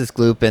Augustus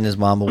Gloop and his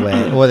mom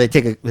away, or they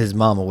take his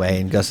mom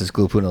away, and Augustus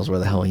Gloop, who knows where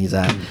the hell he's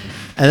at.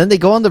 And then they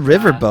go on the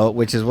riverboat,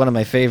 which is one of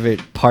my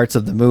favorite parts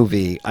of the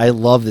movie. I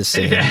love this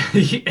scene.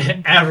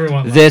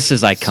 Everyone loves This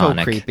is So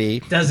iconic. creepy.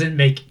 it. Doesn't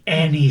make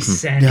any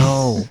sense.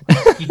 No.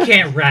 You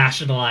can't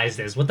rationalize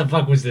this. What the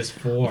fuck was this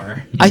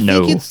for? I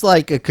No. think it's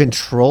like a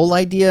control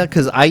idea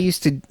because I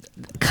used to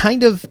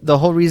kind of the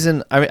whole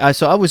reason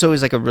so I was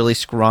always like a really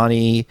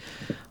scrawny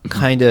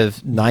kind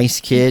of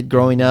nice kid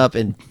growing up,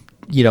 and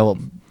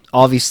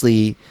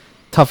obviously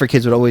tougher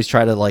kids would always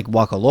try to like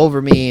walk all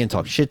over me and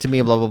talk shit to me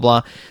and blah blah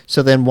blah.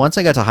 So then once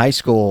I got to high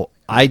school,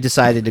 I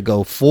decided to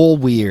go full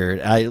weird.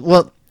 I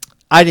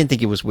didn't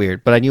think it was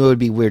weird, but I knew it would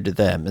be weird to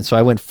them, and so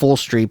I went full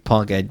street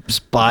punk. I had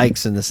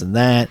spikes and this and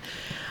that,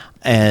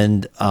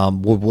 and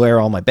would wear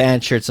all my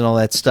band shirts and all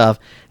that stuff.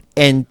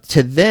 And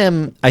to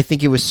them, I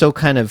think it was so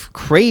kind of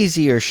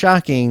crazy or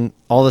shocking.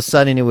 All of a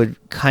sudden, it would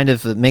kind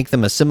of make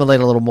them assimilate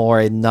a little more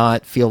and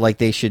not feel like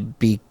they should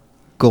be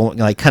going,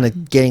 like, kind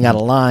of getting out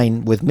of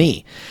line with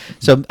me.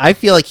 So I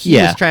feel like he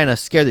was trying to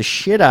scare the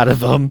shit out of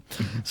them,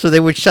 so they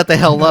would shut the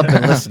hell up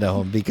and listen to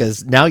him,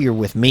 because now you're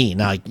with me.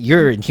 Now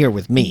you're in here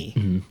with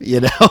me.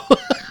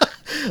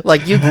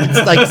 Like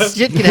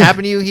shit can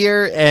happen to you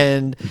here,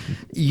 and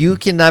you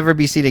can never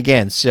be seen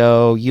again.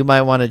 So you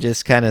might want to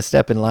just kind of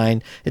step in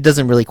line. It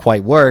doesn't really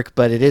quite work,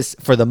 but it is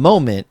for the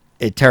moment.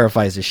 It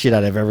terrifies the shit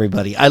out of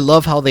everybody. I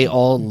love how they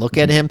all look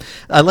at him.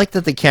 I like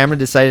that the camera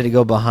decided to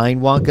go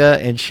behind Wonka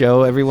and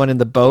show everyone in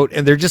the boat,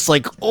 and they're just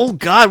like, "Oh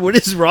God, what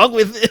is wrong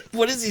with him?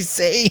 What is he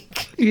saying?"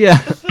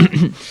 Yeah.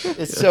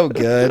 It's so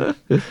good.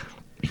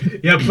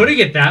 Yeah, putting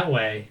it that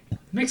way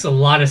makes a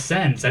lot of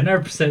sense. I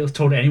never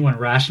told anyone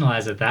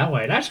rationalize it that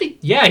way. And actually,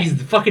 yeah, he's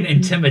the fucking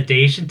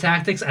intimidation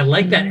tactics. I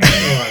like that angle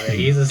of it.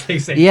 He's just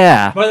like saying,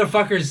 Yeah.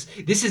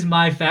 motherfuckers, this is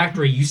my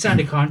factory. You signed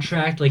a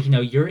contract. Like,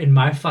 you're in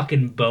my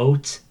fucking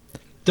boat.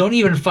 Don't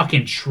even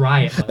fucking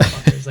try it,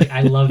 motherfuckers. Like,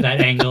 I love that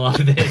angle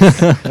of this.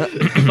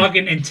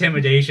 Fucking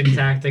intimidation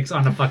tactics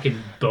on a fucking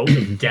boat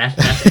of death.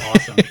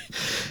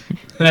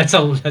 That's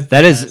awesome.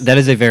 That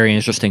is a very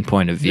interesting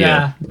point of view.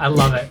 Yeah, I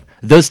love it.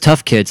 Those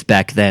tough kids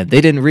back then,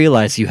 they didn't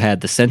realize you had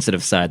the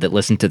sensitive side that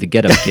listened to the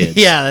Get Up Kids.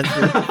 Yeah.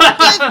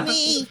 Get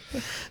me.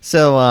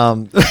 So,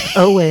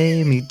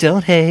 Away me,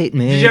 don't hate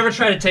me. Did you ever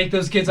try to take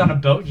those kids on a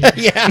boat? yeah.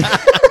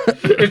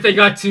 if they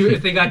got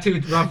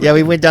too rough. Yeah,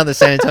 we went down the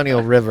San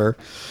Antonio River.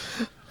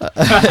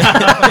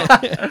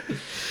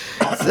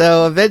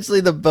 So eventually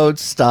the boat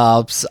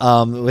stops.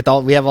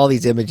 We have all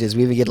these images.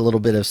 We even get a little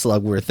bit of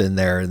Slugworth in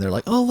there, and they're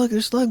like, "Oh, look,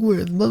 there's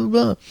Slugworth." Blah blah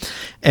blah.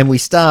 And we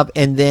stop,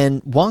 and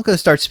then Wonka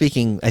starts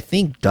speaking, I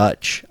think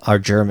Dutch or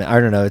German. I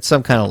don't know. It's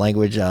some kind of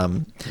language,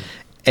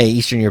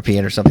 Eastern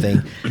European or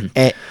something.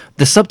 And,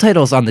 The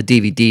subtitles on the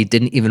DVD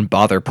didn't even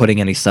bother putting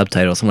any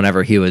subtitles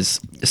whenever he was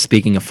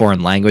speaking a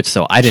foreign language,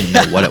 so I didn't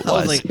know what it I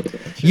was was.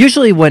 like-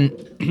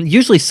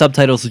 Usually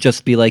subtitles would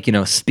just be like,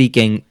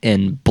 speaking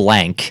in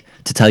blank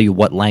to tell you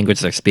what language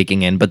they're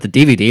speaking in, but the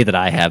DVD that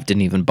I have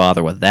didn't even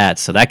bother with that,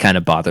 so that kind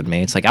of bothered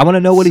me. It's like, I want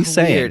to know what he's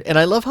saying. weird. And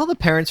I love how the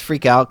parents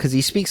freak out because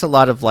he speaks a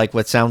lot of like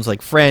what sounds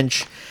like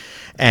French,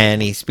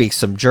 and he speaks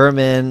some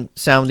German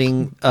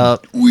sounding. And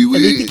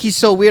they think he's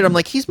so weird. I'm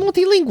like, he's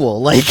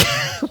multilingual. Like,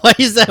 why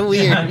is that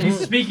weird? Yeah, he's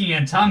speaking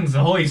in tongues. The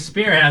Holy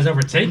Spirit has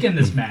overtaken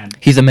this man.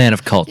 He's a man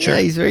of culture. Yeah,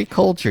 he's very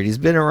cultured. He's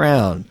been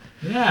around.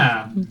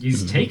 Yeah,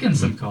 he's taken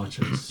some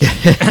cultures.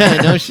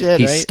 No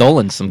shit, He's right?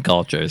 stolen some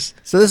cultures.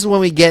 So this is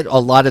when we get a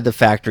lot of the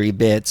factory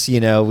bits.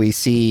 We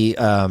see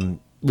him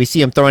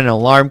throwing an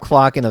alarm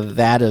clock in a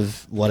vat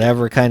of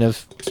whatever kind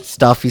of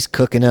stuff he's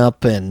cooking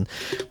up, and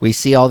we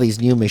see all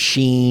these new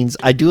machines.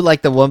 I do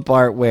like the one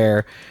part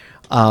where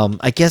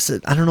I guess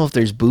I don't know if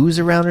there's booze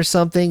around or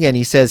something, and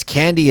he says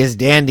candy is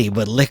dandy,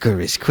 but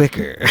liquor is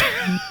quicker.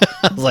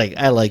 I was like,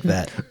 I like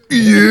that.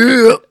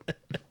 Yeah,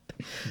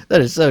 that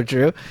is so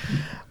true.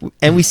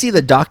 And we see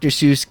the Dr.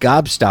 Seuss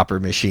gobstopper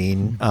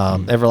machine,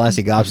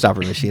 everlasting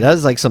gobstopper machine. That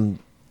was like some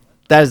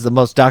that is the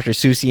most Dr.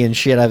 Seussian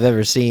shit I've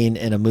ever seen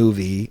in a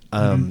movie.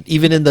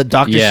 Even in the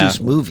Dr. Seuss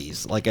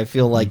movies, like I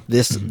feel like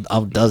this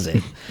does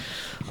it.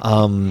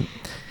 And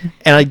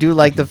I do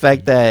like the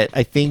fact that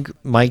I think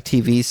Mike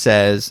TV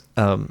says,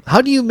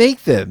 "How do you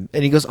make them?"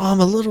 And he goes, "Oh, I'm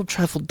a little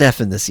trifle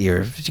deaf in this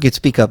ear. If you could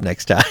speak up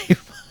next time."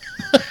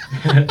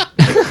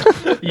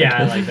 Yeah,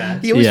 I like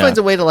that. He always finds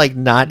a way to like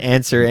not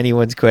answer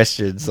anyone's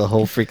questions the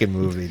whole freaking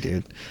movie,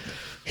 dude.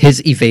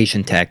 His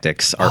evasion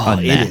tactics are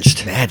unmatched.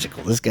 It is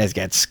magical. This guy's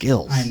got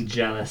skills. I'm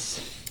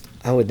jealous.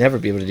 I would never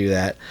be able to do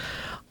that.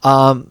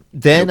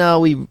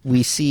 Then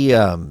we see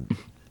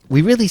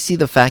we really see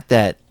the fact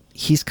that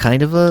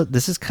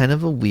this is kind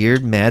of a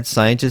weird mad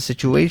scientist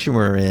situation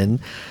we're in.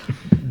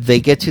 They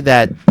get to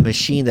that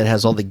machine that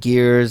has all the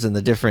gears and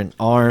the different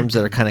arms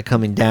that are kind of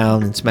coming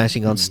down and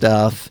smashing on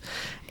stuff.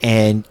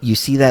 And you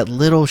see that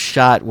little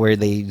shot where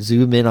they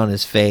zoom in on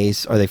his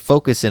face, or they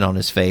focus in on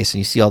his face, and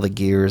you see all the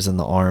gears and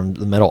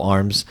the metal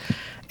arms,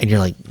 and you're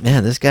like,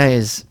 man, this guy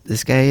is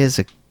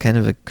a kind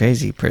of a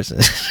crazy person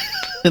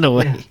in a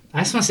way. Yeah. I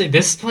just want to say,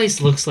 this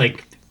place looks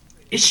like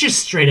it's just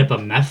straight up a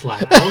meth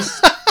lab. I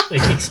was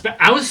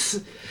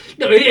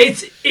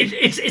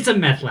it's a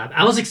meth lab.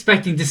 I was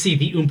expecting to see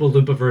the Oompa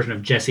Loompa version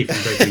of Jesse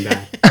from Breaking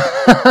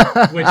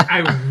Bad, which I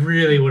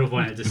really would have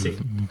wanted to see.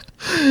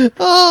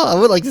 Oh, I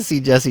would like to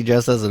see Jesse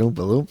dressed as an Oompa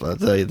Loompa, I'll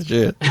tell you the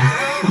truth.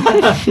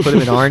 Put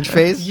him in orange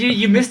face.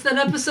 You missed that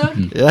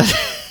episode? Yeah.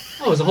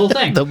 Oh, it was a whole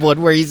thing. The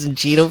one where he's in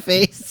Cheeto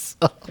face.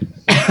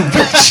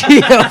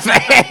 Cheeto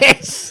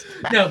face.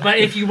 No, but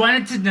if you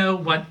wanted to know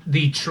what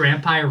the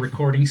Trampire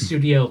recording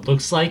studio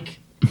looks like,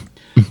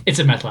 it's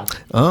a meth lab.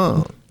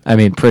 Oh. I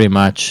mean, pretty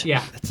much.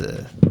 Yeah.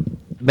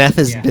 Meth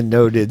has been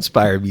known to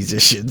inspire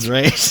musicians,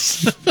 right?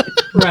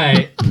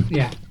 Right.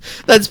 Yeah.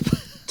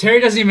 Terry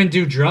doesn't even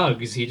do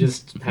drugs. He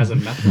just has a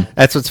meth lab.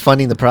 That's what's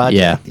funding the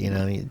project. Yeah. You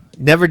know, you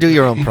never do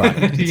your own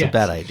product. It's Yes. a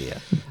bad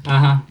idea.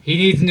 He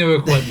needs new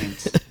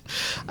equipment.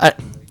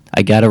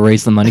 I gotta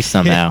raise the money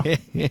somehow.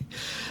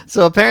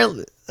 So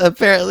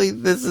apparently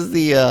this is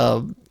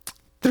the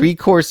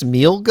 3-course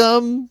meal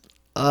gum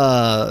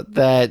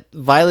that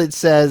Violet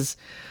says,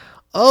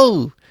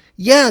 "Oh,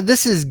 yeah,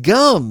 this is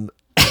gum."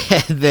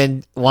 And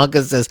then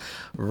Wonka says,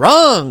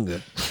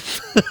 "Wrong."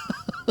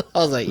 I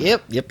was like,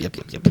 yep.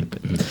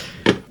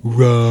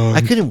 Wrong.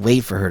 I couldn't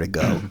wait for her to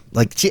go.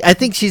 Like, I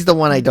think she's the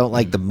one I don't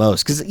like the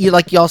most. Because,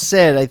 like y'all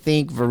said, I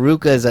think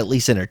Veruca is at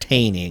least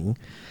entertaining.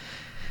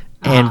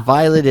 And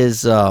Violet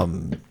is,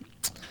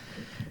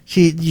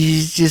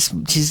 she's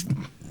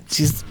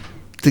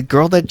the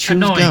girl that chews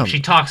annoying. gum. She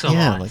talks a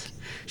lot.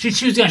 She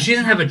chews gum. She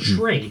doesn't have a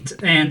trait.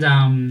 And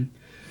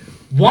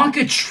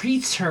Wonka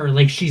treats her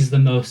like she's the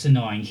most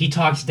annoying. He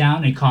talks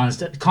down and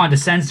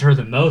condescends to her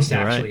the most,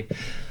 actually. Right.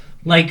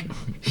 Like,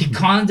 he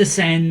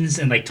condescends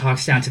and, like,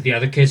 talks down to the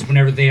other kids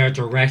whenever they are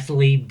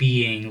directly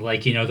being,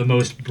 like, you know, the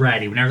most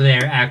bratty. Whenever they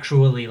are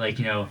actually, like,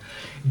 you know,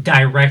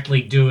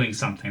 directly doing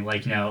something.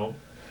 Like, you know,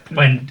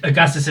 when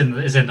Augustus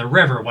is in the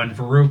river, when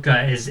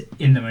Veruca is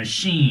in the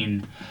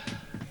machine.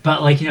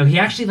 But, like, you know, he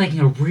actually, like,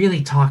 you know,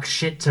 really talks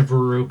shit to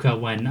Veruca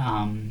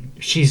when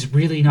she's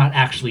really not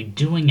actually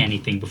doing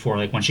anything before.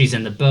 Like, when she's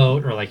in the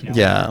boat or, like, you know.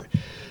 Yeah.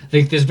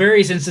 Like, there's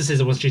various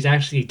instances when she's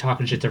actually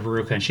talking shit to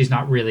Veruca and she's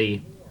not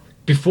really...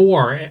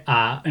 Before,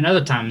 and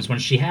other times when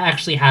she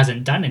actually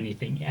hasn't done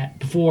anything yet.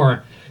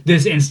 Before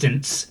this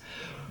instance,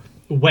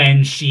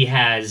 when she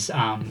has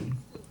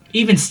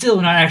even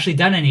still not actually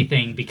done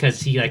anything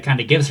because he like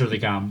kind of gives her the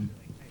gum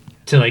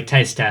to like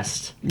taste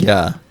test.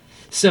 Yeah.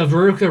 So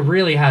Veruca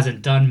really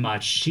hasn't done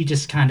much. She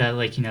just kind of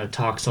like, you know,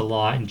 talks a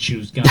lot and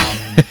chews gum.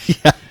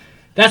 Yeah.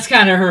 That's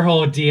kind of her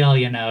whole deal,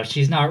 you know.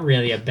 She's not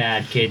really a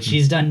bad kid.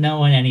 She's done no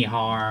one any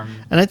harm.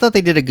 And I thought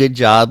they did a good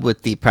job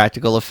with the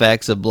practical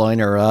effects of blowing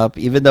her up.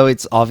 Even though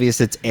it's obvious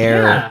it's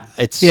air, Yeah.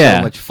 it's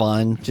so much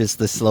fun. Just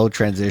the slow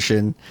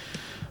transition.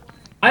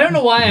 I don't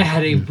know why I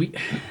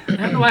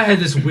had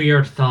this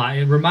weird thought.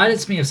 It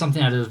reminded me of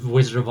something out of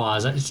Wizard of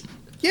Oz.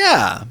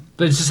 Yeah.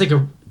 But it's just like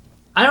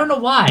I don't know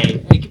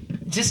why. Like,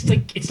 just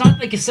like it's not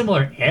like a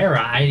similar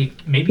era.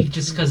 Maybe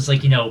just because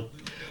like, you know,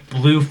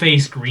 blue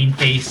face, green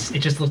face. It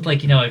just looked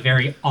like, you know, a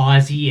very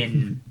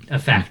Aussie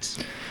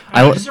effect.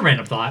 Just a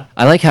random thought.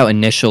 I like how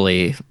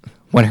initially,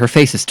 when her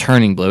face is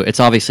turning blue,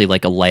 it's obviously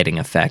like a lighting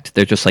effect.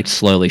 They're just like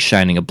slowly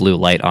shining a blue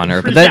light on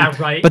her. But then, Yeah,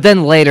 right. But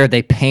then later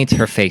they paint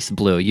her face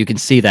blue. You can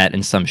see that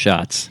in some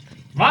shots.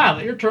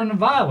 Violet, you're turning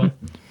violet.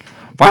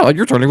 Violet,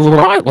 you're turning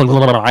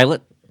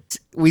violet.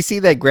 We see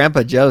that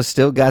Grandpa Joe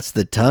still got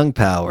the tongue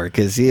power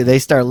because they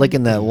start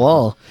licking that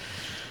wall.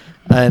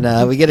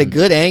 And we get a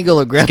good angle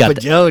of Grandpa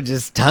Joe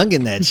just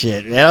tonguing that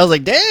shit. And I was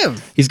like, damn.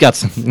 He's got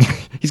some.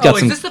 Is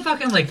this the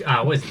fucking like?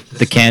 What is this?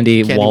 The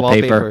candy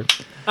wallpaper.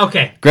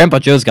 Okay. Grandpa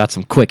Joe's got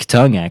some quick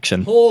tongue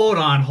action. Hold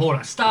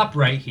on. Stop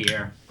right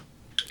here.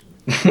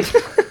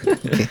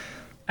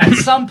 At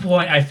some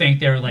point, I think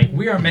they were like,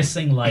 we are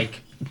missing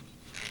like,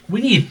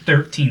 we need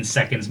 13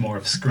 seconds more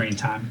of screen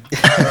time.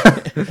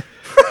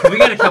 Can we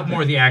get a couple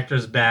more of the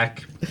actors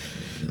back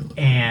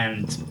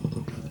and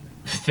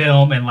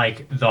film in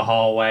like the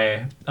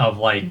hallway of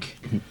like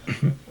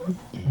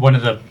one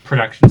of the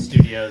production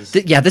studios.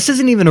 This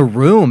isn't even a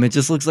room. It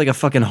just looks like a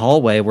fucking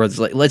hallway where it's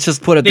like, let's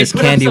just put up this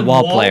candy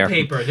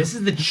wallpaper. This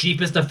is the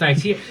cheapest effect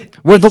here.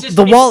 Where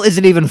the wall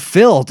isn't even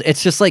filled.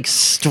 It's just like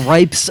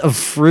stripes of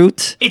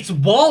fruit. It's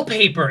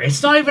wallpaper.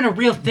 It's not even a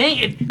real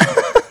thing.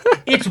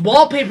 It's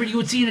wallpaper you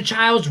would see in a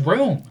child's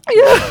room.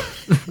 Yeah.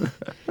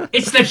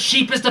 It's the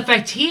cheapest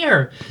effect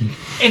here.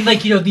 And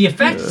like, the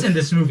effects in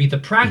this movie, the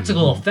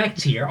practical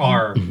effects here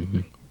are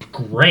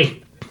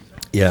great.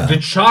 Yeah. The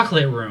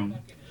chocolate room.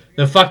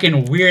 The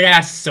fucking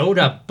weird-ass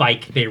soda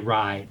bike they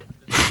ride.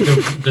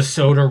 The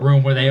soda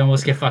room where they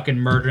almost get fucking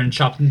murdered and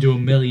chopped into a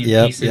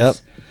million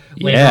pieces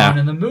later on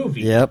in the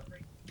movie. Yep.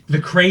 The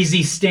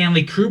crazy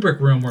Stanley Kubrick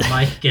room where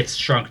Mike gets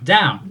shrunk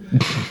down.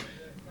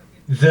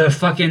 The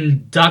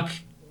fucking duck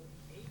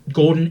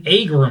golden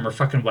egg room or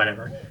fucking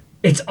whatever.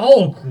 It's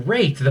all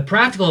great. The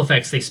practical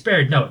effects, they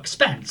spared no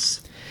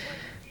expense.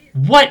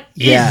 What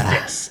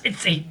is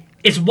this?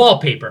 It's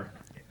wallpaper.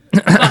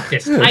 Fuck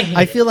this.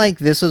 I feel like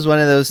this was one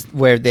of those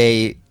where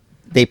they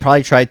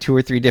probably tried 2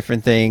 or 3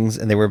 different things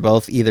and they were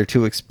both either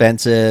too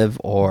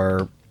expensive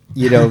or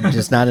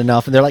just not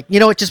enough. And they're like,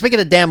 what, just make it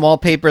a damn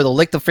wallpaper. They'll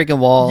lick the freaking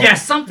wall. Yeah,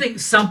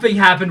 something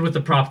happened with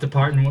the prop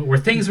department where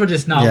things were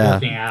just not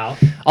working out.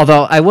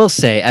 Although I will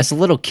say, as a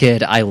little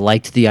kid, I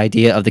liked the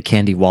idea of the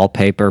candy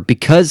wallpaper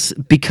because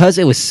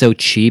it was so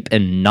cheap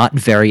and not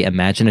very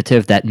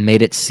imaginative. That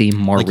made it seem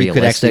more realistic. You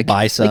could actually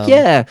buy some.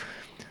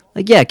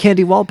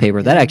 Candy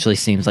wallpaper. That actually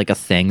seems like a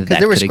thing that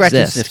there were could scratch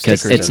and exist. sniff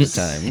stickers at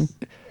the time.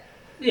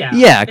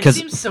 Yeah, it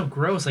seems so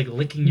gross, like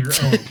licking your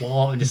own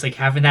wall and just like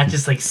having that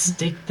just like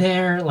stick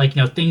there. Like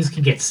things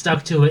can get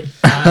stuck to it.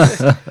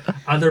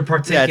 Other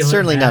particulate. Yeah, it's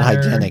certainly not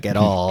hygienic at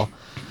all.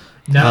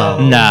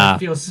 No, nah. It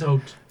feels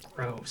so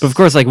gross. But of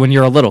course, like when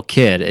you're a little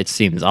kid, it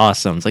seems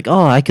awesome. It's like,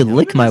 oh, I could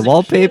lick my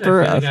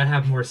wallpaper. I feel like I'd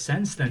have more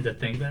sense than to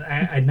think that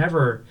I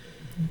never.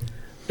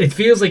 It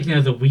feels like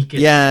the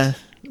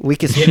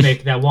weakest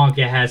gimmick that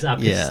Wonka has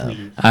up his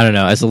sleeve. I don't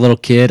know. As a little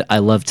kid, I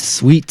loved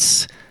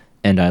sweets.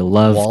 And I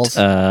loved walls.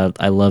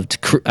 I loved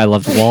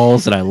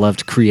walls, and I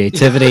loved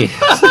creativity.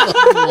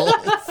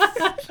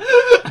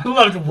 I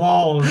loved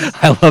walls.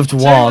 I loved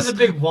walls. Jerry was a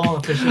big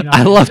wall aficionado.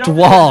 I loved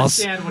walls.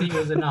 Really understand when he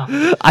was enough.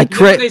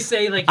 They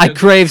say, like, I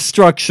crave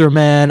structure,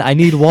 man. I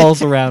need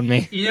walls around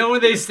me. You know when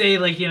they say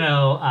like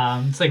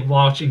it's like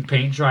watching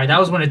paint dry.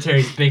 That was one of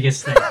Terry's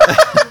biggest things.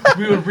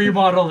 We would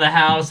remodel the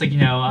house, like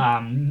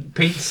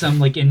paint some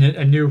like in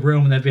a new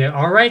room, and they'd be like,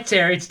 "All right,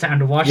 Terry, it's time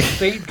to watch the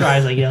paint dry."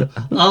 Like,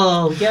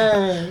 oh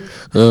yeah.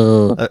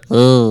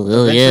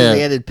 Eventually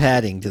they added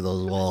padding to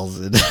those walls,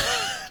 and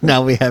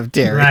now we have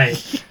Terry.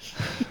 Right.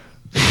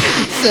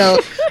 So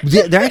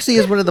there actually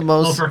is one of the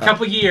most. Well, for a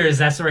couple years,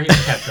 that's where he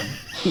kept them.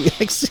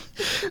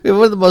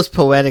 One of the most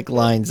poetic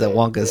lines that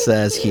Wonka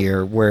says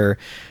here, where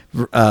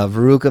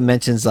Veruca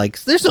mentions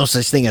like, "There's no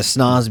such thing as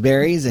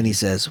snozberries," and he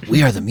says,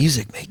 "We are the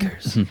music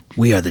makers.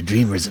 We are the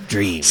dreamers of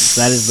dreams."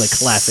 That is the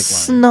classic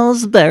line.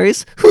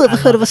 Snozberries? Who ever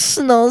heard of a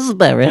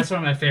snozberry? That's one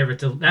of my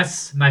favorite.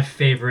 That's my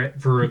favorite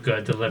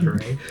Veruca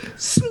delivery.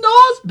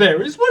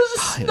 Snozberries? What is a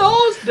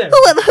snozberry?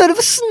 Who ever heard of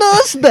a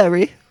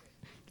snozberry?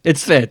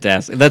 It's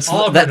fantastic.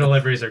 All of her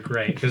deliveries are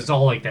great because it's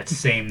all like that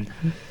same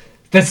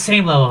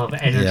level of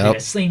energy,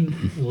 that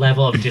same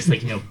level of just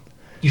like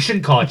you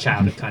shouldn't call it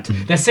childhood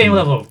content. That same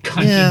level of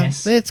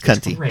cuntiness. Yeah, it's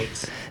cunty. Great.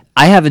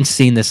 I haven't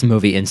seen this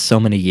movie in so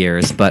many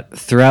years, but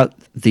throughout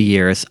the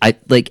years, I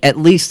like at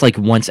least like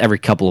once every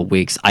couple of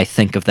weeks, I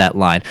think of that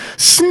line.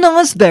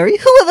 Snozberry?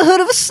 Who ever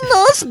heard of a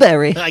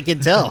snozberry? I can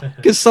tell.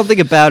 Because something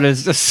about it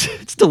is just,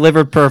 it's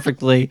delivered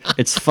perfectly.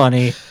 It's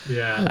funny.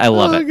 Yeah. I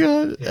love it.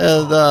 God.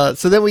 Yeah.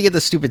 So then we get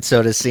the stupid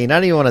soda scene. I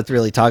don't even want to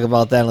really talk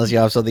about that unless you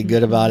have something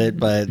good about it,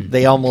 but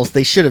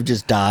they should have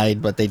just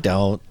died, but they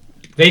don't.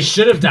 They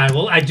should have died.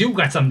 Well, I do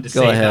got something to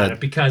say about it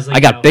because like, I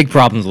got big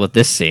problems with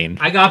this scene.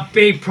 I got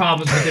big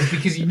problems with this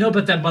because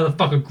about that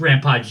motherfucker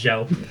Grandpa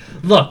Joe.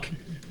 Look,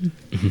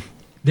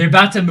 they're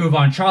about to move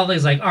on.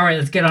 Charlie's like, all right,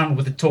 let's get on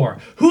with the tour.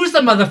 Who's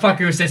the motherfucker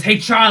who says, hey,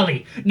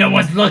 Charlie, no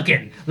one's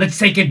looking. Let's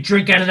take a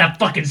drink out of that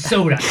fucking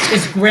soda.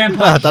 It's Grandpa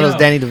Joe. I thought it was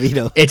Danny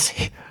DeVito.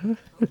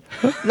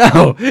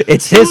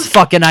 It's his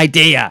fucking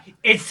idea.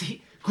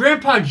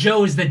 Grandpa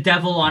Joe is the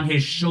devil on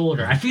his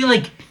shoulder. I feel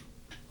like,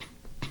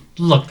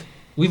 look,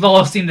 we've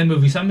all seen the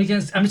movie, so I'm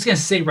just going to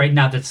say right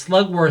now that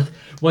Slugworth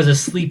was a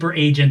sleeper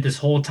agent this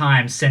whole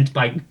time sent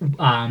by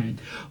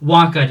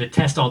Wonka to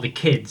test all the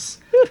kids.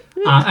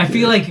 I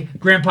feel like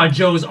Grandpa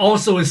Joe is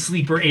also a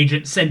sleeper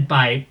agent sent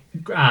by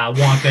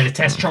Wonka to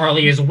test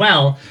Charlie as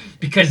well,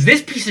 because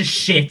this piece of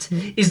shit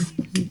is...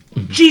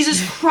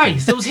 Jesus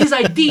Christ, it was his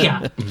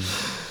idea.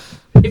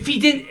 If he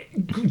didn't...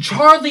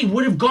 Charlie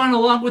would have gone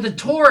along with the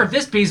tour if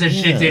this piece of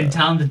shit didn't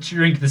tell him to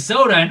drink the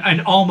soda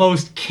and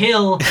almost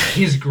kill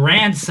his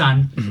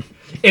grandson.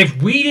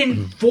 If we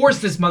didn't force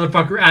this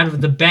motherfucker out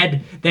of the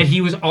bed that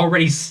he was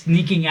already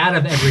sneaking out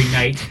of every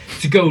night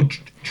to go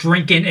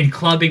drinking and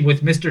clubbing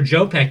with Mr.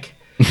 Jopek,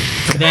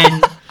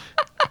 then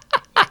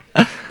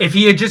if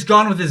he had just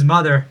gone with his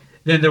mother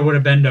then there would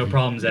have been no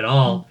problems at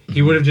all.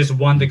 He would have just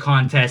won the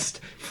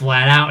contest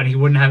flat out, and he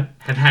wouldn't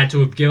have had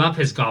to give up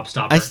his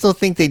gobstopper. I still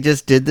think they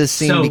just did this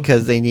scene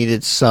because they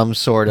needed some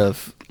sort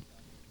of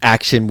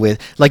action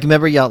with, like,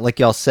 remember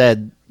y'all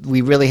said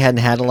we really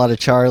hadn't had a lot of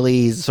Charlie.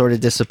 He's sort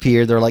of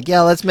disappeared. They're like,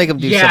 yeah, let's make him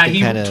do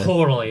something kind of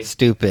totally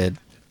stupid.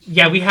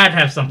 Yeah, we had to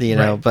have something, you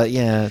know. Right. But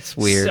yeah, it's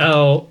weird.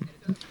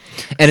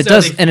 And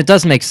it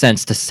does make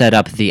sense to set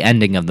up the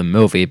ending of the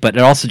movie, but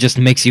it also just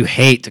makes you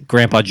hate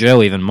Grandpa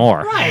Joe even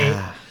more.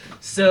 Right.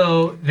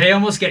 So they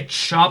almost get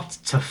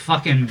chopped to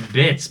fucking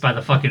bits by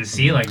the fucking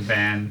ceiling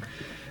fan,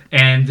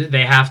 and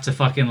they have to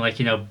fucking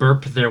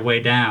burp their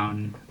way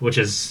down, which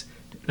is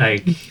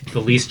like the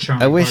least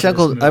charming. I wish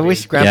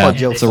Grandpa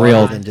Joe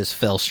farted and just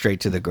fell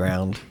straight to the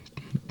ground.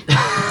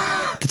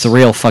 It's a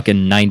real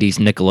fucking 90s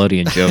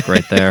Nickelodeon joke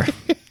right there.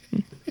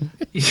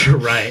 You're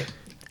right.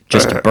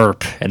 Just a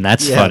burp, and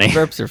that's funny.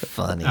 Burps are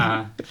funny.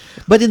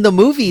 But in the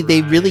movie,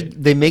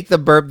 they make the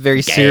burp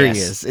very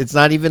serious. It's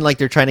not even like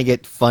they're trying to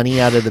get funny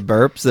out of the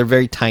burps. They're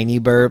very tiny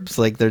burps.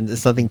 Like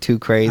there's nothing too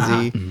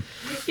crazy.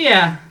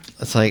 Yeah.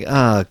 It's like,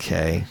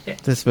 okay.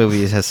 This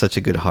movie has such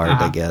a good heart,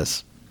 I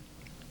guess.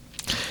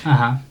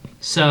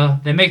 So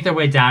they make their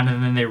way down,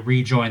 and then they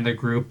rejoin the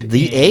group.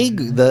 The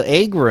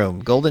egg room,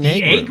 golden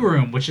egg room. The egg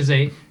room, which is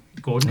a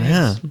golden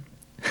eggs.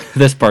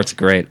 This part's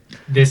great.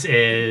 This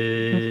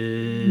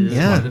is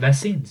one of the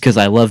best scenes. Because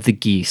I love the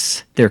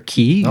geese. They're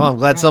key. Oh, I'm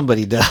glad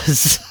somebody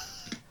does.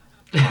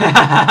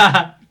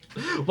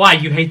 Why,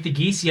 you hate the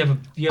geese?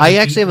 I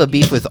actually have a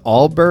beef with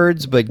all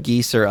birds, but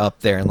geese are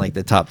up there in like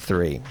the top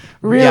 3.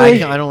 Really?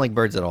 Yeah, I don't like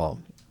birds at all.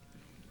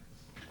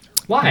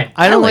 Why?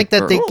 I don't like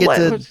that they get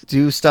to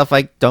do stuff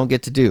I don't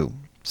get to do.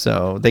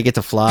 So they get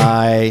to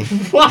fly.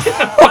 What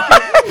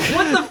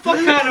the fuck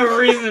kind of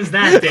reason is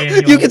that,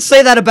 Daniel? You can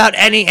say that about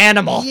any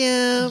animal.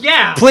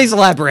 Yeah. Please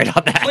elaborate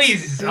on that.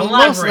 Please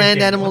elaborate. Most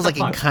land animals, I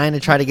can kind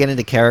of try to get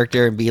into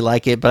character and be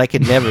like it, but I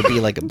could never be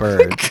like a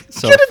bird.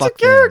 So get fuck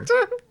into character.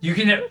 them. You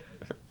can.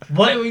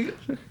 What?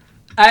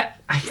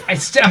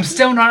 I'm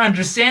still not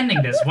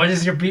understanding this. What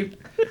is your beef?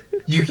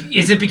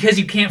 Is it because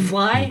you can't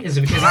fly? Is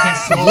it because you can't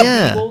swallow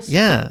people?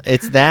 Yeah.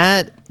 It's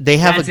that they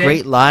have a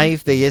great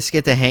life. They just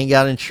get to hang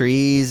out in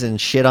trees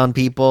and shit on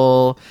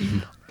people.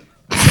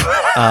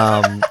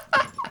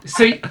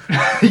 So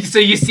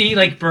you see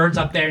like birds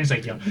up there, and it's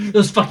like, yo,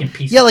 those fucking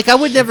pieces. Yeah, like I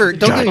would never.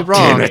 Don't get me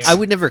wrong. I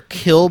would never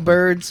kill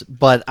birds,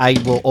 but I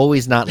will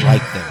always not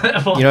like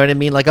them. You know what I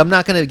mean? Like I'm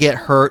not gonna get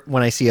hurt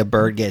when I see a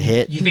bird get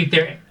hit. You think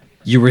they're?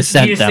 You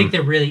resent you just them. think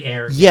they're really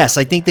arrogant. Yes,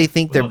 I think they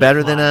think they're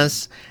better than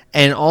us.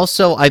 And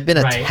also, I've been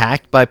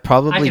attacked by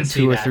probably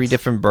 2 or 3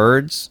 different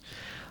birds.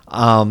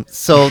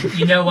 So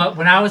you know what?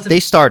 When I was they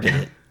started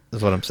it.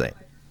 Is what I'm saying.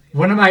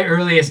 One of my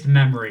earliest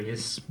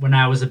memories, when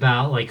I was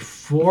about like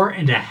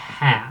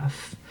 4.5.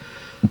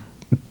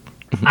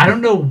 I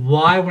don't know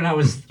why.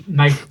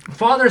 My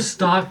father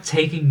stopped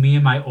taking me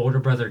and my older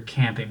brother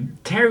camping.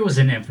 Terry was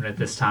an infant at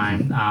this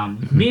time.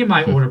 Me and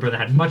my older brother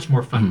had much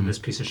more fun than this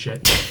piece of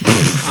shit.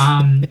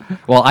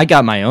 Well, I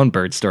got my own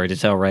bird story to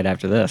tell right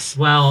after this.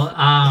 Well,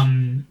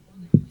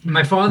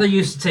 my father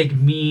used to take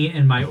me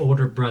and my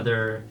older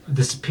brother,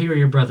 the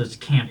superior brothers,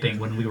 camping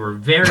when we were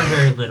very,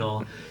 very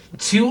little.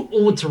 Too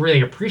old to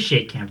really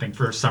appreciate camping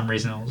for some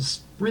reason. It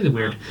was really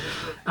weird.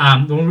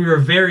 When we were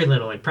very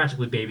little, like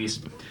practically babies.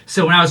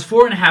 So when I was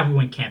 4.5, we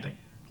went camping.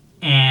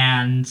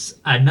 And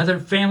another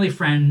family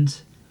friend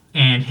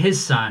and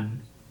his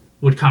son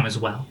would come as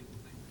well.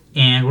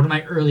 And one of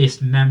my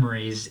earliest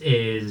memories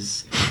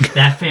is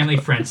that family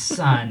friend's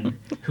son,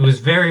 who was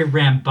very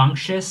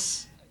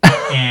rambunctious.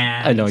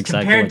 And I know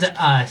exactly compared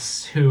to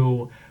us,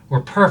 who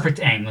were perfect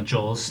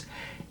angels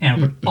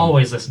and would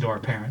always listen to our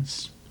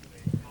parents,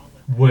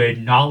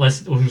 would not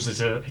listen, which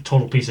was a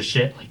total piece of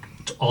shit, like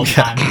all the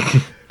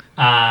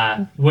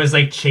time. Was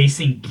like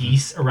chasing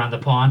geese around the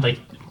pond, like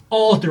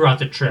all throughout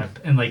the trip.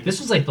 And like this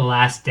was like the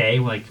last day,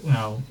 like, you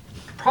know,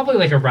 probably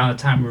like around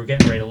the time we were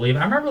getting ready to leave.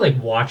 I remember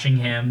like watching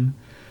him.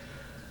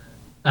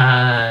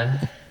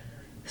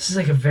 This is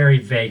like a very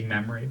vague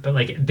memory, but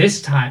like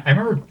this time, I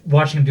remember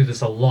watching him do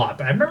this a lot.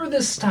 But I remember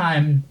this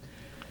time,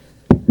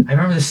 I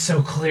remember this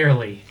so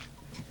clearly.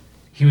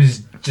 He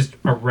was just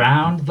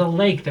around the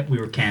lake that we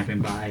were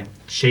camping by,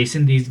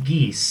 chasing these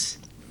geese.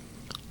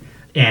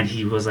 And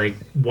he was like,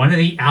 one of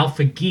the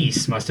alpha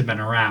geese must have been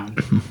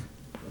around.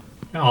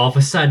 All of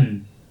a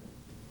sudden,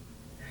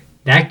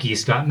 that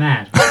geese got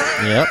mad.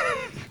 Yep.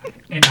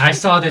 And I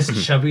saw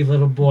this chubby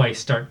little boy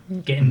start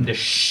getting the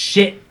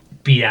shit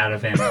beat out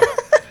of him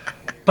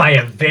by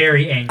a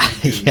very angry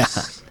goose. Yeah.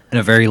 And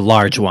a very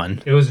large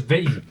one. It was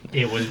big.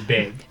 It was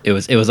big. It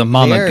was a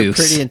mama They're goose.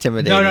 pretty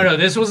intimidating. No.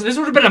 This would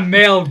have been a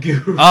male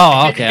goose.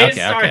 Oh, okay.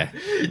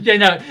 Yeah,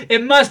 no,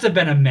 it must have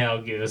been a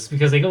male goose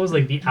because like it was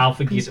like the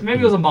alpha geese. Or maybe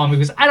it was a mama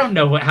goose. I don't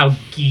know how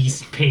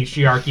geese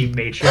matriarchy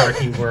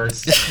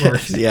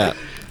works. Yeah.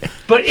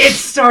 But it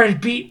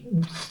started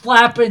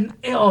flapping.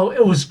 Oh,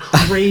 it was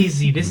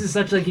crazy. This is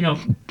such like, you know,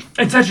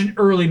 it's such an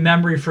early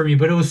memory for me,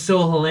 but it was so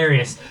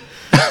hilarious.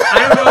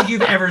 I don't know if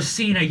you've ever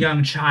seen a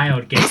young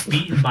child get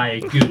beaten by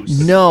a goose.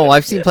 No,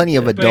 I've seen plenty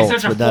of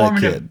adults, but not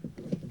a kid.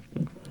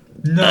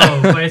 No,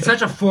 but it's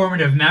such a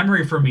formative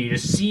memory for me,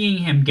 just seeing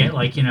him get,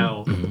 like,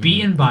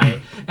 beaten by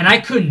it. And I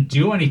couldn't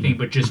do anything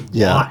but just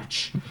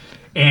watch.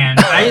 And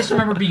I just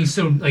remember being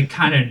so, like,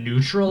 kind of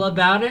neutral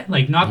about it.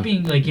 Like, not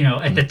being, like,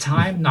 at the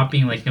time, not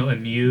being, like,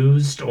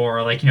 amused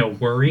or, like,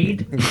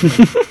 worried.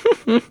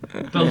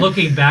 But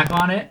looking back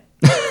on it,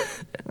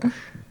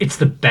 it's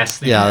the best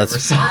thing I ever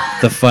saw.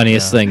 The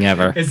funniest thing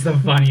ever. It's the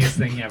funniest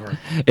thing ever.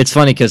 It's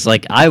funny because,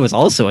 like, I was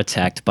also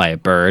attacked by a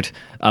bird,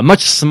 a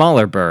much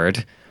smaller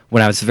bird,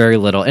 when I was very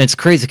little. And it's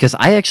crazy because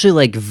I actually,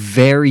 like,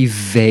 very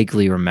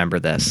vaguely remember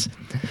this.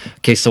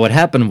 Okay, so what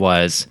happened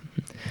was...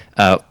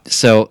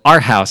 so our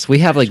house, we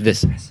have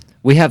this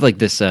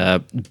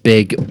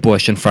big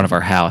bush in front of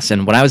our house,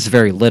 and when I was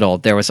very little,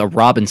 there was a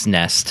robin's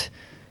nest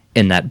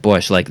in that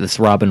bush. Like, this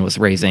robin was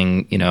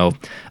raising,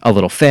 a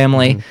little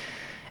family.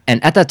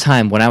 And at that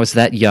time, when I was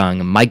that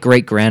young, my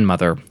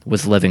great-grandmother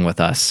was living with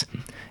us,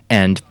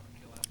 and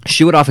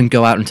she would often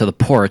go out into the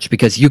porch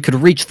because you could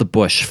reach the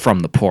bush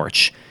from the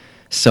porch.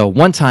 So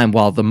one time,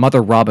 while the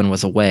mother robin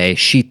was away,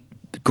 she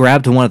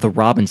grabbed one of the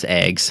robin's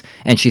eggs,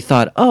 and she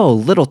thought, oh,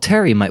 little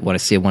Terry might want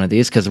to see one of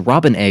these because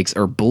robin eggs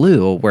are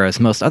blue, whereas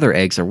most other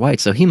eggs are white,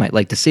 so he might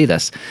like to see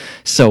this.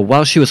 So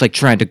while she was, like,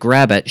 trying to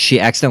grab it, she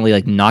accidentally,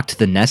 like, knocked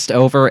the nest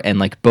over, and,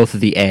 like, both of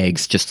the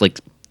eggs just, like,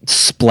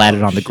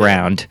 splattered on the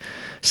ground.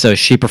 So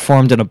she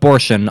performed an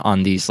abortion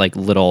on these, like,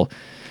 little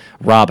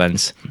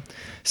robins.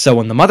 So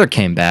when the mother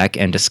came back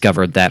and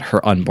discovered that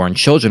her unborn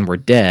children were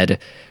dead,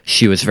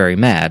 she was very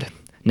mad.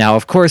 Now,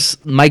 of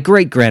course, my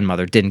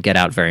great-grandmother didn't get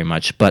out very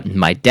much, but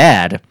my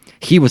dad,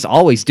 he was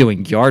always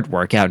doing yard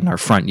work out in our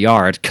front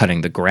yard, cutting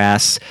the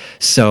grass.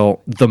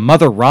 So the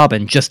mother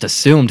robin just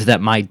assumed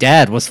that my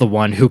dad was the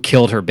one who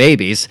killed her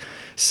babies.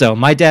 So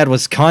my dad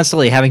was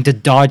constantly having to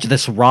dodge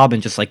this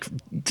robin, just, like,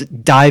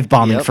 dive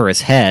bombing for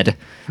his head.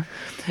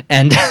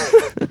 And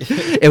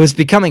it was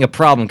becoming a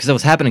problem because it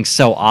was happening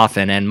so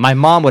often, and my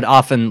mom would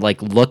often,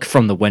 like, look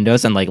from the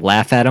windows and, like,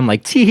 laugh at him,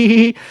 like,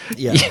 tee,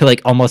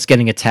 like, almost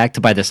getting attacked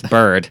by this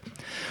bird.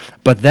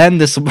 But then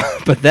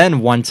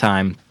one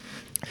time,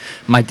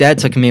 my dad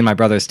took me and my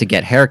brothers to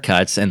get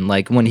haircuts, and,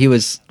 like, when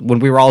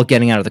we were all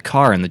getting out of the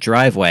car in the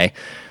driveway,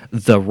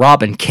 the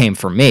robin came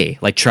for me,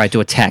 like, tried to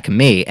attack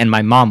me, and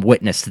my mom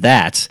witnessed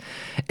that.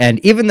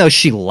 And even though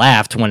she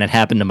laughed when it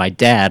happened to my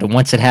dad,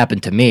 once it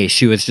happened to me,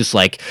 she was just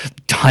like,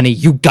 honey,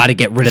 you gotta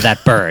get rid of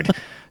that bird.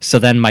 So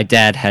then my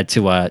dad had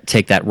to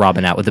take that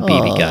robin out with a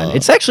BB gun.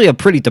 It's actually a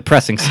pretty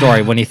depressing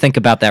story when you think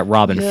about that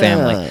robin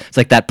family. It's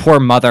like that poor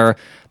mother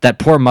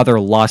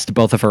lost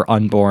both of her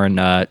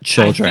unborn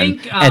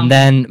children, and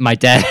then my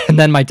dad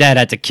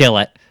had to kill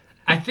it.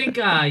 I think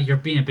you're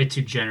being a bit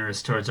too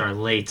generous towards our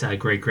late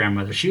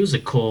great-grandmother. She was a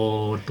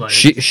cold-blooded...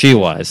 She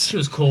was. She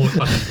was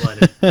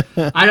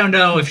cold-fucking-blooded. I don't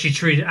know if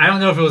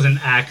it was an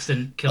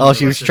accident.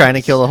 She was trying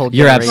to kill the whole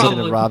generation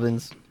of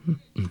robins.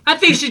 I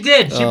think she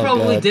did. She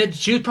probably did.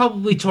 She would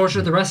probably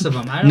torture the rest of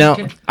them.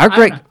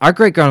 Our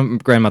great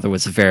grandmother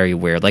was very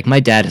weird. Like, my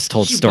dad has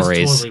told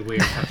stories. Was totally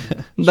weird.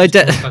 My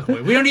dad.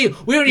 We don't need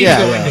to go into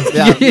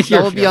it.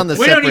 That will be on the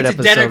separate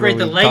episode where we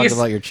talk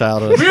about your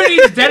childhood. We don't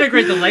need to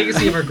denigrate the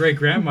legacy of our great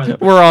grandmother.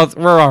 We're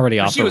already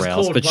off the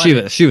rails, but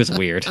she was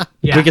weird.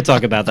 Yeah. We could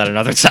talk about that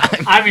another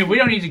time. I mean, we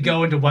don't need to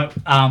go into what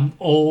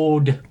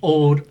old.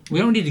 We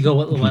don't need to go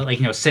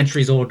what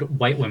centuries old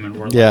white women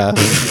were. Yeah,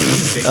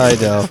 I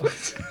know.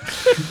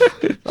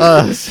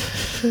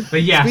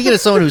 But yeah, speaking of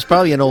someone who's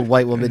probably an old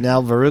white woman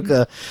now,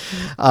 Veruca,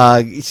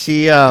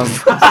 she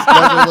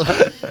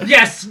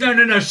yes,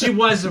 no, she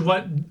was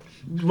what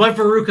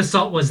Veruca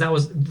Salt was.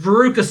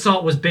 Veruca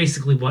Salt was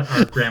basically what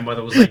our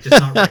grandmother was like, just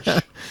not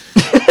rich.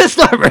 It's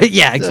not rich.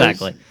 Yeah,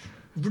 exactly.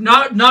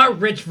 Not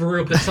rich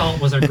Veruca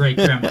Salt was our great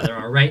grandmother.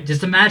 All right,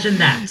 just imagine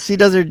that. She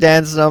does her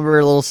dance number,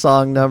 her little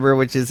song number,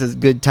 which is a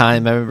good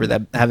time. I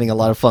remember having a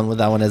lot of fun with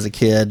that one as a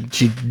kid.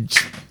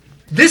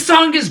 This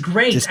song is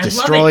great. Just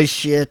destroys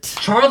shit.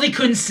 Charlie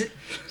couldn't.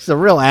 She's a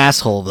real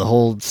asshole the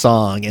whole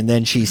song, and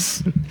then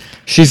she's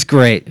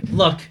great.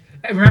 Look,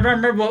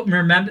 remember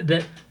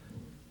that.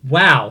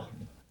 Wow,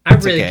 I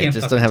really can't.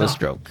 Just don't have a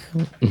stroke.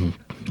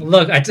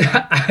 Look,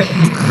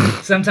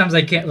 sometimes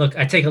I can't. Look,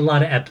 I take a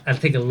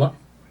lot.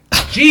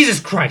 Jesus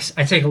Christ,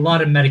 I take a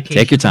lot of medication.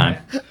 Take your time.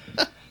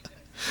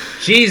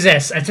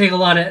 Jesus, I take a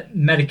lot of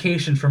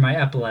medication for my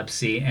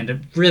epilepsy, and it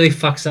really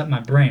fucks up my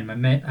brain.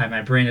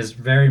 My brain is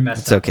very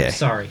messed up. It's okay. I'm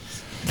sorry.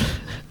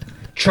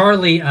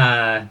 Charlie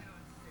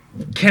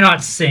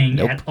cannot sing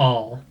at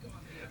all.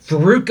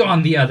 Veruca,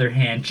 on the other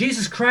hand,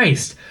 Jesus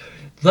Christ,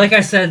 like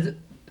I said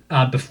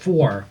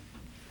before,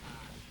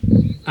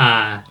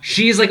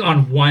 she's like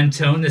on one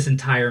tone this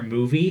entire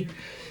movie.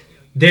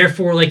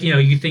 Therefore, like,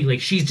 you think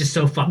like she's just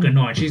so fucking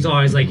annoying. She's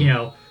always like,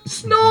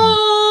 snowsberries.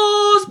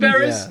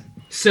 Yeah.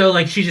 So,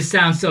 like, she just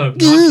sounds so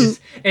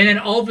obnoxious. And then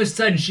all of a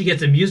sudden, she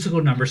gets a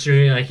musical number. So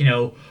you're like,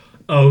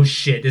 oh,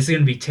 shit, this is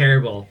going to be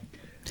terrible.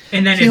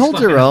 And then she holds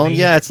her own. amazing.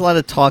 Yeah, it's a lot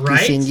of talky,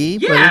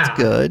 singy, but it's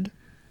good.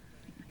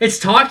 it's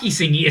talky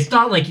singy. It's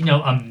not like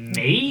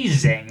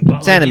amazing, but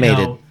It's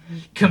animated.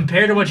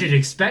 Compared to what you'd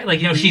expect,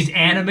 she's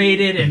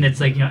animated and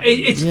it's like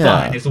it's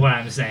fun is what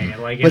I'm saying.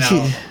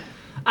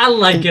 I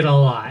like it a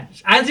lot.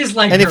 I just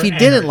like. And her if you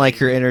energy. didn't like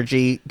her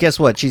energy, guess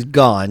what? She's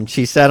gone.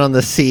 She sat on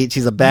the seat.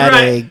 She's a bad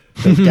Right. egg.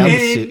 Goes down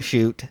the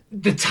chute.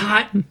 the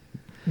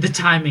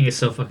timing is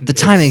so fucking. The good.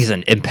 timing is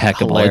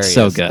impeccable. Hilarious. It's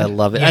so good. I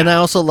love it. Yeah. And I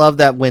also love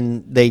that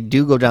when they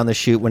do go down the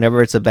chute,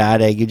 whenever it's a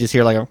bad egg, you just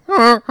hear like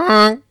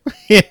a,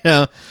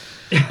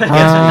 gets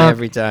me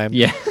every time.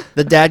 Yeah.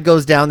 The dad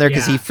goes down there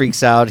because Yeah. he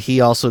freaks out. He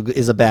also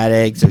is a bad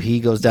egg, so he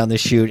goes down the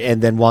chute, and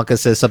then Wonka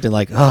says something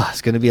like, "Oh,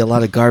 it's going to be a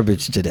lot of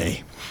garbage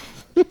today."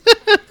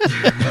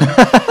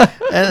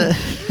 And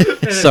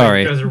it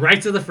Sorry. goes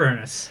right to the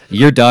furnace.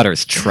 Your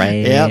daughter's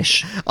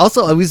trash.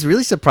 Also, I was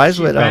really surprised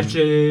with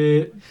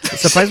Ratchet.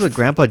 what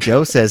Grandpa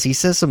Joe says. He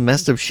says some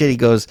messed up shit. He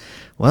goes,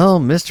 "Well,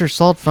 Mr.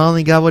 Salt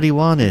finally got what he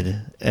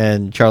wanted,"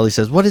 and Charlie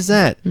says, "What is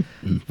that?"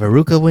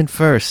 "Veruca went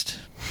first."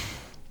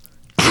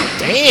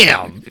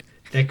 Damn.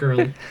 That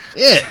girl.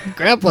 Yeah,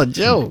 Grandpa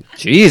Joe.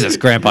 Jesus,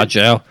 Grandpa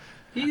Joe.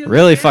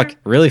 Really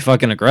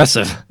fucking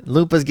aggressive.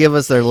 Loompas give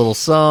us their little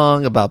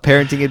song about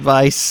parenting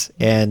advice,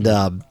 and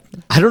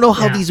I don't know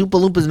how Yeah. these Oompa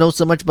Loompas know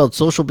so much about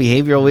social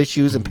behavioral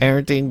issues and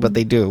parenting, but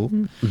they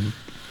do.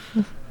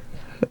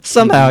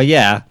 Somehow,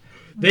 yeah.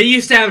 They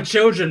used to have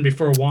children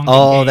before Wonka.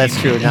 Oh, came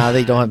that's true. Now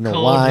they don't have no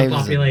culled the wives,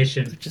 and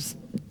population. just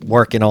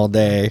working all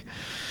day.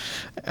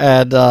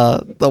 And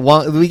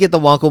we get the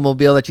Wonka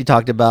mobile that you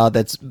talked about.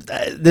 That's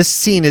this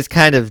scene is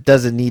kind of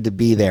doesn't need to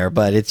be there,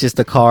 but it's just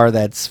a car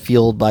that's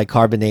fueled by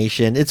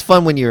carbonation. It's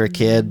fun when you're a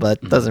kid,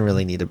 but doesn't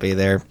really need to be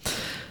there.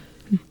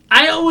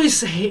 I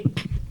always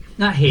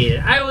not hate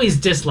it. I always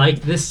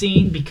disliked this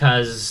scene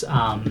because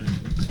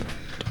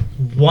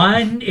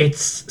one,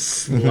 it's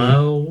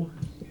slow,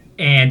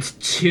 and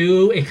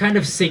two, it kind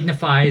of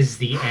signifies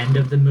the end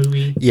of the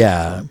movie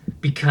Yeah,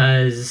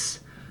 because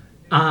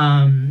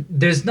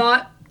there's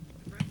not.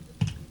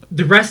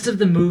 The rest of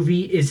the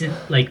movie isn't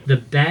like the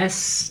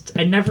best.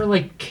 I never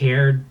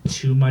cared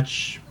too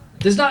much.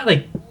 There's not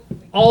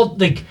all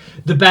the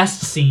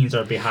best scenes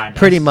are behind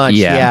pretty us. much.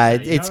 Yeah. Yeah, You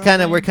know it's what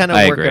kind I'm of we're kind of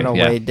I working agree, our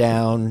yeah. way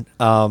down.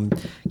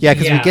 Because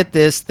we Yeah. get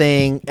this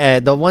thing.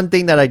 The one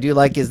thing that I do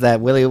like is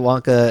that Willy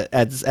Wonka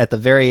at the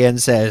very end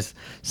says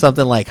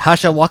something like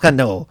 "Hasha Waka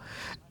no,"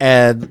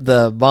 and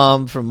the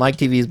mom from Mike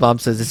TV's mom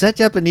says, "Is that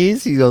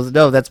Japanese?" He goes,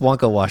 "No, that's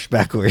Wonka washed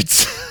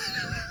backwards."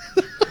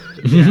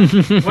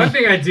 One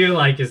thing I do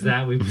like is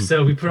that we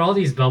put all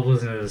these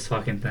bubbles into this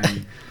fucking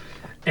thing,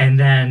 and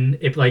then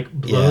it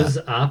blows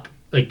up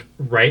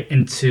right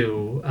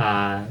into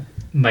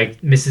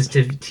Mrs.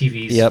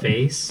 TV's Yep.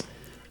 face,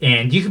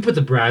 and you can put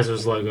the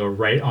Brazzers logo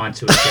right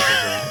onto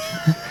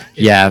it.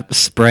 Yeah,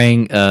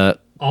 spraying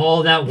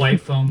All that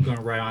white foam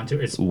going right onto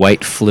it. It's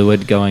white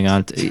fluid going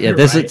on. Yeah,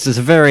 this Right. it's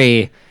a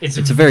very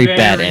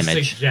bad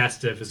image.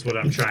 Suggestive is what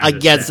I'm trying I to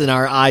guess say. in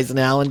our eyes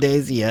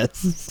nowadays,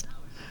 yes.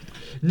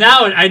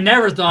 Now I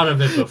never thought of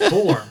it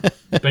before,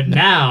 but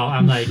now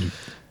I'm like,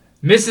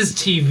 Mrs.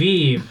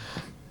 TV,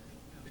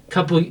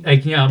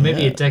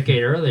 maybe a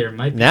decade earlier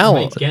might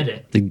get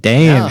it. Like,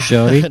 damn,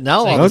 Shody. Now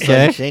all of a Okay.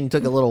 sudden, Shane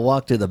took a little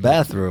walk to the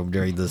bathroom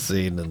during the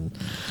scene and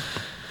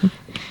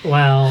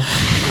Well,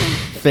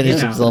 finished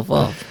Yeah. himself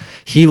off.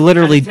 He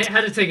literally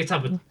had to take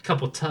a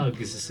couple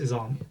tugs. Is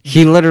all.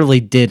 he literally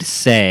did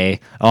say,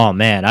 "Oh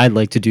man, I'd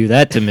like to do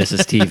that to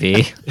Mrs.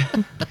 TV."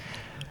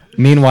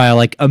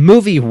 Meanwhile, a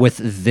movie with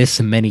this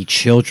many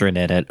children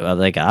in it,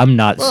 I'm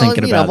not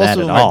thinking about most that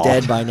of at them are all.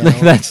 dead by now.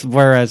 That's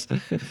whereas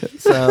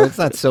So it's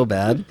not so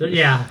bad.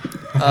 Yeah.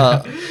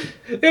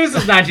 It was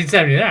just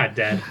 1970. They're not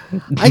dead.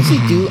 I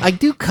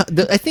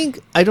think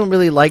I don't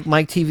really like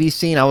Mike TV's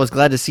scene. I was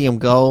glad to see him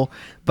go,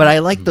 but I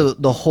like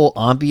the whole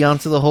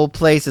ambiance of the whole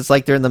place. It's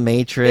like they're in the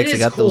Matrix. It They is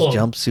got cool. those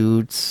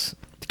jumpsuits,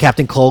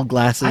 Captain Cold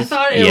glasses. I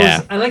thought it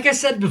Yeah. was like I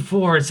said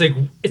before. It's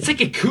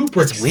like a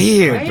Cooper. it's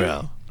weird, right?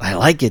 bro. I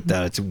like it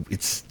though. It's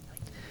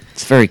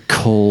it's very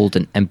cold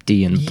and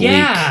empty and bleak.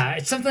 Yeah,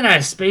 it's something out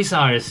of Space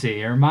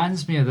Odyssey. It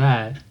reminds me of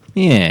that.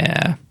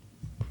 Yeah.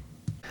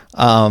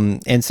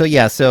 and so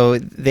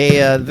they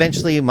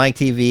eventually Mike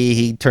TV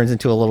he turns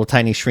into a little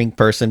tiny shrink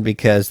person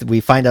because we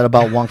find out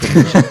about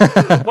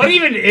Wonka. What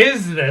even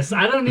is this?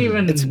 I don't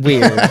even. It's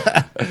weird.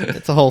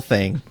 It's a whole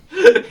thing.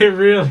 It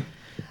really.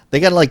 They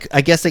gotta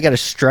I guess they gotta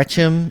stretch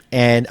him,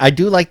 and I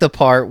do like the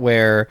part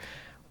where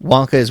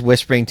Wonka is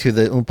whispering to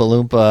the Oompa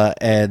Loompa,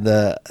 and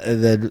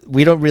the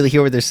we don't really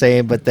hear what they're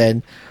saying, but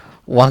then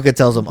Wonka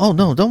tells him, "Oh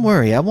no, don't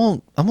worry, I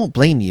won't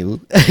blame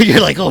you." You're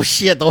like, "Oh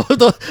shit!" The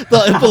Oompa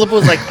Loompa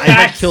was like, "I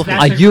might kill him."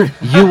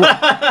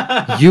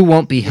 You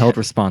won't be held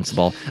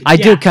responsible. I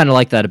do kind of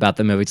like that about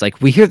the movie. It's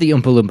like we hear the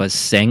Oompa Loompas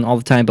sing all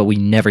the time, but we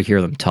never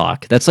hear them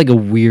talk. That's like a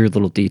weird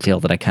little detail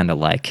that I kind of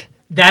like.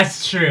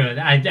 That's true.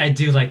 I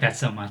do like that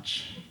so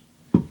much.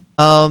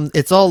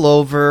 It's all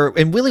over,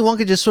 and Willy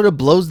Wonka just sort of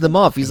blows them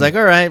off. He's like,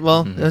 "All right,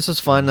 well, this was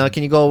fun.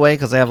 Can you go away?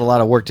 Because I have a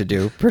lot of work to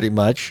do, pretty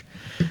much."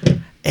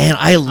 And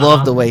I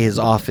love the way his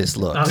office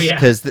looks. Oh, yeah.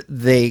 Because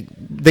they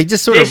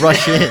just sort of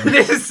rush in.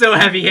 This is so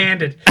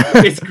heavy-handed.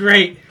 It's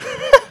great.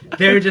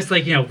 they're just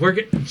like,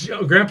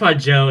 Grandpa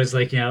Joe is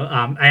like,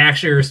 I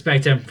actually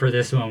respect him for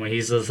this moment.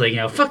 He's just like,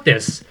 fuck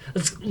this.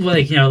 Let's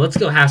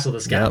go hassle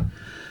this guy.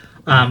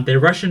 Yep. They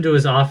rush into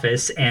his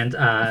office, and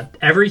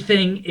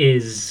everything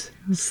is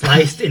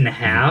sliced in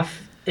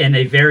half in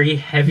a very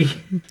heavy,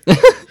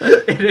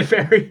 in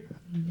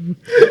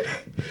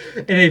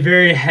a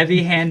very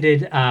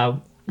heavy-handed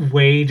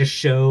way to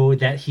show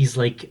that he's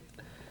like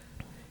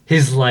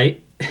his life.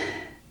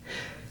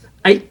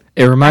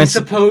 I'm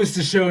supposed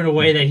to show in a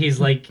way that he's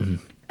like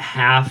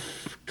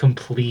half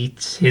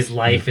complete. His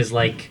life is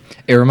like.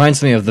 It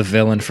reminds me of the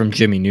villain from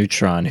Jimmy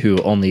Neutron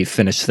who only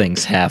finished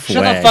things halfway.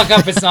 Shut the fuck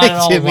up! It's not at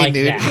all Jimmy like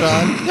Neutron.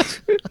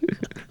 that.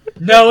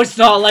 No, it's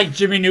not like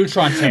Jimmy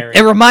Neutron, Terry.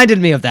 It reminded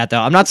me of that,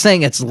 though. I'm not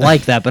saying it's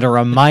like that, but it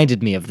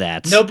reminded me of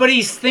that.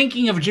 Nobody's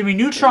thinking of Jimmy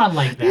Neutron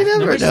like that. You never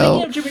Nobody's know.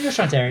 thinking of Jimmy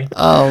Neutron, Terry.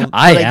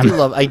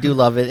 I do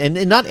love it,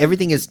 and not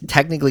everything is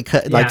technically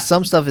cut. Like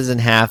some stuff is in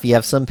half. You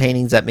have some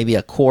paintings that maybe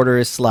a quarter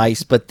is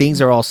sliced, but things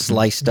are all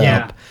sliced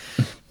up.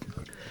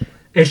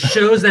 It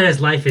shows that his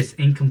life is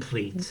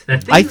incomplete.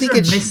 That things are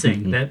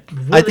missing. That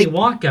Willy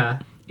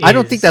Wonka. I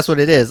don't think that's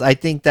what it is. I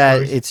think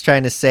that it's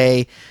trying to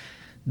say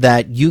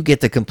that you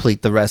get to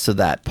complete the rest of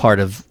that part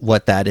of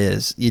what that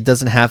is. It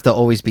doesn't have to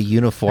always be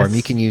uniform.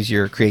 You can use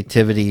your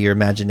creativity, your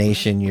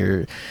imagination,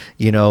 to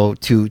be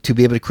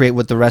able to create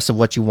what the rest of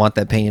what you want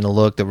that painting to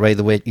look, the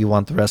way you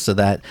want the rest of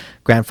that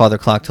grandfather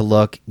clock to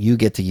look. You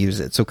get to use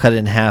it. So cut it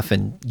in half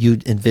and you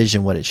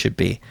envision what it should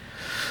be.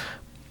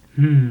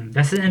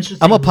 That's an interesting.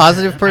 I'm a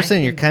positive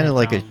person. You're kind of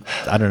like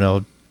I don't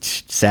know,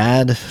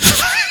 sad.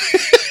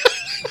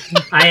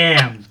 I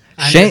am.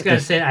 I'm just gonna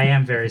say I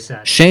am very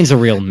sad. Shane's a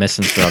real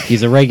misanthrope.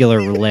 He's a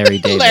regular Larry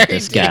David.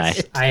 This guy.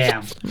 I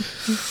am.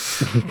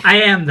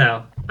 I am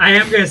though. I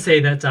am gonna say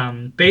that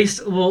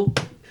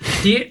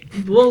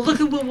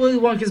look at what Willy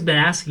Wonka's been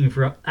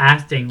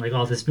acting like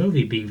all this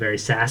movie, being very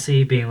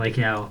sassy, being like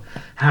how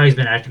he's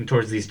been acting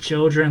towards these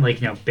children, like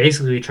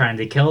basically trying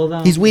to kill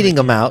them. He's weeding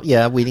them out.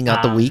 Yeah, weeding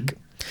out the weak.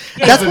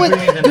 Yeah,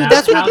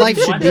 that's what life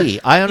should be.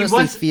 I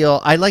honestly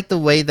feel I like the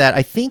way that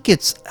I think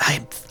it's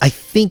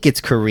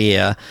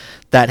Korea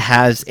that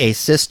has a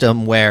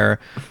system where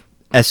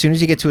as soon as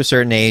you get to a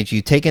certain age,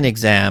 you take an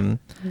exam,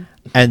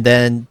 and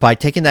then by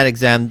taking that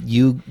exam,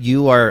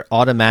 you are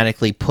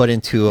automatically put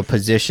into a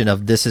position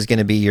of this is going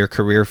to be your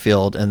career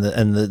field,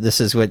 this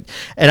is what.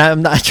 And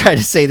I'm not trying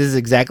to say this is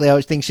exactly how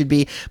things should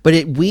be, but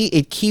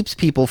it keeps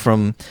people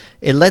from.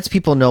 It lets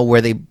people know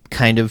where they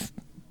kind of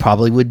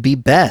probably would be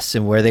best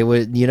and where they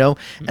would, and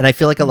I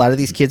feel like a lot of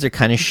these kids are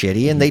kind of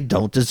shitty and they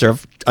don't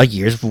deserve a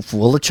year's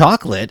full of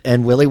chocolate,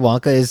 and Willy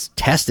Wonka is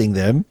testing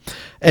them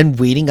and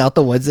weeding out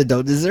the ones that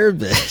don't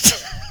deserve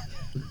it.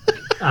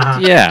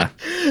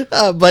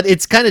 But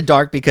it's kind of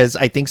dark because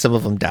I think some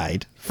of them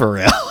died for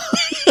real.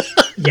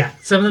 Yeah,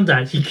 some of them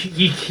died.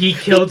 He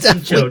killed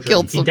some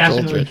children. He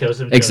definitely killed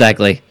some children.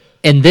 Exactly.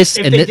 If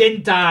they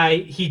didn't die,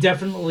 he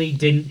definitely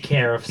didn't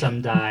care if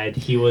some died.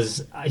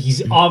 He's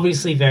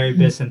obviously very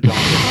misanthropic.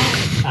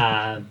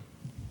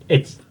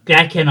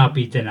 That cannot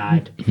be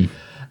denied.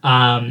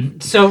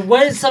 So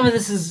what is some of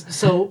this is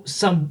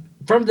some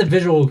from the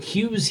visual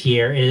cues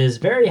here, it is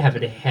very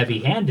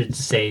heavy-handed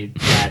to say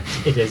that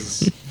it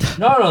is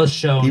not all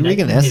shown. You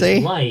reading an essay?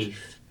 His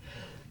life.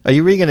 Are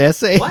you reading an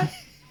essay? What?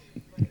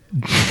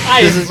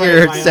 This is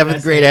your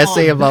 7th grade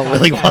essay about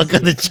Willy Wonka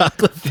and the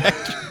Chocolate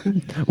Factory.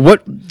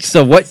 What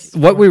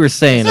we were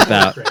saying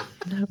about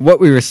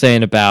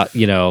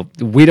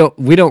we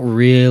don't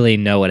really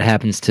know what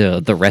happens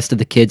to the rest of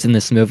the kids in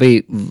this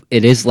movie.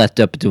 It is left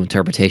up to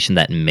interpretation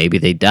that maybe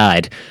they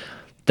died.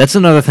 That's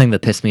another thing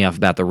that pissed me off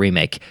about the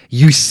remake.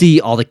 You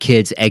see all the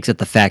kids exit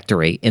the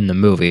factory in the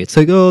movie. It's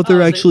like, oh,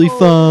 they're actually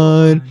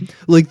fine.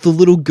 Like the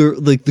little girl,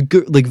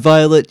 like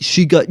Violet,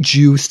 she got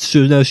juiced,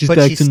 so now she's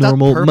back to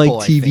normal. Purple,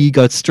 Mike TV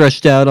got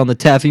stretched out on the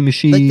taffy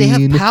machine. Like they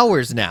have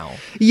powers now.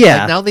 Yeah.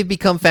 Like now they've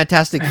become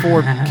Fantastic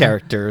Four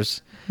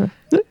characters.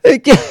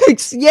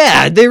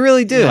 Yeah, they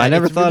really do. Yeah, I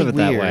never thought of it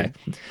that way.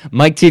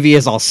 Mike TV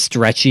is all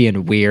stretchy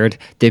and weird.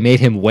 They made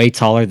him way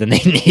taller than they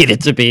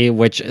needed to be,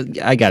 which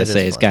I gotta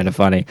say is kind of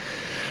funny.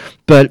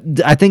 But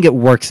I think it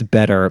works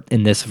better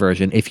in this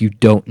version if you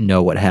don't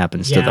know what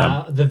happens to them.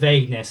 Yeah, the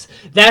vagueness.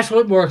 That's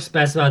what works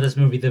best about this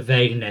movie, the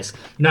vagueness.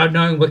 Not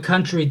knowing what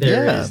country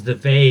there is, the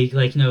vague,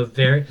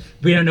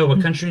 we don't know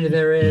what country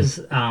there is.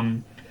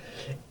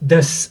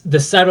 The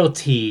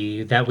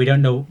subtlety that we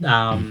don't know.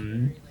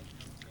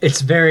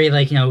 It's very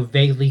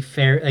vaguely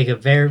like a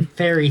very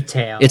fairy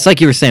tale. It's like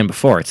you were saying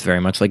before. It's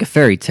very much like a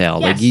fairy tale.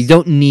 Yes. Like you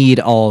don't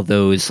need all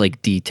those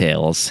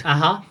details.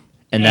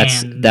 And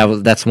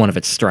that's one of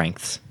its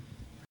strengths.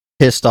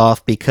 Pissed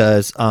off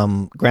because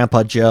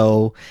Grandpa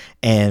Joe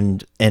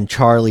and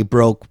Charlie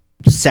broke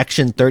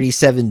Section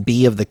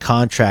 37B of the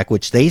contract,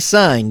 which they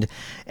signed,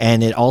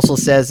 and it also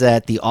says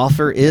that the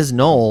offer is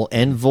null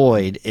and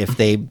void if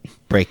they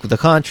break the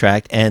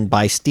contract. And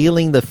by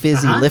stealing the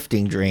fizzy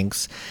lifting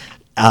drinks.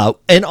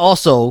 And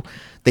also,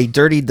 they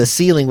dirtied the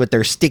ceiling with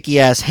their sticky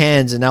ass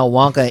hands, and now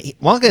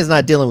Wonka is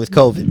not dealing with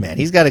COVID, man.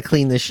 He's got to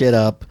clean this shit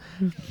up.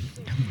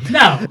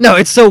 No,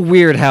 it's so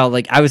weird how,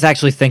 like, I was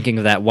actually thinking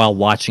of that while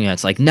watching it.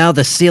 It's like, now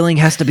the ceiling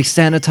has to be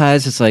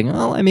sanitized. It's like,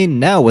 well, I mean,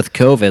 now with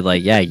COVID,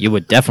 like, yeah, you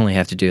would definitely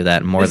have to do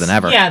that more than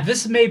ever. Yeah,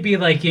 this may be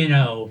like,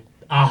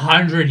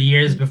 100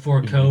 years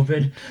before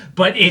COVID,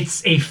 but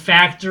it's a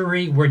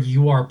factory where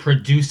you are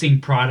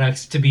producing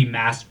products to be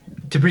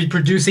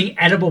producing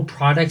edible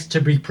products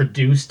to be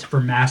produced for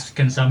mass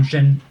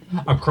consumption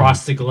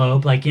across the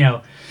globe. Like,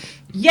 yeah,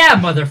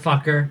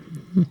 motherfucker.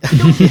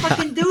 Don't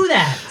fucking do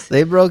that.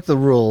 They broke the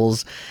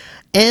rules.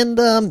 And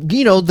I always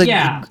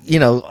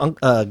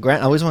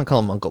want to call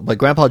him Uncle, but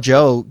Grandpa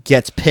Joe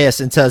gets pissed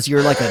and says,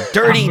 "You're like a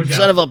dirty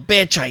son of a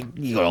bitch.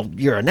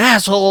 You're an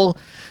asshole.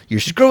 You're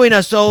screwing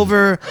us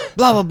over.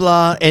 Blah blah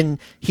blah." And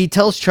he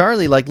tells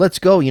Charlie, like, "Let's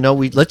go.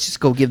 Let's just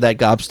go give that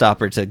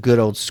gobstopper to good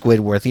old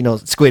Squidward.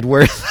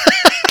 Squidward."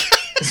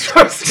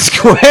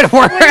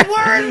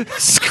 Squidward.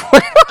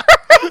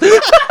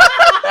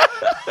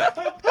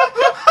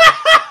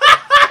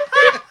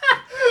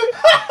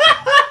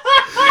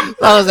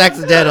 That was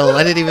accidental.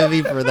 I didn't even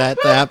mean for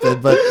that to happen,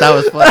 but that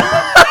was funny.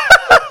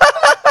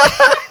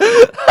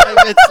 I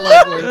meant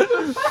Slugworth.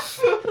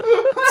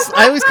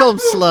 I always call them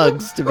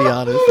slugs, to be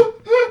honest.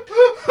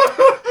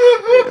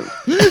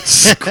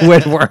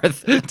 Squidward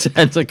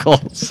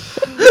tentacles.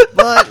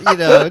 But,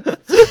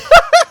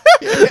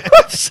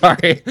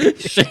 Sorry,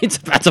 Shane's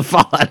about to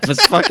fall out of his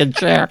fucking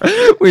chair.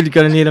 We're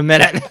gonna need a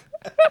minute.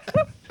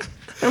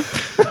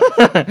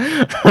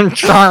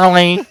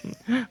 Charlie,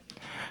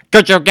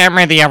 could you get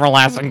me the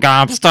everlasting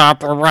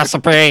gobstopper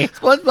recipe?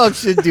 SpongeBob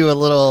should do a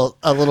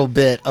little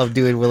bit of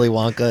doing Willy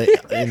Wonka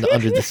in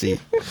Under the Sea.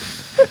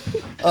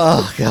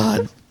 Oh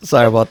God,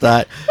 sorry about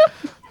that.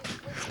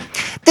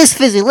 This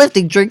fizzy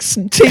lifting drink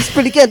tastes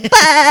pretty good.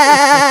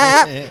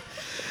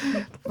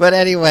 But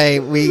anyway,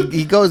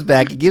 he goes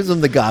back. He gives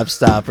him the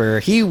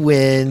gobstopper. He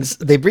wins.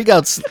 They bring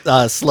out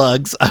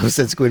slugs. I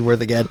said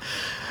Squidward again.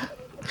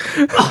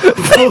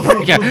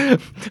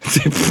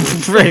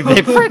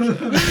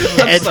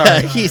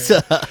 He's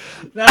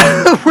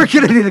we're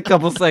gonna need a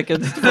couple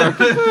seconds.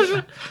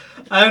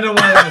 I don't know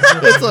why that's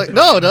it's like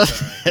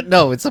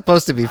no, it's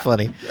supposed to be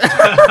funny.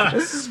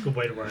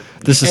 Squidward.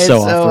 This is And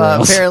so off the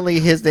rails. apparently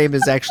his name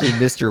is actually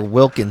Mr.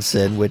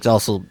 Wilkinson, which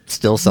also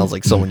still sounds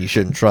like someone you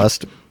shouldn't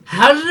trust.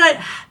 How did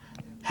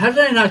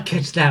I not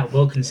catch that,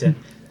 Wilkinson?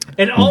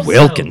 And also,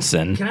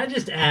 Wilkinson. Can I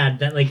just add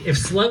that, like, if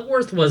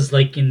Slugworth was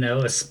like,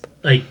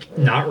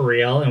 not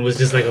real and was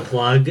just like a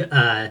plug,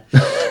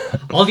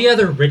 all the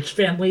other rich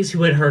families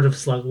who had heard of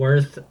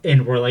Slugworth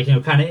and were like,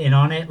 kind of in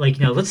on it, like,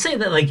 let's say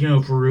that, like,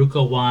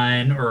 Veruca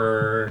won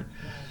or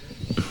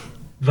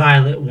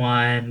Violet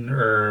won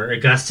or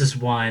Augustus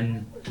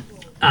won.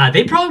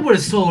 They probably would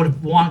have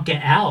sold Wonka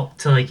out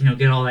to, like,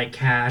 get all that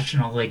cash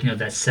and all, like,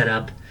 that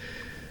setup.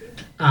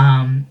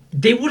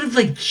 They would have,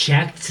 like,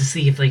 checked to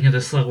see if, like, the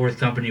Slugworth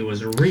company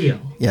was real.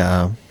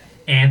 Yeah.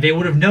 And they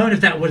would have known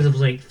if that was,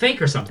 like,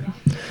 fake or something.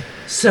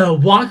 So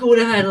Wonka would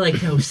have had to, like,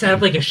 set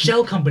up, like, a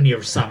shell company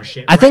or some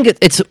shit. I think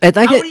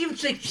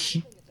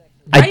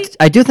Right?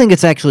 I do think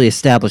it's actually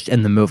established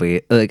in the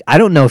movie. Like, I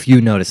don't know if you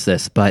noticed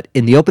this, but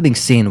in the opening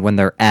scene when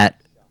they're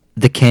at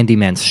the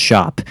Candyman's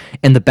shop,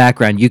 in the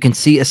background you can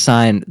see a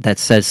sign that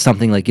says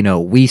something like,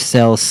 we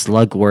sell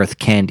Slugworth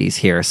candies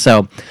here.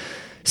 So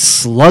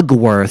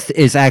Slugworth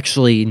is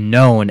actually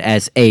known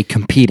as a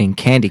competing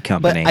candy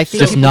company. I It's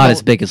think just people not don't-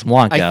 as big as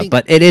Wonka, think-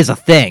 but it is a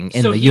thing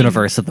in So the he-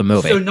 universe of the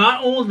movie. So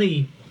not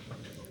only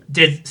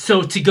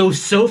to go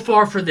so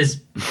far for this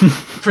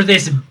bit, For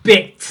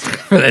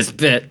this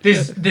bit.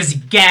 this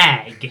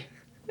gag.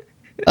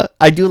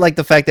 I do like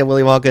the fact that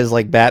Willy Wonka is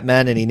like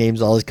Batman and he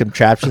names all his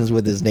contraptions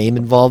with his name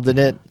involved in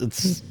it.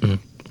 It's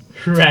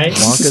Right?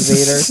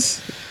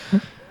 Wonka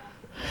Vader.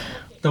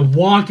 The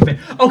Wonka Vader.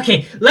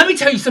 Okay, let me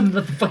tell you something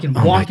about the fucking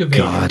Wonka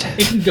Vader. God.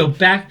 It can go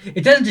back.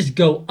 It doesn't just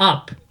go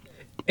up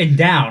and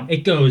down.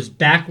 It goes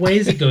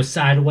backways. It goes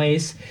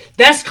sideways.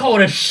 That's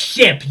called a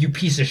ship, you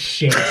piece of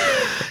shit.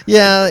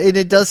 Yeah, and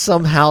it does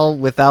somehow,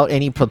 without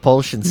any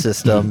propulsion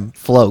system,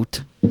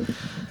 float.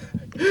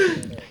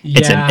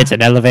 Yeah. It's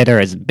an elevator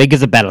as big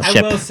as a I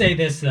battleship. will say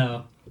this,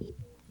 though.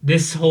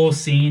 This whole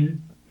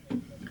scene,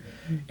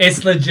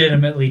 it's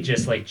legitimately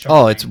just like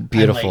charming. Oh, it's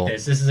beautiful. I like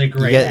this. This is a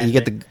great You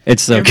get ending. the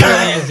It's so It good.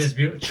 really is just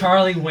beautiful.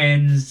 Charlie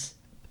wins,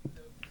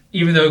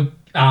 even though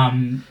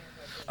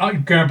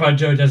Grandpa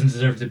Joe doesn't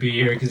deserve to be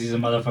here because he's a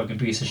motherfucking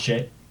piece of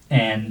shit,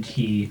 and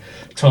he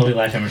totally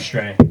led him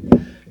astray.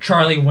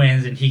 Charlie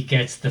wins, and he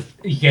gets the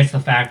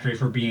factory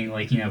for being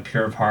like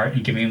pure of heart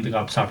and giving him the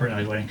gobstopper and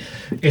like winning.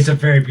 It's a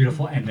very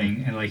beautiful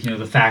ending, and like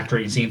the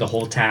factory and seeing the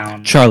whole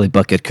town, Charlie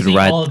Bucket could seeing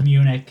ride. all of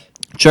Munich.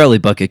 Charlie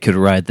Bucket could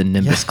ride the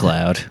Nimbus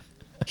cloud.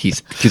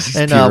 He's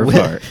pure of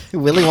heart.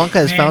 Willy Wonka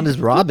has found his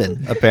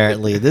Robin.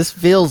 Apparently, this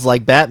feels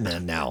like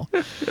Batman now.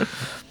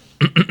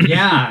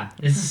 Yeah,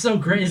 this is so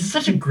great. This is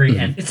such a great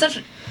end. It's such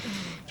a,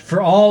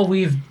 for all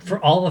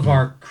of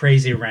our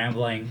crazy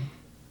rambling.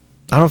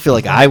 I don't feel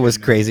like I was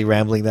crazy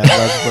rambling that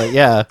much, but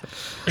yeah.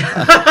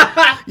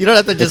 You don't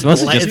have to just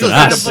mostly just it's us.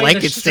 not a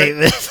blanket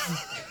statement.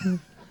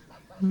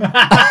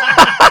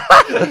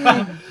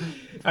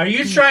 Are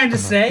you trying to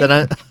say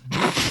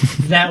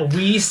that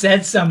we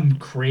said some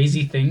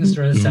crazy things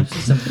during this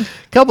episode? Some...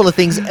 couple of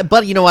things,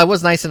 but I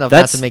was nice enough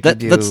not to make you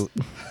do,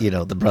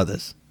 the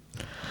brothers.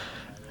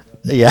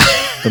 Yeah,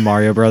 the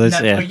Mario Brothers.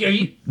 No,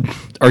 yeah,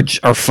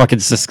 or fucking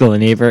Siskel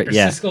and Ebert.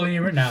 Yeah, Siskel and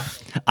Ebert. No,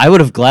 I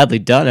would have gladly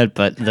done it,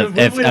 but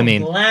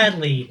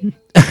gladly.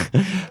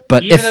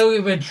 But even though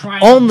we've been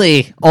trying,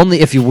 only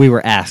if we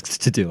were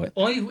asked to do it.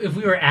 Only if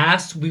we were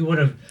asked, we would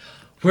have.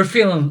 We were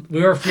feeling a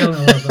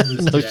little bit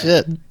loose. No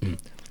shit.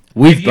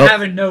 If you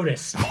haven't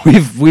noticed,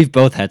 we've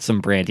both had some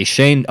brandy.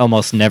 Shane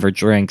almost never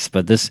drinks,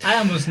 but I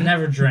almost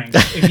never drink.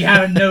 If you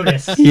haven't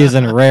noticed, he is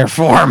in rare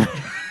form.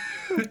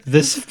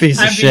 This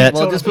piece of shit.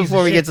 Well, just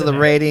before we get to the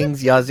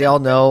ratings, y'all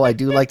know I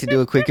do like to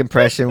do a quick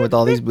impression with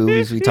all these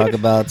movies we talk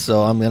about,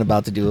 so I'm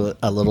about to do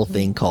a little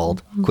thing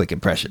called quick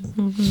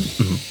impression.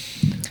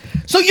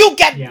 So you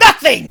get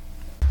nothing!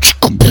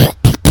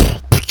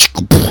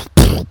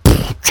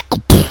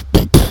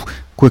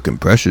 Quick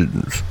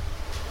impressions.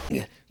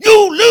 You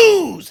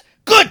lose!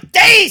 Good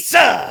day,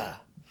 sir!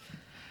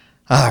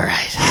 All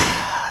right.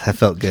 That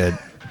felt good.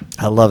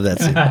 I love that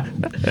scene.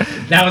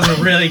 That was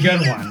a really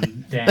good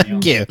one, Daniel.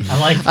 Thank you.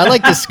 I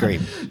like to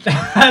scream.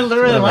 I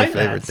literally like my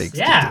favorite that. things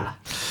Yeah.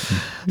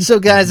 to do. So,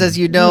 guys, as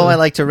you know, I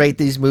like to rate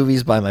these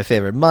movies by my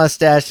favorite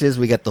mustaches.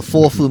 We got the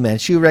full Fu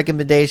Manchu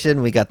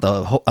recommendation. We got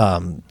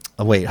the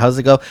wait, how's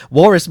it go?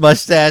 Walrus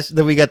mustache.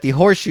 Then we got the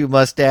horseshoe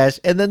mustache,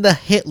 and then the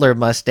Hitler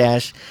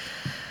mustache.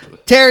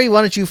 Terry,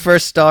 why don't you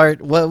first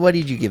start? What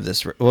did you give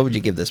this? What would you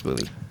give this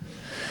movie?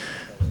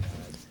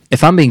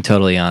 If I'm being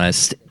totally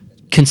honest,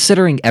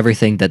 considering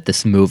everything that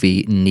this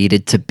movie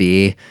needed to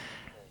be,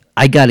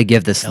 I got to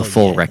give this the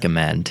full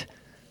recommend.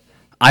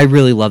 I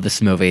really love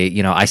this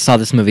movie. I saw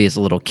this movie as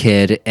a little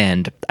kid,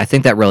 and I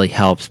think that really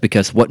helps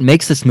because what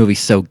makes this movie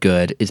so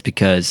good is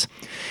because,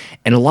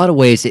 in a lot of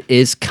ways, it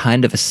is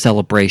kind of a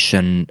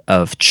celebration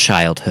of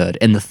childhood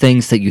and the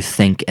things that you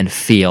think and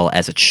feel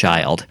as a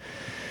child.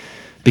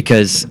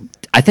 Because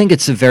I think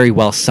it's very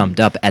well summed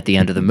up at the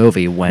end of the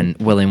movie when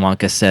Willy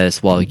Wonka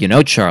says, well,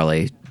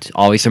 Charlie,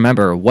 always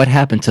remember what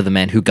happened to the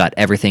man who got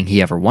everything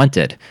he ever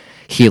wanted.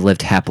 He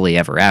lived happily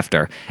ever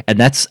after. And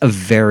that's a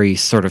very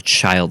sort of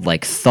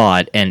childlike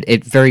thought, and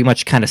it very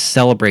much kind of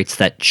celebrates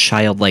that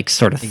childlike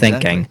sort of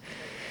thinking.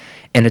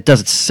 And it does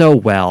it so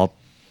well.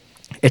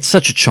 It's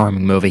such a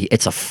charming movie.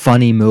 It's a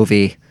funny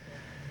movie.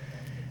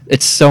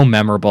 It's so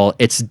memorable.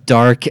 It's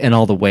dark in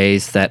all the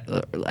ways that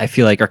I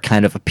feel like are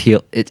kind of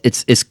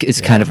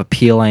it's kind of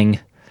appealing.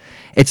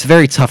 It's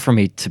very tough for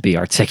me to be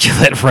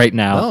articulate right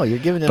now. Oh, you're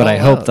giving it but all I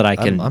hope out. that I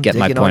can get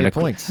my point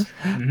across.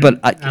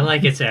 But I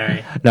like it,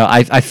 Terry. No,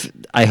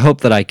 I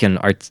hope that I can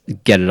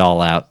get it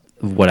all out.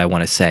 What I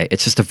want to say.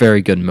 It's just a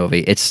very good movie.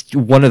 It's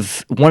one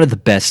of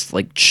the best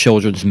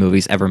children's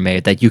movies ever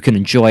made that you can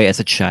enjoy as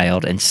a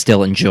child and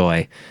still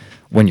enjoy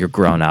when you're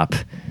grown up.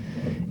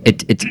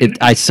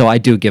 So I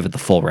do give it the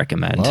full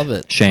recommend. Love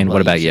it. Shane,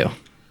 what about you?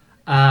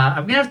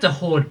 I'm gonna have to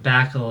hold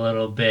back a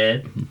little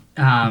bit,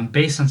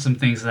 based on some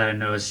things that I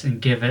noticed,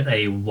 and give it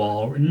a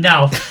wall.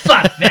 No,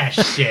 fuck that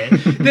shit.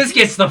 This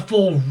gets the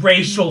full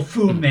racial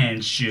Fu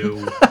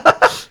Manchu.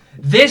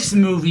 This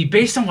movie,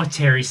 based on what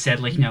Terry said,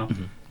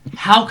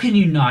 how can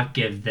you not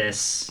give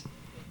this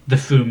the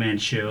Fu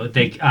Manchu?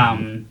 They,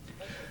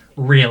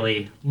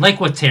 really, like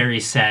what Terry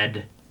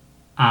said,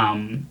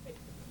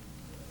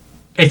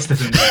 it's the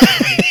Fu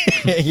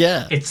Manchu.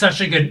 Yeah. It's such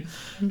a good...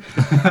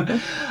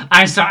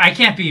 I'm sorry, I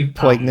can't be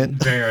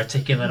poignant, very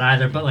articulate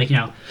either, but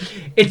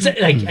it's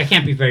I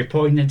can't be very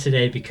poignant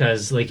today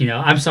because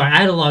I'm sorry, I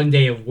had a long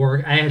day of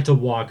work. I had to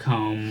walk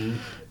home.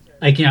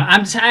 I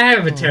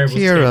have a terrible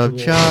cheer up,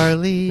 schedule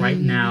Charlie. Right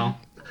now.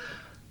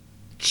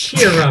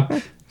 Cheer up,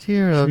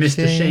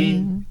 Mr.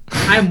 Shane.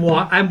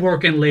 I'm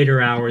working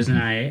later hours and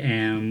I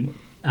am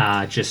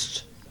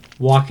just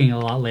walking a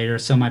lot later,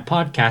 so my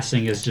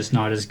podcasting is just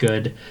not as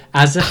good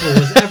as if it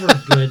was ever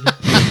good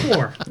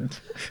before.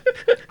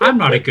 I'm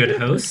not a good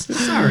host,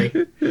 sorry.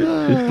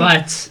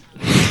 But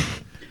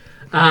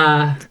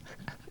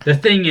the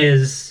thing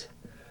is,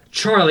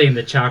 Charlie and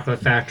the Chocolate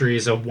Factory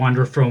is a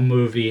wonderful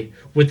movie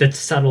with its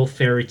subtle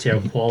fairy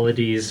tale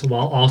qualities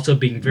while also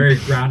being very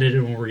grounded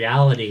in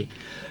reality.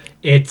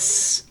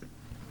 It's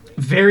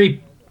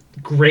very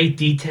great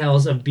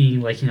details of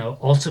being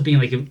also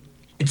being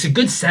it's a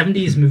good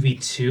 70s movie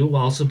too,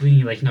 while also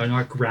being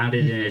not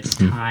grounded in its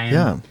time.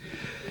 Yeah.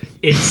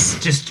 It's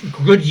just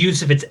good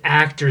use of its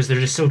actors. They're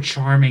just so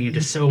charming and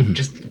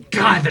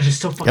God, they're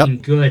just so fucking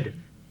good.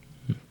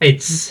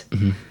 It's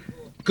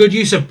good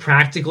use of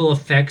practical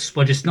effects,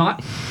 but just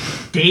not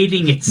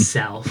dating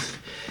itself.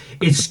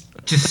 It's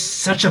just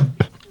such a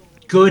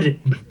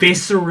good,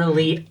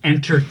 viscerally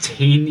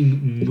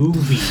entertaining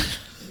movie.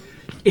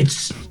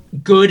 It's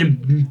good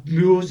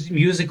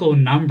musical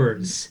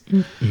numbers.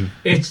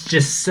 It's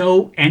just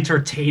so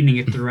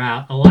entertaining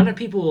throughout. A lot of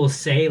people will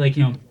say,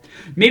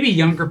 maybe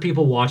younger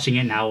people watching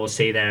it now will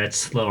say that it's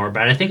slower,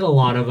 but I think a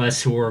lot of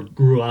us who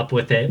grew up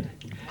with it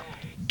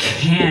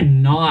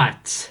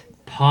cannot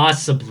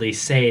possibly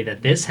say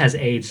that this has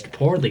aged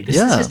poorly. This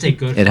Yeah. is just a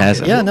good. It has.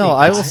 fucking Yeah, no, movie,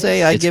 I will guys.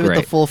 say I It's give it the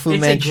great. full Fu It's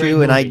a Manchu, great and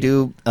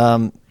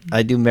movie.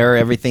 I do mirror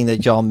everything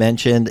that y'all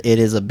mentioned. It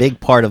is a big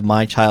part of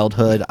my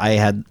childhood. I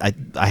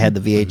had the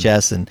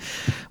VHS and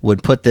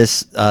would put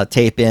this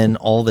tape in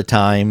all the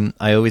time.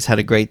 I always had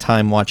a great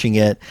time watching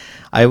it.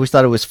 I always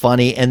thought it was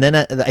funny. And then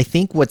I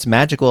think what's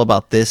magical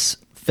about this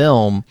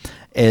film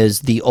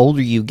is the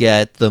older you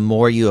get, the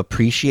more you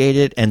appreciate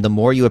it, and the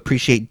more you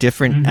appreciate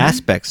different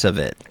aspects of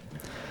it.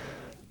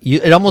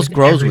 It almost With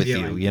grows every with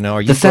viewing. you,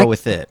 or you The grow fact-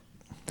 with it.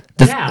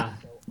 Yeah.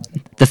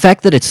 The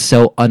fact that it's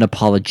so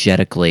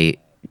unapologetically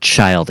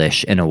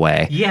childish in a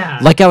way. Yeah.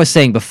 Like I was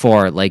saying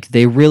before, like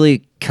it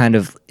really kind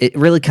of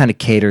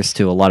caters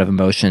to a lot of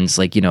emotions,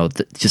 like,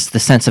 just the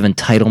sense of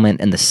entitlement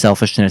and the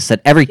selfishness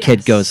that every kid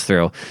Yes. goes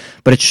through.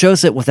 But it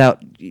shows it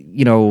without,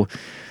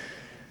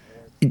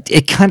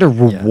 it kind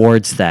of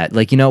rewards that.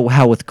 Like,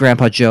 how with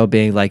Grandpa Joe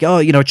being like,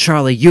 oh,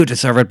 Charlie, you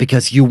deserve it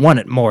because you want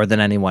it more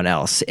than anyone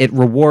else. It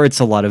rewards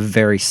a lot of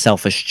very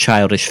selfish,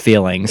 childish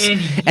feelings.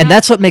 And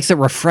that's what makes it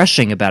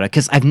refreshing about it,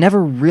 because I've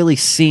never really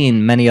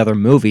seen many other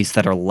movies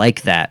that are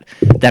like that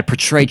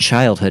portray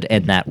childhood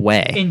in that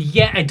way. And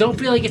yet, I don't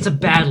feel like it's a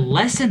bad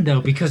lesson,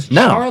 though, because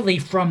No. Charlie,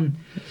 from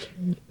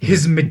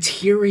his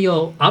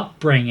material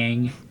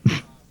upbringing,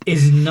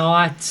 is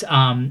not,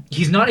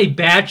 he's not a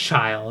bad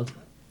child.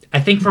 I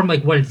think from,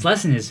 like, what its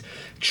lesson is,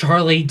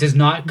 Charlie does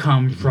not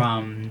come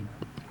from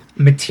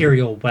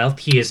material wealth.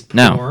 He is poor.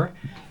 No.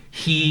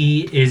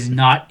 He is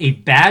not a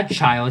bad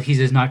child. He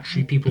does not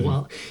treat people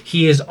well.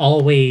 He's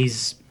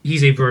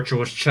a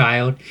virtuous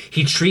child.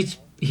 He treats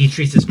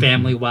his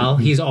family well.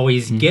 He's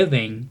always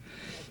giving.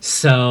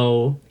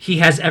 So he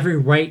has every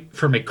right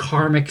from a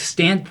karmic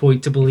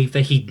standpoint to believe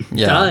that he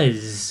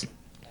does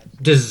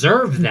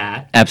deserve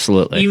that.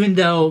 Absolutely. Even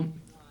though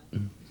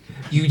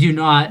you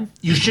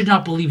should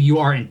not believe you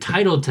are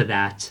entitled to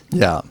that.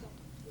 Yeah.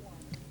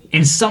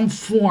 In some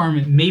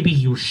form, maybe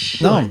you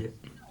should.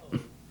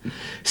 No.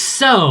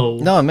 So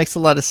No, it makes a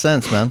lot of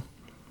sense, man.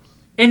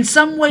 in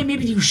some way,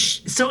 maybe you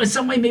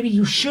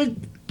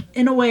should.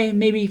 In a way,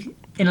 maybe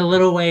in a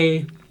little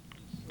way,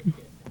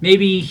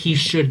 maybe he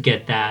should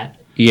get that.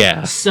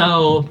 Yeah.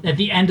 So at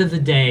the end of the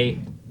day,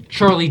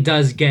 Charlie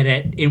does get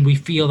it, and we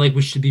feel like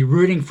we should be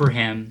rooting for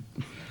him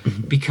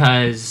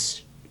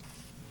because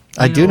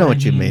I do know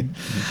what you mean.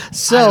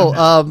 So,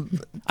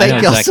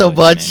 thank y'all exactly so what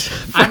you much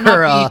I'm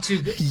for not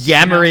being too,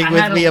 yammering I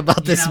with had me a-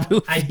 about this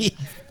movie.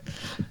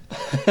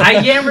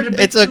 I yammered a bit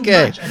It's too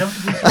okay. much. I don't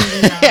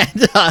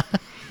usually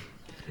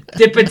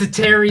dip into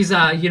Terry's,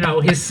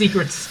 his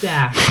secret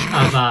stash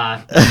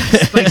of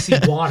spicy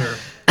water.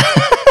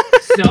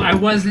 So I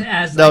wasn't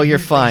as. No, like, you're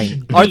I fine.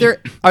 should be.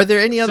 Are there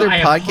any other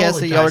I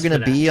podcasts that y'all are apologize going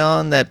to for be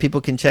on that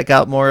people can check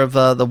out more of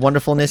the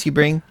wonderfulness you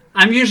bring?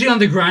 I'm usually on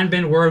the grind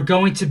bin. We're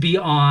going to be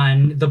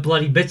on the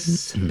Bloody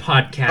Bits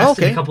podcast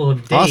in a couple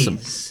of days. Awesome.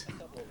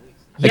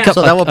 Yeah,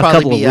 So that will a probably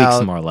couple of be weeks,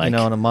 out, more like. in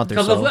a month or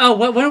couple so.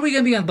 of, when are we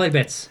going to be on Bloody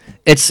Bits?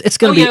 It's Oh,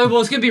 gonna be yeah, well,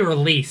 it's going to be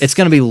released. it's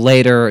gonna be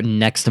later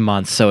next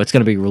month, so it's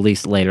gonna be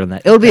released later than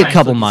that. It'll be a Right,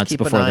 couple so just months keep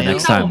an before the eye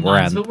next out. time we're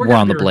on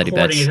gonna the be Bloody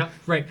recording Bits. it,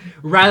 right.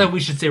 Rather,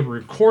 we should say we're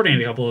recording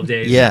in a couple of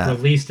days. Yeah.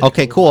 Released in a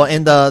Okay, couple cool. of days.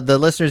 And the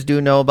listeners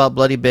do know about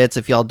Bloody Bits.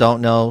 If y'all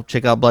don't know,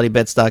 check out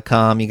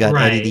bloodybits.com. You got Eddie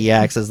Right. the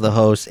Axe as the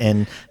host,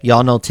 and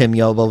y'all know Tim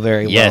Yobo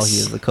very well. Yes. He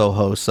is the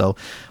co-host. So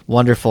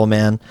wonderful,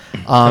 man.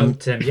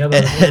 Tim, yeah,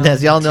 And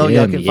as y'all know,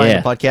 y'all Tim, can find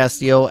yeah. the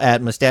Podcastio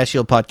at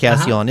Mustachio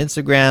Podcastio on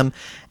Instagram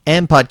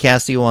and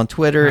Podcastio on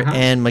Twitter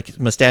and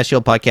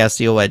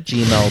mustachiopodcastio at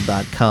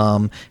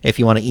gmail.com. If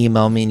you want to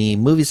email me any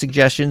movie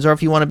suggestions, or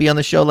if you want to be on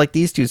the show like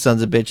these two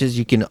sons of bitches,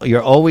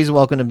 you're always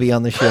welcome to be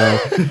on the show.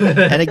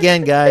 And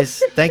again,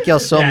 guys, thank y'all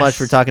so much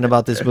for talking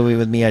about this movie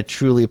with me. I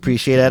truly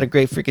appreciate it. I had a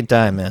great freaking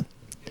time, man.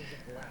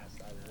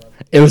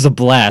 It was a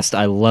blast.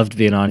 I loved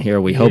being on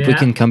here. We hope we Yeah.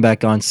 can come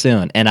back on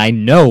soon. And I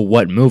know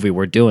what movie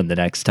we're doing the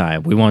next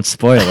time. We won't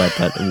spoil it,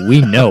 but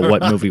we know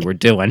what movie we're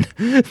doing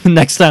the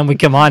next time we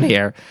come on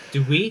here.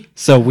 Do we?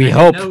 So we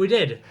hope. No, we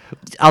did.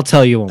 I'll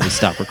tell you when we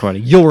stop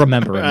recording. You'll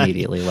remember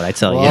immediately what I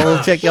tell Well, you.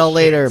 we'll check y'all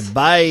later.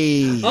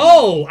 Bye.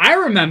 Oh, I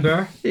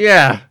remember.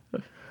 Yeah.